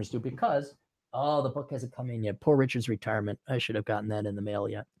baby boomers do because, the book hasn't come in yet. Poor Richard's Retirement. I should have gotten that in the mail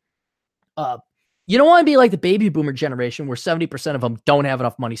yet. You don't want to be like the baby boomer generation where 70% of them don't have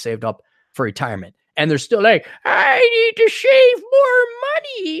enough money saved up for retirement. And they're still like, I need to save more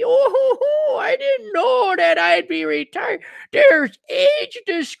money. Oh, I didn't know that I'd be retired. There's age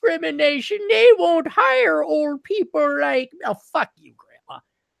discrimination. They won't hire old people like, oh, fuck you,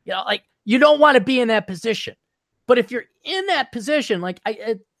 Grandma. You don't want to be in that position. But if you're in that position, like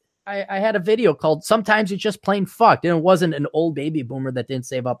I had a video called Sometimes You're Just Plain Fucked. And it wasn't an old baby boomer that didn't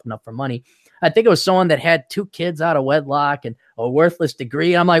save up enough for money. I think it was someone that had 2 kids out of wedlock and a worthless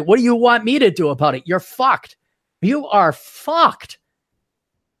degree. I'm like, what do you want me to do about it? You're fucked. You are fucked.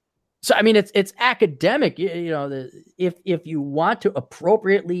 So, I mean, it's academic. If you want to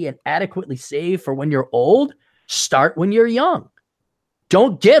appropriately and adequately save for when you're old, start when you're young.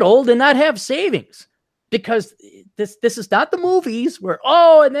 Don't get old and not have savings. Because this is not the movies where,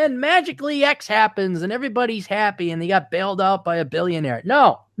 and then magically X happens and everybody's happy and they got bailed out by a billionaire.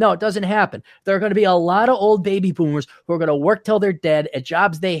 No, it doesn't happen. There are going to be a lot of old baby boomers who are going to work till they're dead at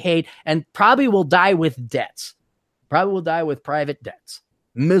jobs they hate and probably will die with debts. Probably will die with private debts.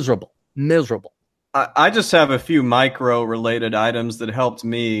 Miserable. I just have a few micro related items that helped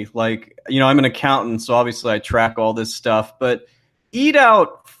me. Like, I'm an accountant, so obviously I track all this stuff, but eat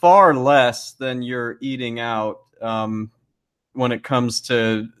out far less than you're eating out when it comes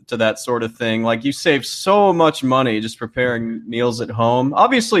to that sort of thing. Like, you save so much money just preparing meals at home.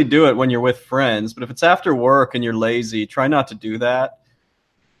 Obviously do it when you're with friends, but if it's after work and you're lazy, try not to do that.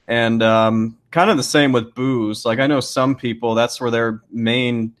 And kind of the same with booze. Like, I know some people, that's where their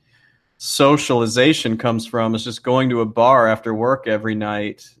main socialization comes from, is just going to a bar after work every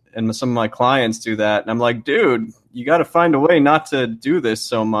night. And some of my clients do that. And I'm like, dude, you got to find a way not to do this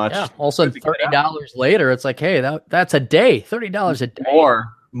so much. Yeah. Also, $30 later, it's like, hey, that's a day. $30 a day.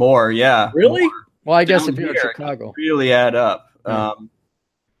 More. Yeah. Really? More. Well, I guess if you're in Chicago, really add up. Yeah.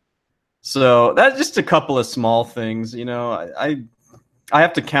 So that's just a couple of small things. I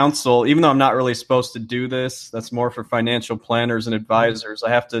have to counsel, even though I'm not really supposed to do this. That's more for financial planners and advisors. I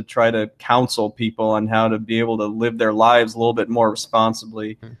have to try to counsel people on how to be able to live their lives a little bit more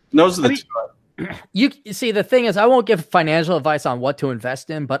responsibly. And those are the two. You see, the thing is, I won't give financial advice on what to invest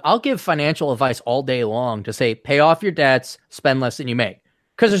in, but I'll give financial advice all day long to say, pay off your debts, spend less than you make.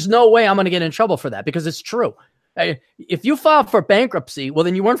 Because there's no way I'm going to get in trouble for that, because it's true. If you file for bankruptcy, well,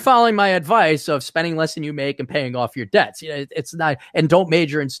 then you weren't following my advice of spending less than you make and paying off your debts. It's not, and don't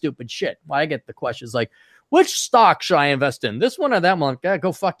major in stupid shit. Well, I get the questions like, which stock should I invest in? This one or that one?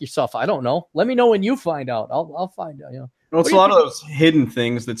 Go fuck yourself. I don't know. Let me know when you find out. I'll find out. Well, it's a lot of those hidden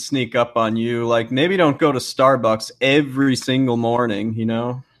things that sneak up on you. Like, maybe don't go to Starbucks every single morning.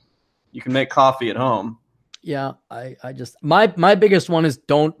 You can make coffee at home. Yeah, I just my biggest one is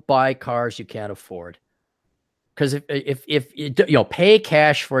don't buy cars you can't afford. Because if you pay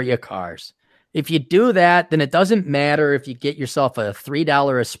cash for your cars, If you do that, then it doesn't matter if you get yourself a $3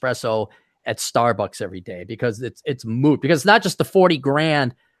 espresso at Starbucks every day, because it's moot, because it's not just the 40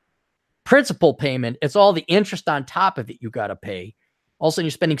 grand principal payment. It's all the interest on top of it you got to pay. Also,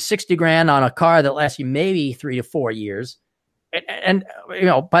 you're spending 60 grand on a car that lasts you maybe 3 to 4 years. And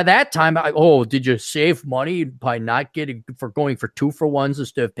by that time, did you save money by not going for 2-for-1s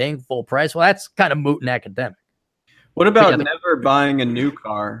instead of paying full price? Well, that's kind of moot and academic. What about never buying a new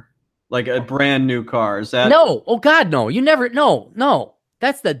car, like a brand new car? Is that no? Oh God, no! You never. No.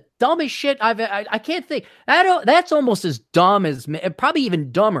 That's the dumbest shit I can't think. That's almost as dumb as, probably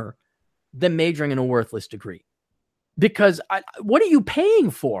even dumber than majoring in a worthless degree. Because what are you paying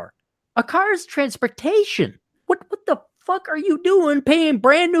for? A car is transportation. What the fuck are you doing paying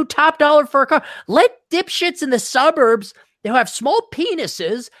brand new top dollar for a car? Let dipshits in the suburbs who have small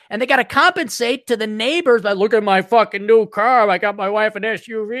penises and they got to compensate to the neighbors by, look at my fucking new car. I got my wife an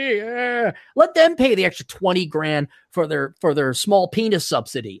SUV. Let them pay the extra 20 grand for their small penis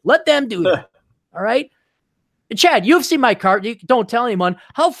subsidy. Let them do that. All right. Chad, you've seen my car. You don't tell anyone.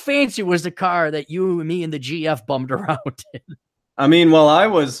 How fancy was the car that you and me and the GF bummed around in? I mean, well, I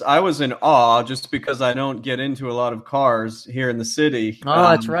was in awe just because I don't get into a lot of cars here in the city. Oh,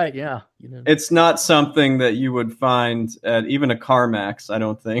 that's right. Yeah. It's not something that you would find at even a CarMax, I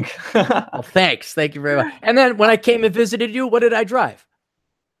don't think. Well, thanks. Thank you very much. And then when I came and visited you, what did I drive?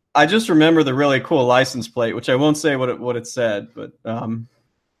 I just remember the really cool license plate, which I won't say what it said, but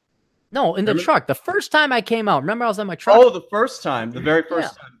no, in the truck. The first time I came out, remember I was on my truck? Oh, the very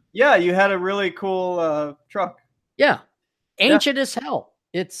first time. Yeah, you had a really cool truck. Yeah. Ancient as hell.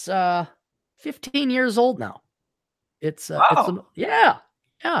 It's 15 years old now. It's wow.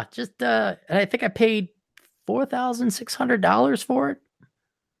 Just and I think I paid $4,600 for it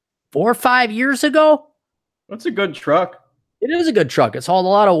 4 or 5 years ago. That's a good truck. It is a good truck. It's hauled a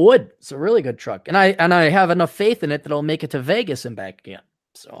lot of wood. It's a really good truck, and I have enough faith in it that it'll make it to Vegas and back again.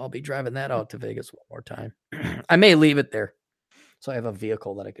 So I'll be driving that out to Vegas one more time. I may leave it there, so I have a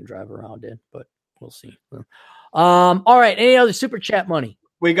vehicle that I can drive around in, but we'll see. All right. Any other super chat money?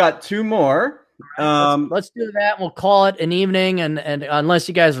 We got 2 more. Let's do that. We'll call it an evening. And unless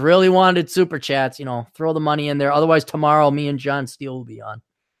you guys really wanted super chats, throw the money in there. Otherwise, tomorrow, me and John Steele will be on.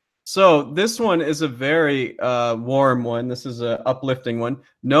 So this one is a very warm one. This is an uplifting one.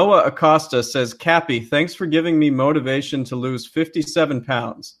 Noah Acosta says, Cappy, thanks for giving me motivation to lose 57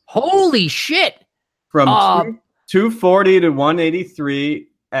 pounds. Holy shit. From 240 to 183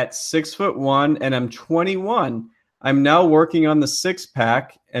 at 6'1", and I'm 21. I'm now working on the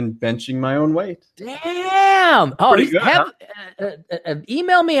 6-pack and benching my own weight. Damn! Good,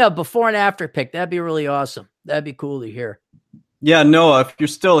 Email me a before and after pic. That'd be really awesome. That'd be cool to hear. Yeah, Noah, if you're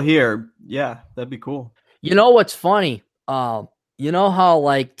still here, yeah, that'd be cool. You know what's funny? You know how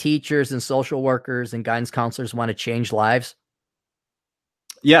like teachers and social workers and guidance counselors want to change lives?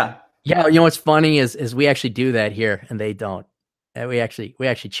 Yeah. Yeah. You know what's funny is we actually do that here, and they don't. And we actually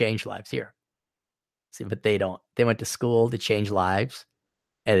change lives here. See, but they don't. They went to school to change lives,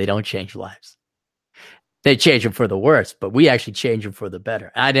 and they don't change lives. They change them for the worse, but we actually change them for the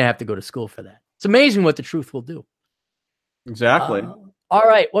better. I didn't have to go to school for that. It's amazing what the truth will do. Exactly. All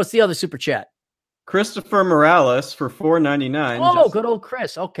right. What's the other super chat? Christopher Morales for $4.99. Oh, good old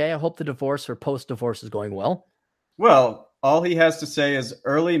Chris. Okay. I hope the divorce or post-divorce is going well. Well, all he has to say is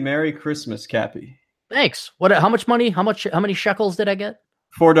early Merry Christmas, Cappy. Thanks. What? How much money? How many shekels did I get?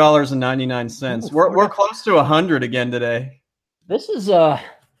 $4.99. We're close to 100 again today. This is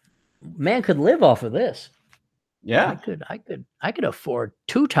man could live off of this. Yeah, I could afford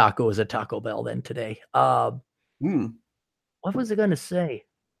 2 tacos at Taco Bell then today. What was I going to say?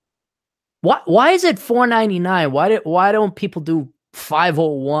 Why is it $4.99? Why don't people do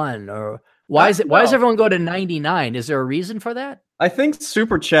 $5.01 or why does everyone go to 99? Is there a reason for that? I think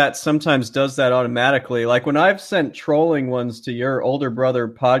Super Chat sometimes does that automatically. Like when I've sent trolling ones to your older brother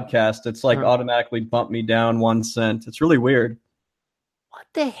podcast, it's like automatically bump me down 1 cent. It's really weird. What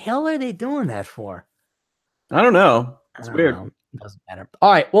the hell are they doing that for? I don't know. It's weird. It doesn't matter.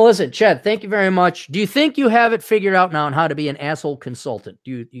 All right. Well, listen, Chad, thank you very much. Do you think you have it figured out now on how to be an asshole consultant?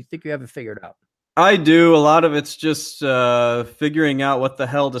 Do you think you have it figured out? I do. A lot of it's just figuring out what the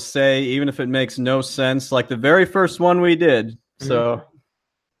hell to say, even if it makes no sense. Like the very first one we did. So,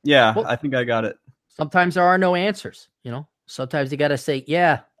 yeah, well, I think I got it. Sometimes there are no answers, Sometimes you got to say,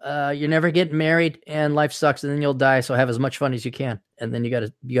 yeah, you're never getting married and life sucks and then you'll die. So have as much fun as you can. And then you got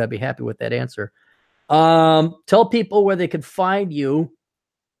to be happy with that answer. Tell people where they can find you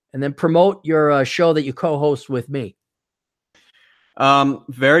and then promote your show that you co-host with me.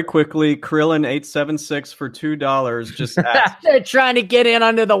 Very quickly, Krillin876 for $2. Just they're trying to get in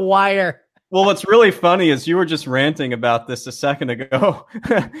under the wire. Well, what's really funny is you were just ranting about this a second ago.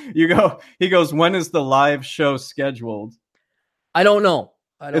 He goes, when is the live show scheduled? I don't know.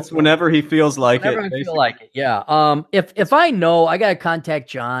 It's whenever he feels like whenever it. I Basically. feel like it. Yeah. If I know, I gotta contact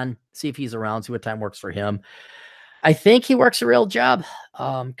John, see if he's around, see what time works for him. I think he works a real job.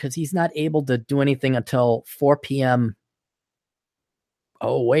 Because he's not able to do anything until 4 p.m.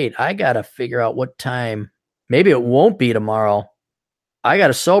 Oh, wait, I gotta figure out what time. Maybe it won't be tomorrow. I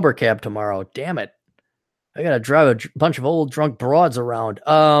got a sober cab tomorrow. Damn it. I got to drive a bunch of old drunk broads around.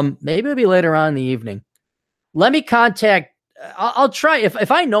 Maybe it'll be later on in the evening. Let me contact. I'll try.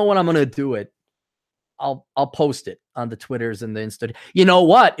 If I know when I'm going to do it, I'll post it on the Twitters and the Insta. You know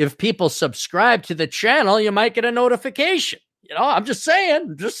what? If people subscribe to the channel, you might get a notification. I'm just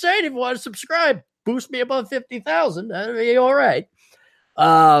saying. If you want to subscribe, boost me above 50,000. That'll be all right.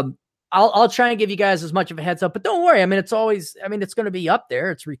 I'll try and give you guys as much of a heads up, but don't worry. I mean, it's going to be up there.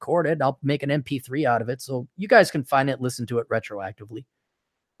 It's recorded. I'll make an MP3 out of it. So you guys can find it, listen to it retroactively.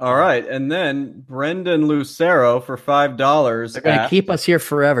 All right. And then Brendan Lucero for $5. They're going to keep us here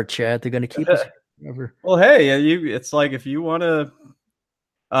forever, Chad. They're going to keep us here forever. Well, hey, it's like, if you want to,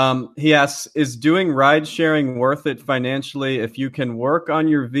 he asks, is doing ride sharing worth it financially if you can work on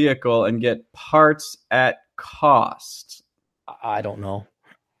your vehicle and get parts at cost? I don't know.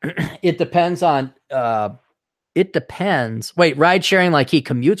 It depends on, Wait, ride sharing, like he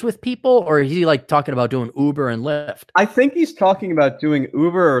commutes with people, or is he like talking about doing Uber and Lyft? I think he's talking about doing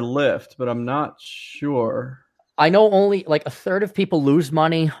Uber or Lyft, but I'm not sure. I know only like a third of people lose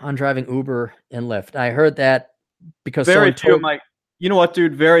money on driving Uber and Lyft. I heard that because very few of you know what,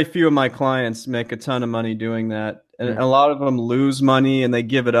 dude? Very few of my clients make a ton of money doing that. And a lot of them lose money and they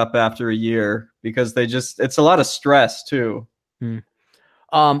give it up after a year because it's a lot of stress too.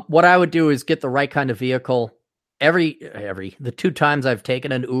 What I would do is get the right kind of vehicle. The 2 times I've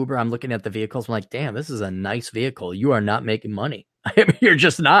taken an Uber, I'm looking at the vehicles. I'm like, damn, this is a nice vehicle. You are not making money. I mean, you're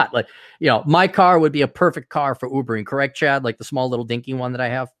just not. Like, my car would be a perfect car for Ubering, correct, Chad? Like the small little dinky one that I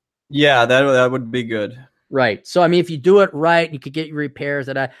have. Yeah, that would be good. Right. So, I mean, if you do it right, you could get your repairs.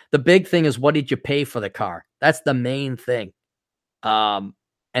 The big thing is, what did you pay for the car? That's the main thing.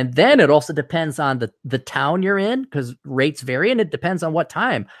 And then it also depends on the town you're in, because rates vary, and it depends on what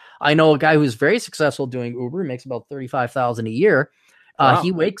time. I know a guy who's very successful doing Uber, makes about $35,000 a year. Wow.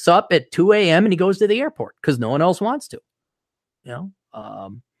 He wakes up at 2 a.m. and he goes to the airport because no one else wants to.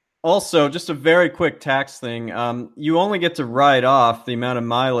 Also, just a very quick tax thing. You only get to write off the amount of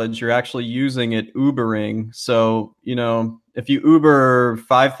mileage you're actually using at Ubering. So, if you Uber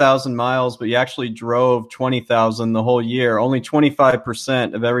 5,000 miles, but you actually drove 20,000 the whole year, only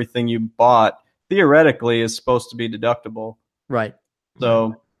 25% of everything you bought theoretically is supposed to be deductible. Right.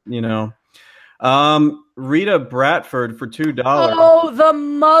 So, Rita Bradford for $2. Oh, the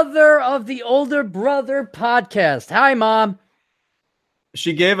mother of the older brother podcast. Hi, Mom.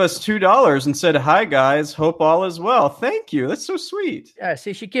 She gave us $2 and said, "Hi guys, hope all is well." Thank you. That's so sweet. Yeah,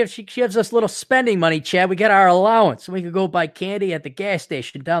 see, she gives us little spending money, Chad. We get our allowance, so we could go buy candy at the gas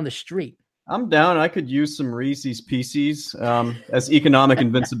station down the street. I'm down. I could use some Reese's Pieces, as economic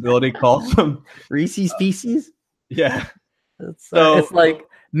invincibility calls them. Reese's Pieces? Yeah. It's like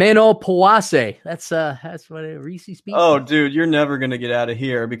Mano Poase. That's what Reese's Pieces. Oh, dude, you're never gonna get out of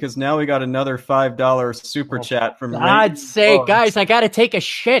here because now we got another $5 super chat from. God's sake, guys! I gotta take a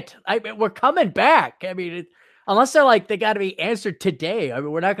shit. We're coming back. I mean, unless they got to be answered today. I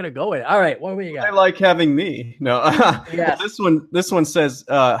mean, we're not gonna go in. All right, what do we got? I like having me. No, yes. This one says,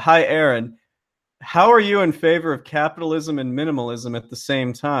 "Hi, Aaron. How are you in favor of capitalism and minimalism at the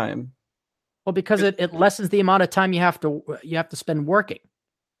same time?" Well, because it lessens the amount of time you have to spend working.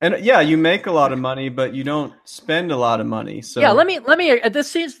 And yeah, you make a lot of money, but you don't spend a lot of money. So yeah, let me.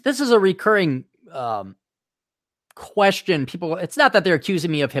 This is a recurring question. People, it's not that they're accusing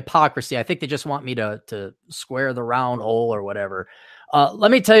me of hypocrisy. I think they just want me to square the round hole or whatever.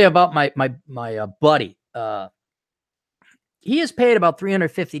 Let me tell you about my buddy. He is paid about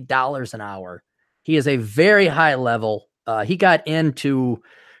 $350 an hour. He is a very high level. He got into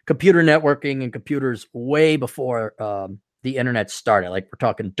computer networking and computers way before the internet started. Like, we're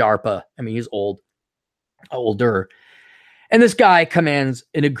talking DARPA. I mean, he's older. And this guy commands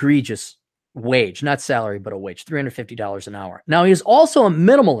an egregious wage, not salary, but a wage, $350 an hour. Now, he's also a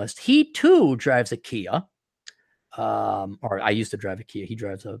minimalist. He too drives a Kia. Or I used to drive a Kia. He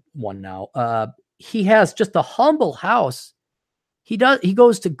drives a one now. He has just a humble house. He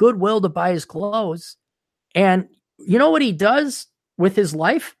goes to Goodwill to buy his clothes. And you know what he does with his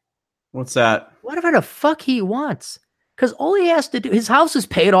life? What's that? Whatever the fuck he wants. Because all he has to do, his house is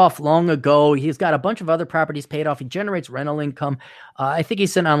paid off long ago. He's got a bunch of other properties paid off. He generates rental income. I think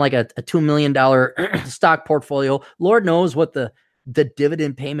he's sitting on like a $2 million stock portfolio. Lord knows what the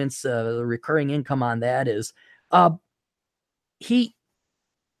dividend payments, the recurring income on that is. He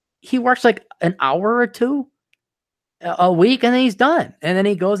works like an hour or two a week, and then he's done. And then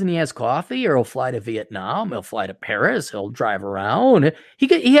he goes and he has coffee, or he'll fly to Vietnam. He'll fly to Paris. He'll drive around.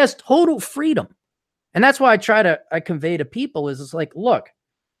 He has total freedom. And that's why I convey to people is it's like, look,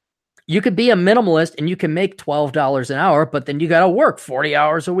 you could be a minimalist and you can make $12 an hour, but then you got to work 40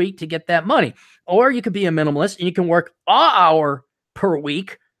 hours a week to get that money. Or you could be a minimalist and you can work an hour per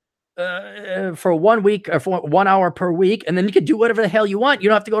week for 1 week, or for 1 hour per week. And then you can do whatever the hell you want. You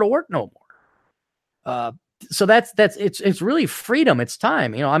don't have to go to work no more. So it's really freedom. It's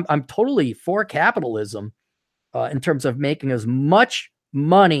time. You know, I'm totally for capitalism in terms of making as much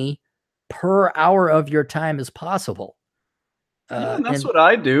money per hour of your time as possible. And that's what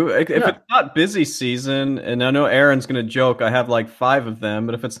I do. If it's not busy season, and I know Aaron's going to joke, I have like 5 of them,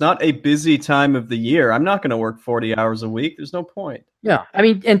 but if it's not a busy time of the year, I'm not going to work 40 hours a week. There's no point. Yeah. I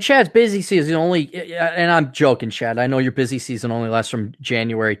mean, and Chad's busy season only, and I'm joking, Chad, I know your busy season only lasts from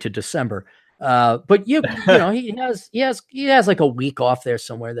January to December. But you know, he has like a week off there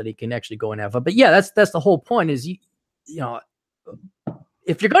somewhere that he can actually go and have fun. But yeah, that's the whole point is, you know,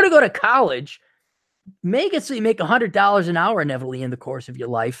 if you're going to go to college, make it so you make $100 an hour inevitably in the course of your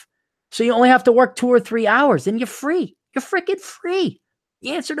life. So you only have to work 2 or 3 hours and you're free. You're freaking free.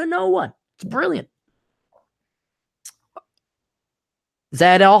 The answer to no one. It's brilliant. Is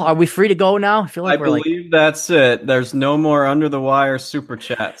that all? Are we free to go now? I believe that's it. There's no more under the wire super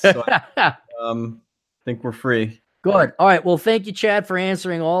chats. So I think we're free. Good. All right. Well, thank you, Chad, for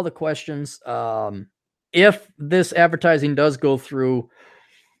answering all the questions. If this advertising does go through,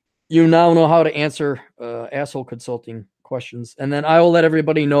 you now know how to answer asshole consulting questions. And then I will let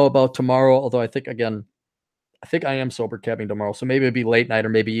everybody know about tomorrow. Although I think I am sober cabbing tomorrow. So maybe it'll be late night or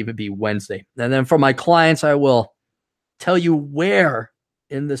maybe even be Wednesday. And then for my clients, I will tell you where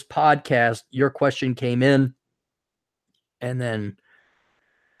in this podcast your question came in. And then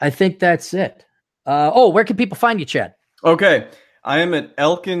I think that's it. Where can people find you, Chad? Okay. I am at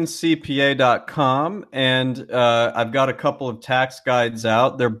elkincpa.com, and I've got a couple of tax guides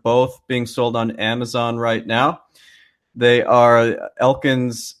out. They're both being sold on Amazon right now. They are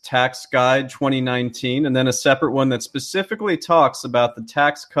Elkins Tax Guide 2019, and then a separate one that specifically talks about the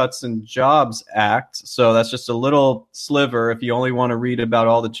Tax Cuts and Jobs Act. So that's just a little sliver if you only want to read about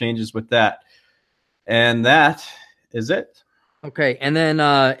all the changes with that. And that is it. Okay, and then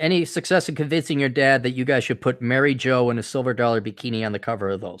any success in convincing your dad that you guys should put Mary Jo in a silver dollar bikini on the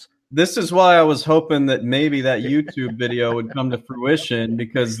cover of those? This is why I was hoping that maybe that YouTube video would come to fruition,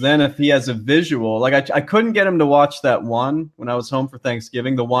 because then if he has a visual, like I couldn't get him to watch that one when I was home for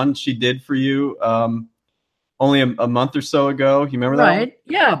Thanksgiving, the one she did for you only a month or so ago. You remember that? Right.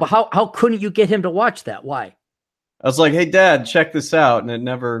 Yeah, but how couldn't you get him to watch that? Why? I was like, hey, Dad, check this out. And it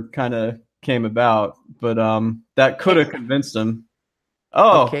never kind of came about, but that could have convinced him.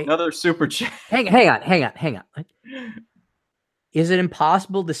 Oh, okay. Another super chat. Hang on. Is it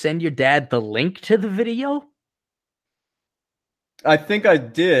impossible to send your dad the link to the video? I think I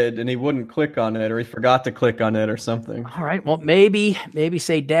did, and he wouldn't click on it, or he forgot to click on it or something. All right. Well, maybe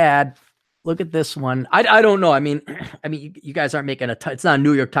say, Dad, look at this one. I don't know. I mean, you guys aren't making it's not a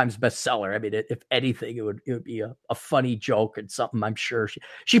New York Times bestseller. I mean, if anything, it would be a funny joke and something. I'm sure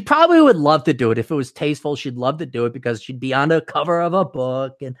she probably would love to do it. If it was tasteful, she'd love to do it because she'd be on the cover of a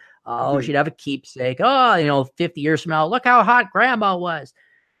book and she'd have a keepsake. 50 years from now, look how hot Grandma was.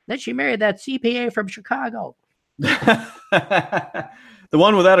 Then she married that CPA from Chicago. The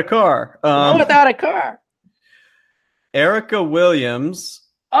one without a car. The one without a car. Erica Williams.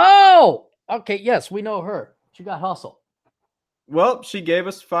 Oh, okay. Yes, we know her. She got hustle. Well, she gave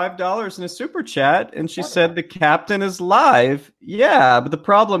us $5 in a super chat, and she said the captain is live. Yeah, but the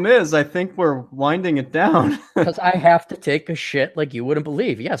problem is, I think we're winding it down. Because I have to take a shit like you wouldn't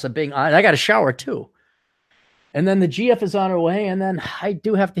believe. Yes, I'm being honest. I got a shower too. And then the GF is on her way, and then I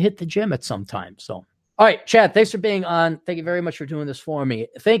do have to hit the gym at some time. So, all right, Chad, thanks for being on. Thank you very much for doing this for me.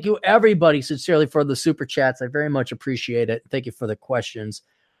 Thank you, everybody, sincerely, for the super chats. I very much appreciate it. Thank you for the questions.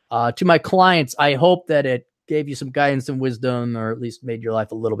 To my clients, I hope that it gave you some guidance and wisdom, or at least made your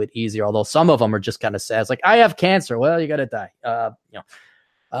life a little bit easier. Although some of them are just kind of sad. It's like, I have cancer. Well, you got to die.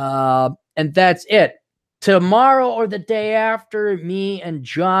 And that's it. Tomorrow or the day after, me and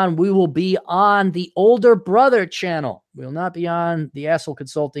John, we will be on the Older Brother channel. We will not be on the Asshole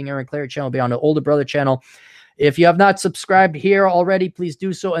Consulting Aaron Clary channel. We'll be on the Older Brother channel. If you have not subscribed here already, please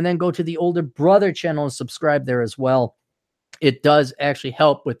do so. And then go to the Older Brother channel and subscribe there as well. it does actually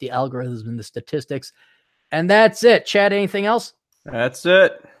help with the algorithms and the statistics. And that's it. Chad, anything else? That's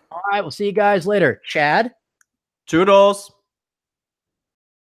it. All right. We'll see you guys later. Chad? Toodles.